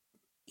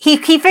 he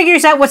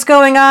figures out what's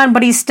going on,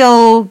 but he's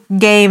still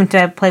game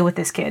to play with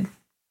this kid.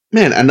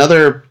 Man,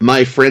 another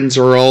My Friends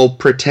Are All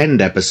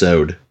Pretend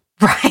episode.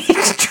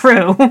 Right,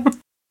 true. And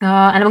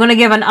I'm going to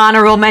give an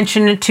honorable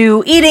mention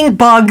to eating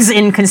bugs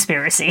in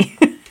Conspiracy.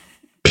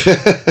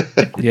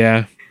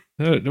 Yeah.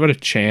 What a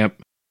champ.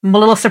 I'm a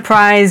little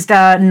surprised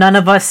none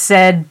of us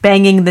said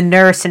banging the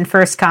nurse in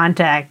First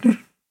Contact.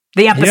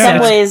 The episode. In some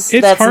ways,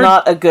 that's hard.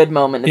 Not a good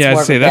moment. It's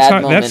more of a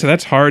bad moment.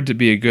 That's hard to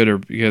be a good, or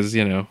because,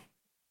 you know,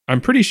 I'm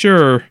pretty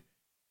sure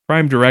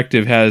Prime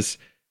Directive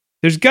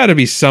there's got to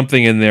be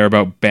something in there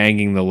about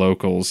banging the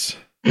locals.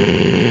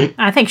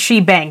 I think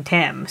she banged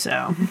him,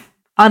 so.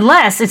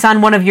 Unless it's on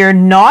one of your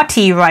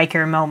naughty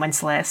Riker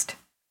moments list.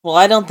 Well,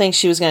 I don't think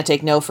she was going to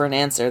take no for an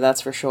answer,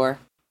 that's for sure.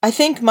 I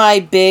think my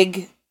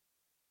big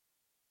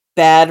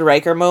bad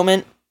Riker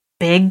moment.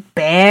 Big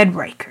bad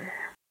Riker.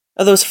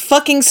 Are those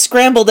fucking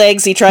scrambled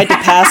eggs he tried to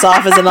pass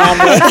off as an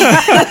omelet.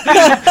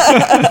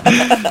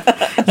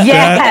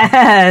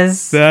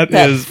 Yes! That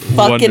is fucking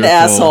wonderful.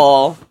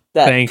 Asshole.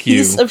 That Thank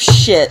piece you. of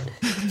shit.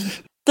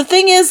 The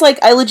thing is, like,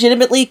 I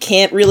legitimately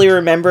can't really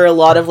remember a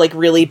lot of, like,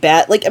 really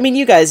bad... Like, I mean,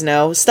 you guys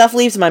know. Stuff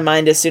leaves my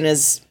mind as soon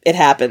as it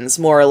happens,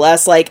 more or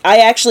less. Like, I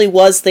actually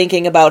was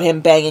thinking about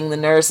him banging the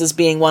nurse as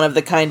being one of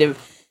the kind of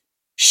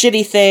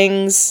shitty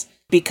things,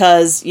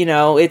 because, you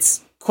know,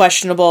 it's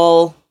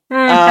questionable.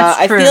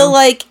 That's true. I feel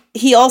like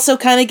he also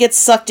kind of gets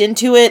sucked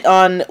into it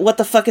on, what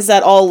the fuck is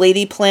that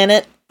all-lady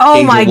planet?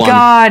 Oh my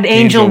God,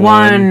 Angel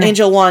One.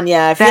 Angel One,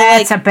 yeah. I feel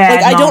That's a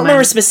bad I don't remember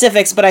moment.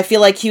 specifics, but I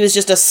feel like he was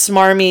just a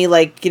smarmy,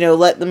 like,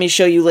 let me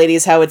show you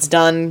ladies how it's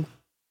done.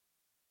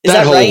 Is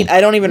that right?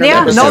 I don't even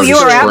remember. Yeah, no, you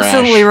are trash.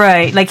 absolutely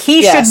right. Like,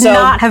 he should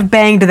not have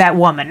banged that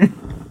woman.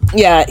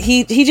 Yeah,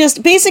 he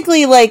just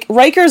basically, like,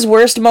 Riker's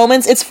worst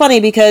moments. It's funny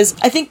because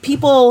I think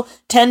people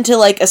tend to,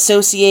 like,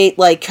 associate,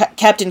 like,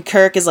 Captain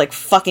Kirk as, like,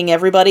 fucking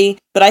everybody,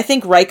 but I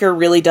think Riker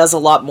really does a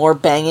lot more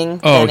banging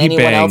than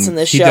anyone else in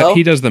this show.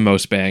 He does the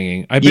most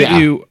banging. I bet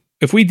you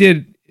if we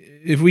did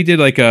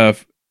like a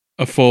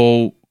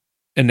full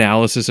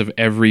analysis of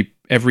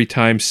every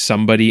time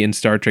somebody in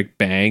Star Trek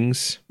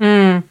bangs.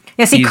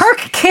 Yeah, see, Kirk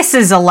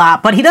kisses a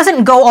lot, but he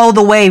doesn't go all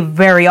the way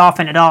very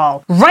often at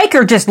all.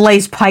 Riker just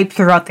lays pipe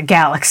throughout the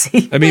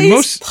galaxy. I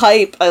mean,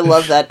 pipe. I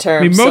love that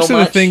term. I mean, most so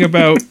of much. the thing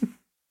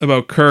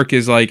about Kirk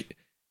is like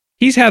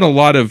he's had a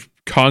lot of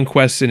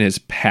conquests in his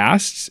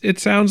past. It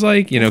sounds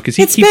like because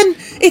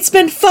it's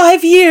been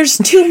 5 years,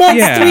 2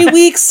 months, 3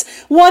 weeks,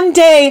 1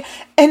 day,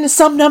 and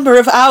some number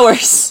of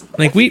hours.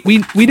 Like we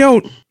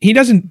don't. He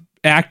doesn't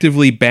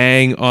actively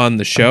bang on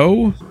the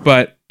show,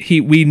 but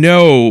we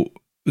know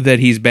that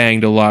he's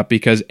banged a lot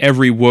because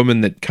every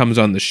woman that comes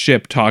on the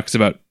ship talks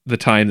about the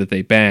time that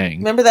they banged.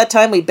 Remember that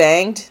time we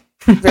banged?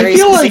 Very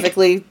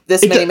specifically like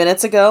this many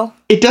minutes ago?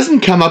 It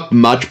doesn't come up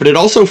much, but it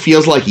also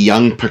feels like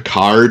young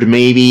Picard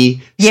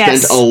maybe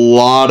spent a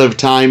lot of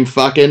time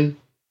fucking.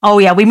 Oh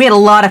yeah, we made a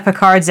lot of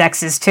Picard's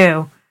exes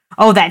too.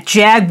 Oh, that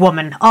Jag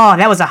woman. Oh,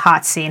 that was a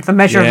hot scene for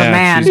Measure of a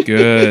Man. She's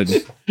good.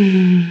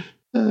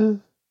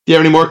 Do you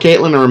have any more,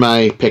 Caitlin, or am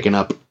I picking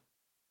up?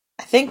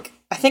 I think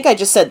I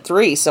just said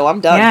 3, so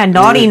I'm done. Yeah,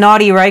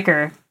 naughty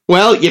Riker.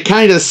 Well, you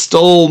kind of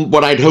stole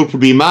what I'd hoped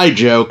would be my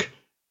joke.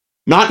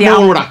 Not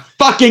knowing what a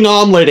fucking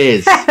omelet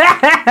is.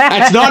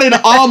 That's not an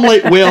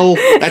omelet, Will.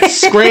 That's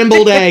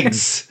scrambled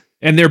eggs.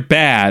 And they're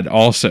bad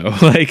also.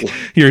 Like,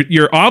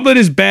 your omelet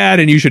is bad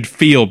and you should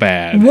feel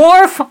bad.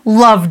 Worf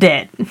loved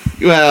it.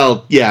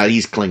 Well, yeah,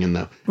 he's clinging,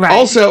 though. Right.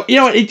 Also, you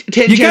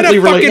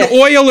gotta fucking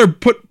oil or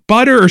put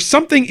butter or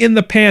something in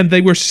the pan.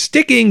 They were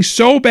sticking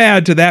so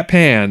bad to that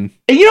pan.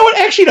 And you know what?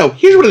 Actually, no.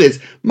 Here's what it is.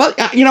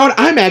 You know what?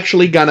 I'm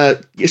actually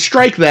gonna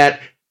strike that.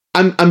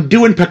 I'm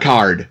doing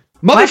Picard.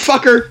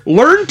 Motherfucker,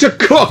 learn to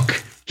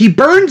cook. He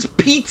burns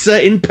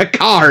pizza in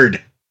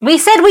Picard. We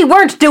said we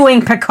weren't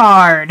doing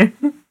Picard.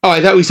 Oh,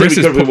 I thought we said we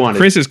could if we wanted.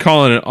 Chris is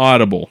calling it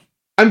audible.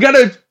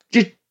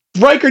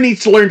 Riker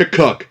needs to learn to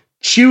cook.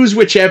 Choose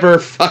whichever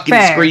fucking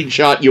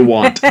screenshot you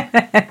want.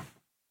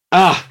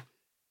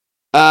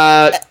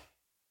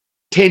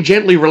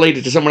 Tangentially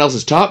related to someone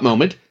else's top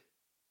moment.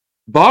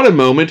 Bottom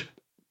moment.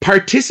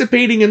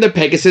 Participating in the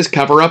Pegasus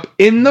cover-up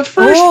in the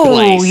first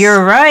place. Oh,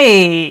 you're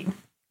right.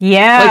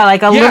 Yeah,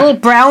 like a little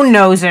brown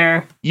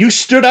noser. You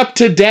stood up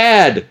to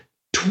Dad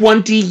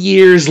 20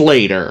 years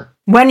later.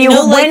 When he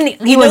was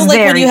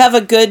there, when you have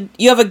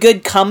a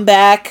good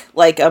comeback,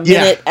 like a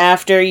minute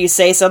after you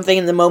say something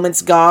and the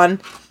moment's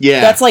gone. Yeah,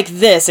 that's like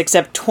this,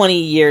 except 20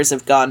 years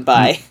have gone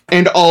by.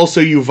 And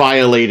also, you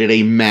violated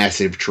a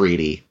massive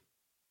treaty.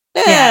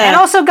 Yeah, and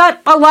also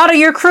got a lot of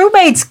your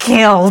crewmates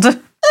killed.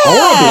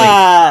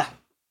 Horribly.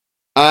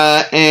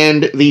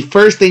 And the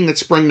first thing that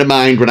sprung to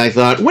mind when I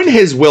thought, when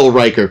has Will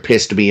Riker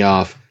pissed me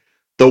off?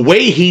 The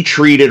way he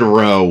treated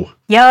Ro.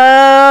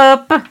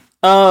 Yup.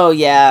 Oh,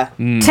 yeah.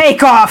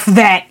 Take off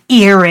that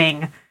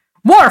earring.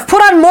 Worf,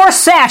 put on more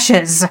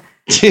sashes.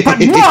 But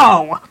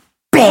Ro,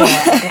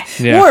 bad.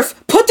 Yeah.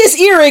 Worf, put this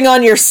earring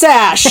on your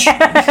sash.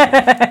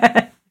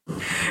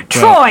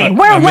 Troy,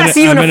 wear less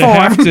uniform.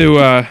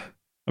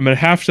 I'm going to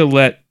have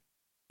to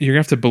you're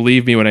going to have to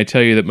believe me when I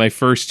tell you that my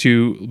first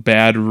 2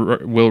 bad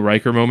Will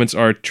Riker moments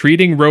are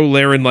treating Ro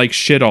Laren like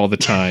shit all the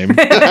time.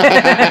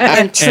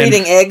 and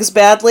treating eggs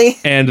badly.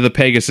 And the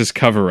Pegasus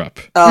cover-up.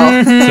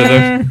 Oh.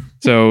 Mm-hmm.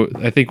 So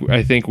I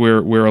think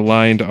we're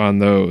aligned on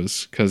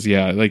those. Because,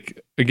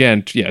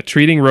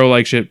 treating Ro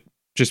like shit,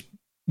 just,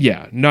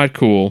 not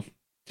cool.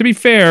 To be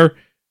fair,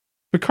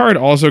 Picard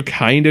also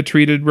kind of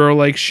treated Ro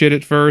like shit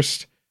at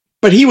first.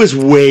 But he was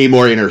way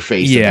more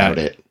interface about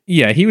it.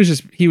 Yeah, he was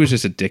just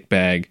a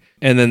dickbag.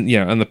 And then,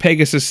 on the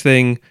Pegasus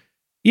thing,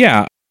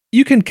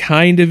 you can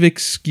kind of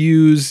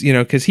excuse,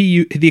 because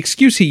the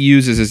excuse he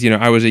uses is,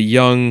 I was a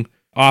young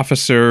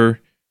officer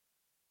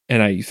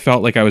and I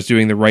felt like I was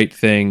doing the right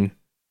thing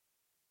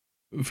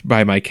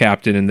by my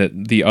captain and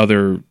that the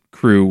other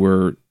crew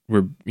were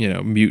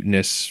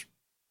mutinous,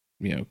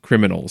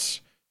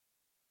 criminals.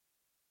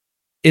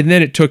 And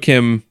then it took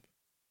him,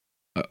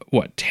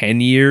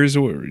 10 years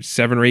or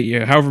 7 or 8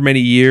 years, however many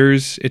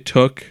years it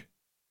took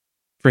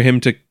for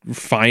him to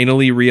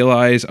finally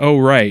realize, oh,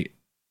 right,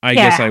 I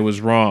guess I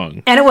was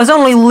wrong. And it was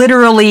only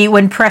literally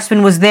when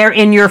Pressman was there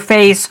in your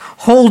face,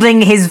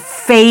 holding his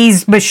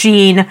phase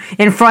machine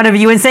in front of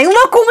you and saying,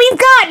 look what we've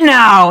got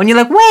now! And you're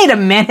like, wait a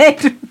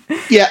minute.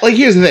 Yeah, like,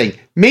 here's the thing.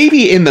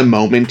 Maybe in the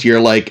moment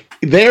you're like,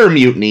 they're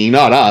mutiny,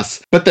 not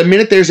us. But the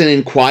minute there's an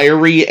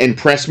inquiry and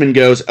Pressman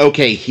goes,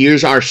 okay,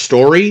 here's our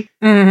story,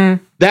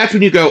 that's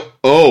when you go,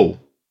 oh,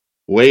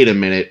 wait a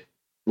minute.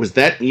 Was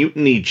that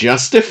mutiny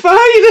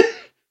justified?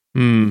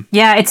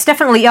 Yeah, it's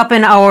definitely up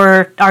in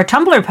our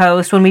Tumblr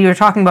post when we were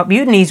talking about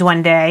mutinies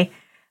one day.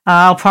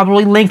 I'll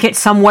probably link it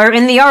somewhere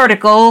in the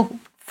article.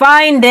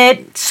 Find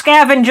it,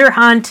 scavenger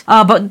hunt.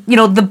 But,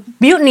 the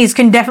mutinies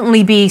can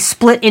definitely be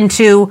split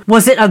into,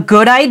 was it a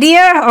good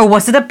idea or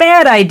was it a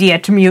bad idea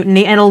to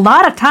mutiny? And a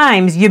lot of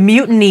times you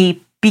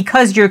mutiny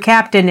because your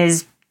captain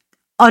is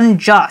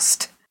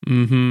unjust.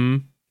 Mm-hmm.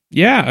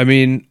 Yeah, I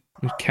mean,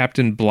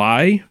 Captain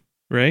Bligh,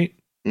 right?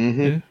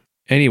 Mm-hmm. Yeah.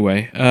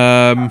 Anyway,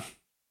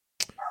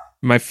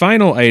 my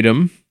final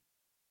item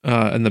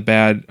on the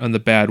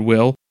bad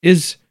will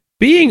is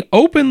being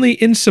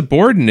openly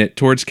insubordinate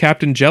towards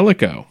Captain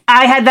Jellicoe.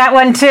 I had that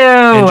one too.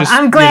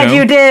 I'm glad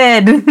you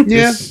did.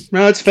 Yeah,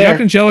 no, it's fair.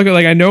 Captain Jellicoe,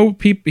 I know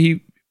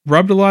he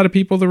rubbed a lot of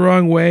people the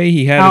wrong way.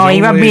 He had his own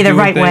he rubbed way me of the doing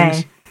right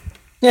things.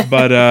 way.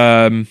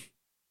 But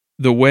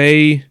the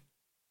way,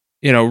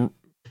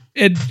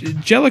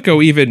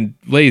 Jellicoe even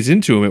lays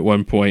into him at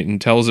one point and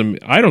tells him,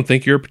 "I don't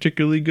think you're a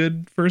particularly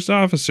good first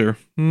officer.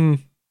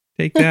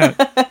 Take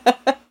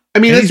that." I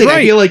mean, that's the thing. Right.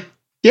 I feel like,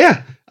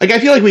 I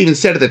feel like we even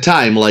said at the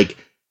time,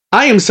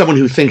 I am someone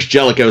who thinks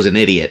Jellicoe's an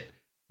idiot,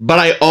 but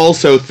I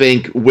also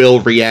think Will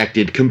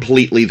reacted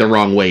completely the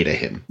wrong way to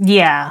him.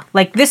 Yeah,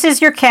 this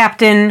is your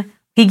captain.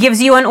 He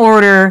gives you an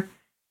order.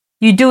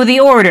 You do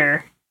the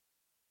order.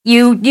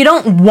 You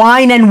don't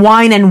whine and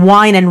whine and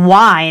whine and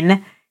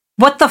whine.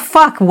 What the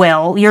fuck,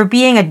 Will? You're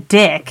being a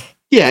dick.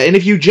 Yeah, and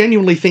if you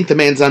genuinely think the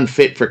man's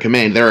unfit for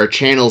command, there are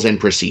channels and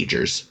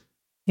procedures.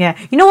 Yeah.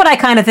 You know what I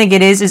kind of think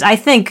it is I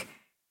think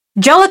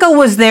Jellicoe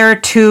was there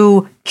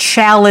to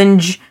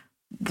challenge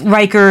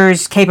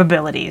Riker's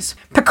capabilities.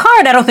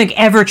 Picard, I don't think,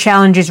 ever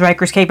challenges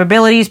Riker's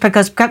capabilities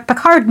because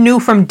Picard knew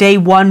from day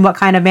one what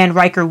kind of man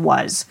Riker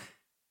was.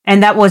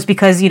 And that was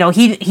because,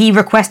 he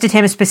requested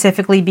him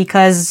specifically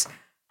because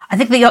I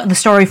think the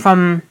story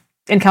from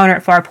Encounter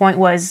at Farpoint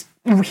was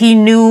he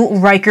knew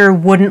Riker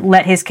wouldn't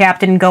let his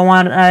captain go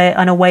on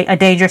a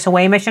dangerous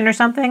away mission or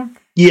something.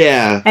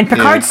 Yeah. And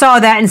Picard saw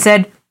that and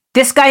said,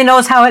 this guy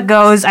knows how it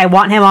goes. I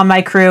want him on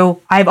my crew.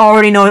 I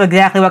already know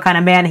exactly what kind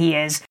of man he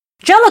is.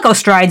 Jellicoe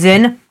strides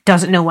in,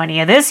 doesn't know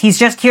any of this. He's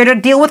just here to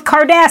deal with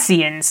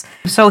Cardassians.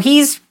 So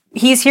he's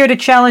here to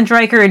challenge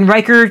Riker, and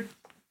Riker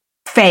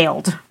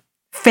failed.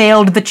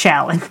 Failed the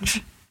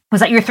challenge.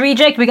 Was that your 3,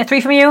 Jake? Did we get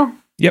 3 from you?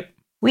 Yep.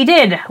 We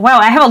did. Wow,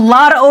 I have a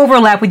lot of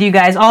overlap with you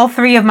guys. All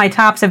 3 of my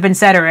tops have been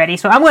said already,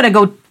 so I'm going to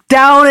go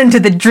down into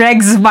the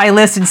dregs of my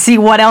list and see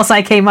what else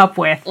I came up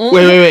with.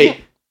 Wait.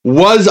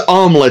 Was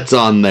omelets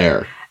on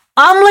there?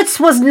 Omelets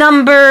was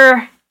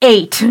number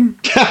 8.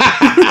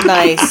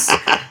 Nice.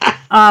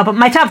 But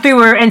my top 3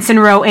 were Ensign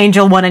Ro,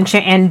 Angel 1,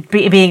 and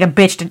being a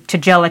bitch to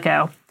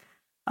Jellicoe.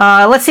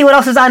 Let's see what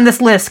else is on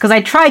this list, because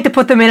I tried to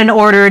put them in an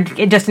order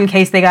just in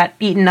case they got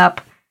eaten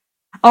up.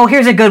 Oh,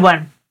 here's a good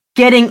one.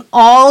 Getting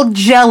all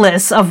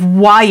jealous of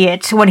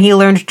Wyatt when he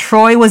learned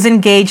Troy was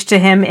engaged to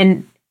him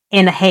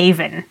in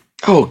Haven.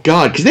 Oh,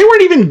 God, because they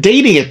weren't even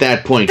dating at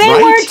that point, They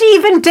right? weren't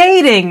even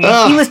dating.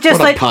 Ugh, he was just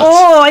what a like, putz.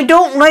 oh, I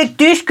don't like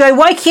this guy.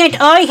 Why can't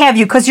I have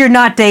you? Because you're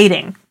not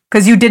dating.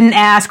 Because you didn't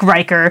ask,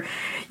 Riker.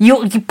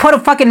 You put a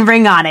fucking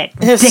ring on it,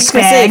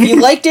 dickbag. If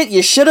you liked it,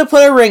 you should have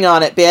put a ring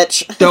on it,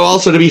 bitch. Though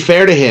also, to be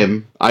fair to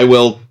him, I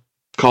will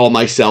call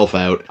myself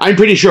out. I'm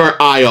pretty sure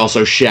I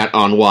also shat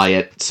on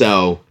Wyatt,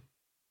 so...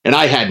 And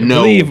I had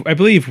no... I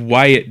believe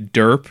Wyatt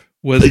Derp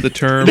was the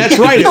term. That's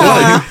right, it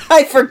was.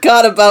 I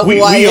forgot about We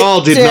Wyatt.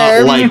 all did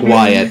not like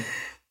Wyatt,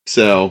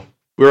 so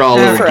we're all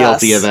a little For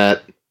guilty us. of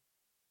that.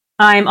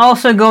 I'm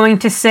also going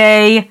to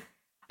say,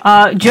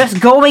 just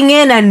going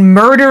in and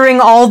murdering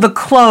all the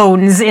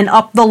clones in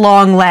Up the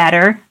Long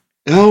Ladder.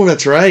 Oh,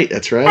 that's right.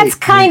 That's right. That's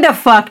kind of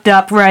fucked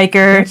up,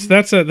 Riker.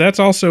 That's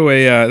also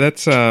a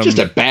that's just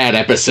a bad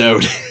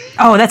episode.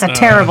 Oh, that's a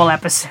terrible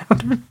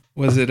episode.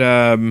 Was it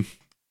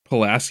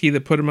Pulaski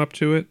that put him up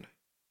to it?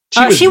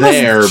 She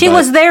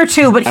was there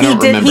too, but I don't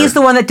remember. he's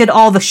the one that did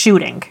all the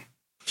shooting.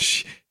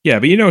 Yeah,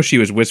 but she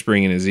was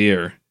whispering in his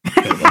ear.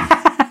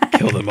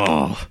 Kill them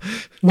all.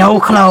 No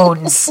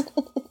clones.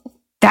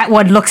 That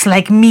one looks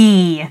like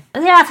me.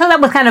 Yeah, so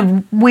that was kind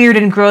of weird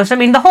and gross. I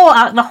mean, the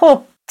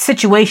whole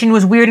situation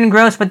was weird and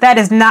gross, but that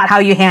is not how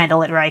you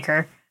handle it,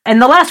 Riker. And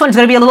the last one's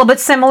going to be a little bit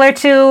similar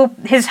to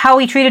how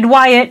he treated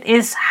Wyatt,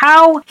 is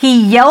how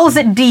he yells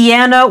at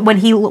Deanna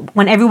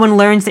when everyone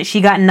learns that she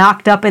got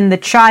knocked up in the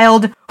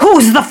child.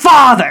 Who's the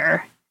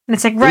father? And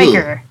it's like,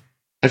 Riker. Ooh,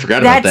 I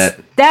forgot about that.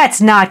 That's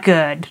not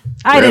good.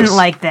 I Gross. didn't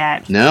like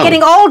that. No.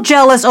 Getting all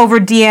jealous over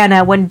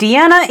Deanna when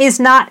Deanna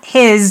is not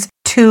his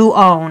to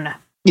own.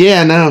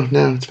 Yeah, no,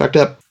 it's fucked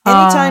up.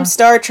 Anytime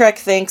Star Trek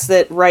thinks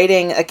that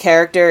writing a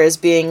character as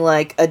being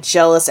like a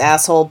jealous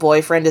asshole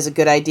boyfriend is a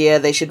good idea,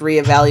 they should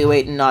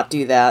reevaluate and not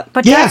do that.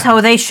 But Yeah. that's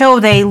how they show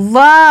they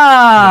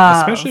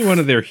love. Especially one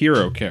of their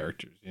hero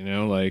characters,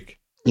 like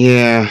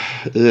Yeah.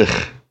 Ugh.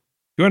 if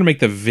you want to make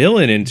the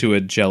villain into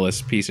a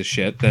jealous piece of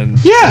shit, then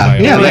Yeah, by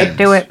all yeah, means.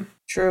 Do it.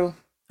 True.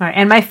 All right,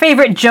 and my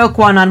favorite joke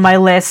one on my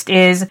list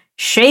is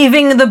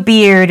shaving the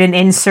beard in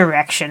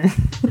Insurrection.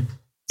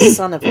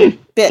 Son of a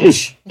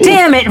bitch.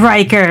 Damn it,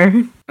 Riker.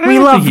 We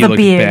don't love think he the looked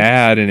beard.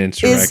 bad in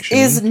Insurrection.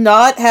 Is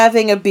not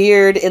having a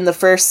beard in the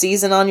first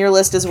season on your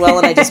list as well,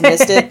 and I just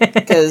missed it?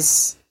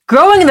 Because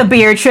Growing the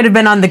beard should have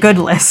been on the good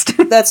list.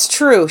 that's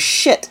true.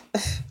 Shit.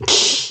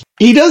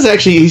 He does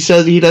actually, he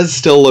says he does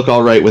still look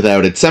all right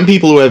without it. Some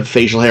people who have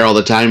facial hair all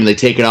the time and they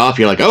take it off,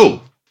 you're like,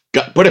 oh,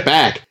 put it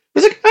back.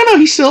 It's like, oh no,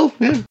 he's still,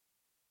 yeah.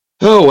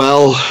 Oh,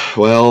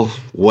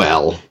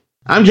 well.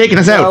 I'm taking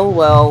us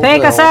out.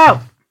 Take us out.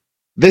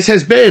 This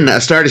has been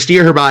A Star to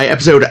Steer Her By,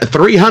 episode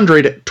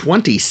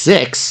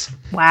 326.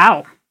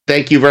 Wow.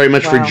 Thank you very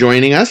much for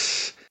joining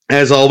us.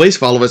 As always,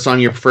 follow us on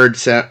your preferred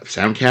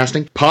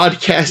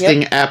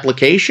podcasting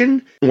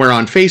application. We're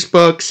on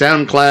Facebook,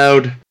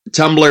 SoundCloud,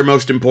 Tumblr,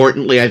 most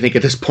importantly, I think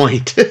at this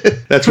point.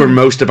 That's where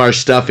most of our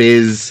stuff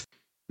is.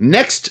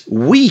 Next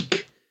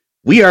week,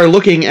 we are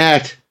looking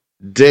at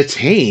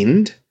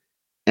Detained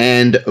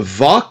and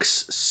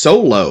Vox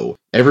Solo,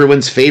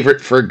 everyone's favorite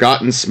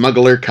forgotten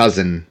smuggler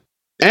cousin.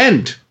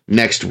 And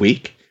next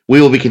week, we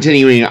will be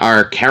continuing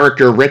our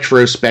character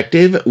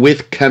retrospective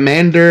with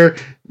Commander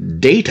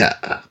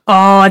Data.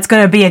 Oh, it's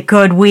going to be a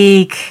good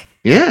week.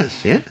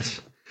 Yes.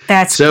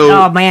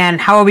 Oh man,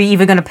 how are we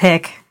even going to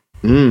pick?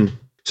 So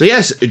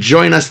yes,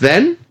 join us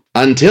then.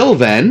 Until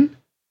then,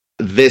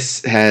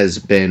 this has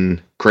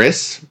been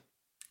Chris.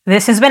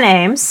 This has been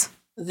Ames.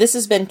 This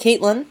has been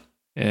Caitlin.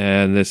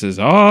 And this is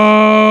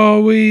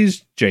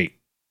always Jake.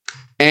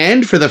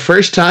 And for the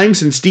first time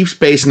since Deep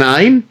Space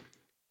Nine,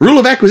 rule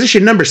of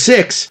acquisition number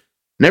 6,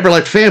 never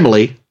let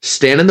family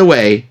stand in the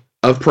way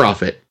of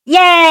profit.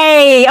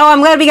 Yay! Oh, I'm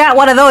glad we got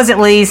one of those at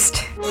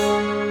least.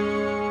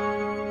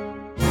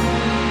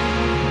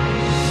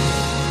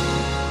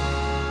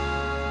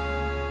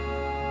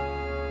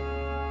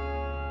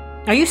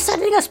 Are you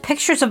sending us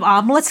pictures of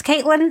omelets,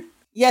 Caitlin?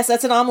 Yes,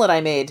 that's an omelet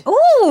I made.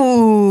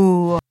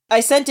 Ooh!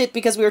 I sent it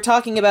because we were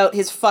talking about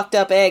his fucked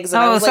up eggs.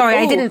 And I was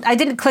sorry, like, I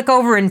didn't click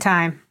over in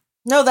time.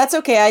 No, that's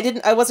okay.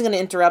 I wasn't going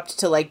to interrupt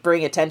to like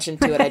bring attention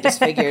to it. I just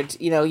figured,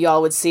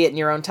 y'all would see it in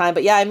your own time.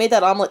 But yeah, I made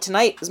that omelet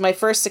tonight. It was my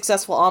first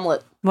successful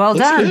omelet. Well Looks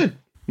done. good.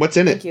 What's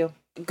in Thank it? you.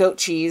 Goat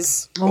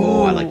cheese.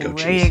 Oh, I like goat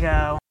cheese. There you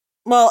go.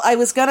 Well, I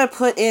was going to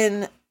put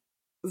in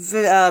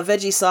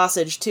veggie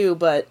sausage too,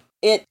 but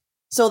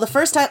so the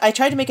first time I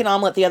tried to make an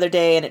omelet the other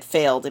day and it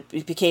failed.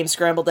 It became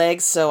scrambled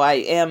eggs, so I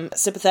am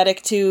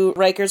sympathetic to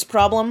Riker's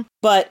problem.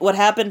 But what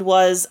happened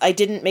was I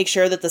didn't make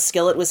sure that the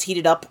skillet was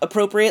heated up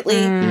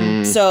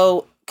appropriately.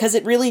 So, because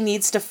it really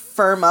needs to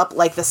firm up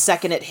like the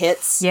second it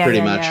hits. Yeah,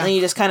 Pretty much. Yeah. And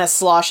you just kind of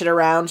slosh it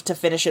around to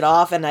finish it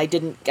off, and I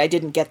didn't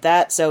get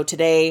that. So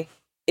today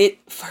it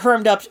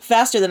firmed up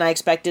faster than I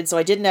expected, so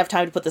I didn't have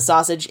time to put the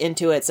sausage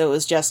into it, so it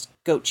was just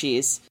goat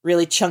cheese.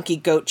 Really chunky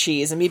goat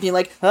cheese. And me being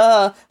like,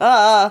 Yeah,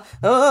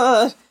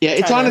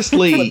 it's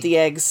honestly flip the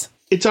eggs.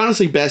 It's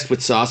honestly best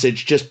with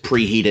sausage, just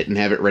preheat it and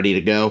have it ready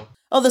to go.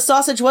 Oh, the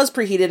sausage was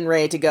preheated and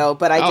ready to go,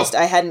 but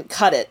I hadn't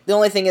cut it. The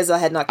only thing is I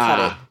had not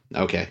cut it.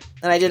 Okay.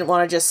 And I didn't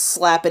want to just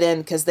slap it in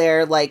because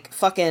they're like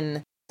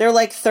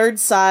third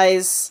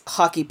size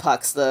hockey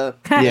pucks, the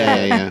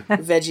Yeah.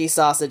 veggie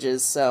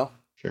sausages, so.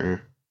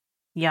 Sure.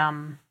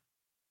 Yum.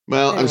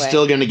 Well, Anyway. I'm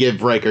still going to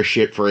give Riker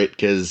shit for it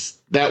because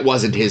that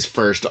wasn't his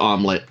first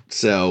omelet,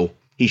 so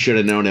he should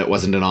have known it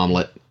wasn't an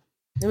omelet.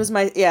 It was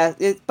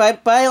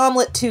by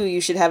omelet 2,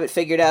 you should have it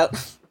figured out.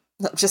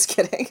 No, just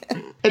kidding.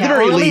 At the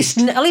very least,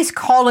 at least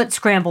call it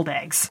scrambled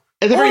eggs.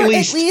 at the Or very at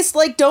least, least,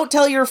 like, don't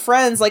tell your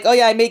friends, like, oh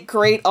yeah, I make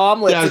great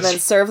omelets, Yeah, and then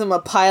serve them a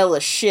pile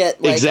of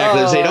shit. Like,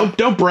 exactly. oh. Say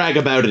don't brag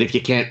about it if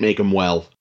you can't make them well.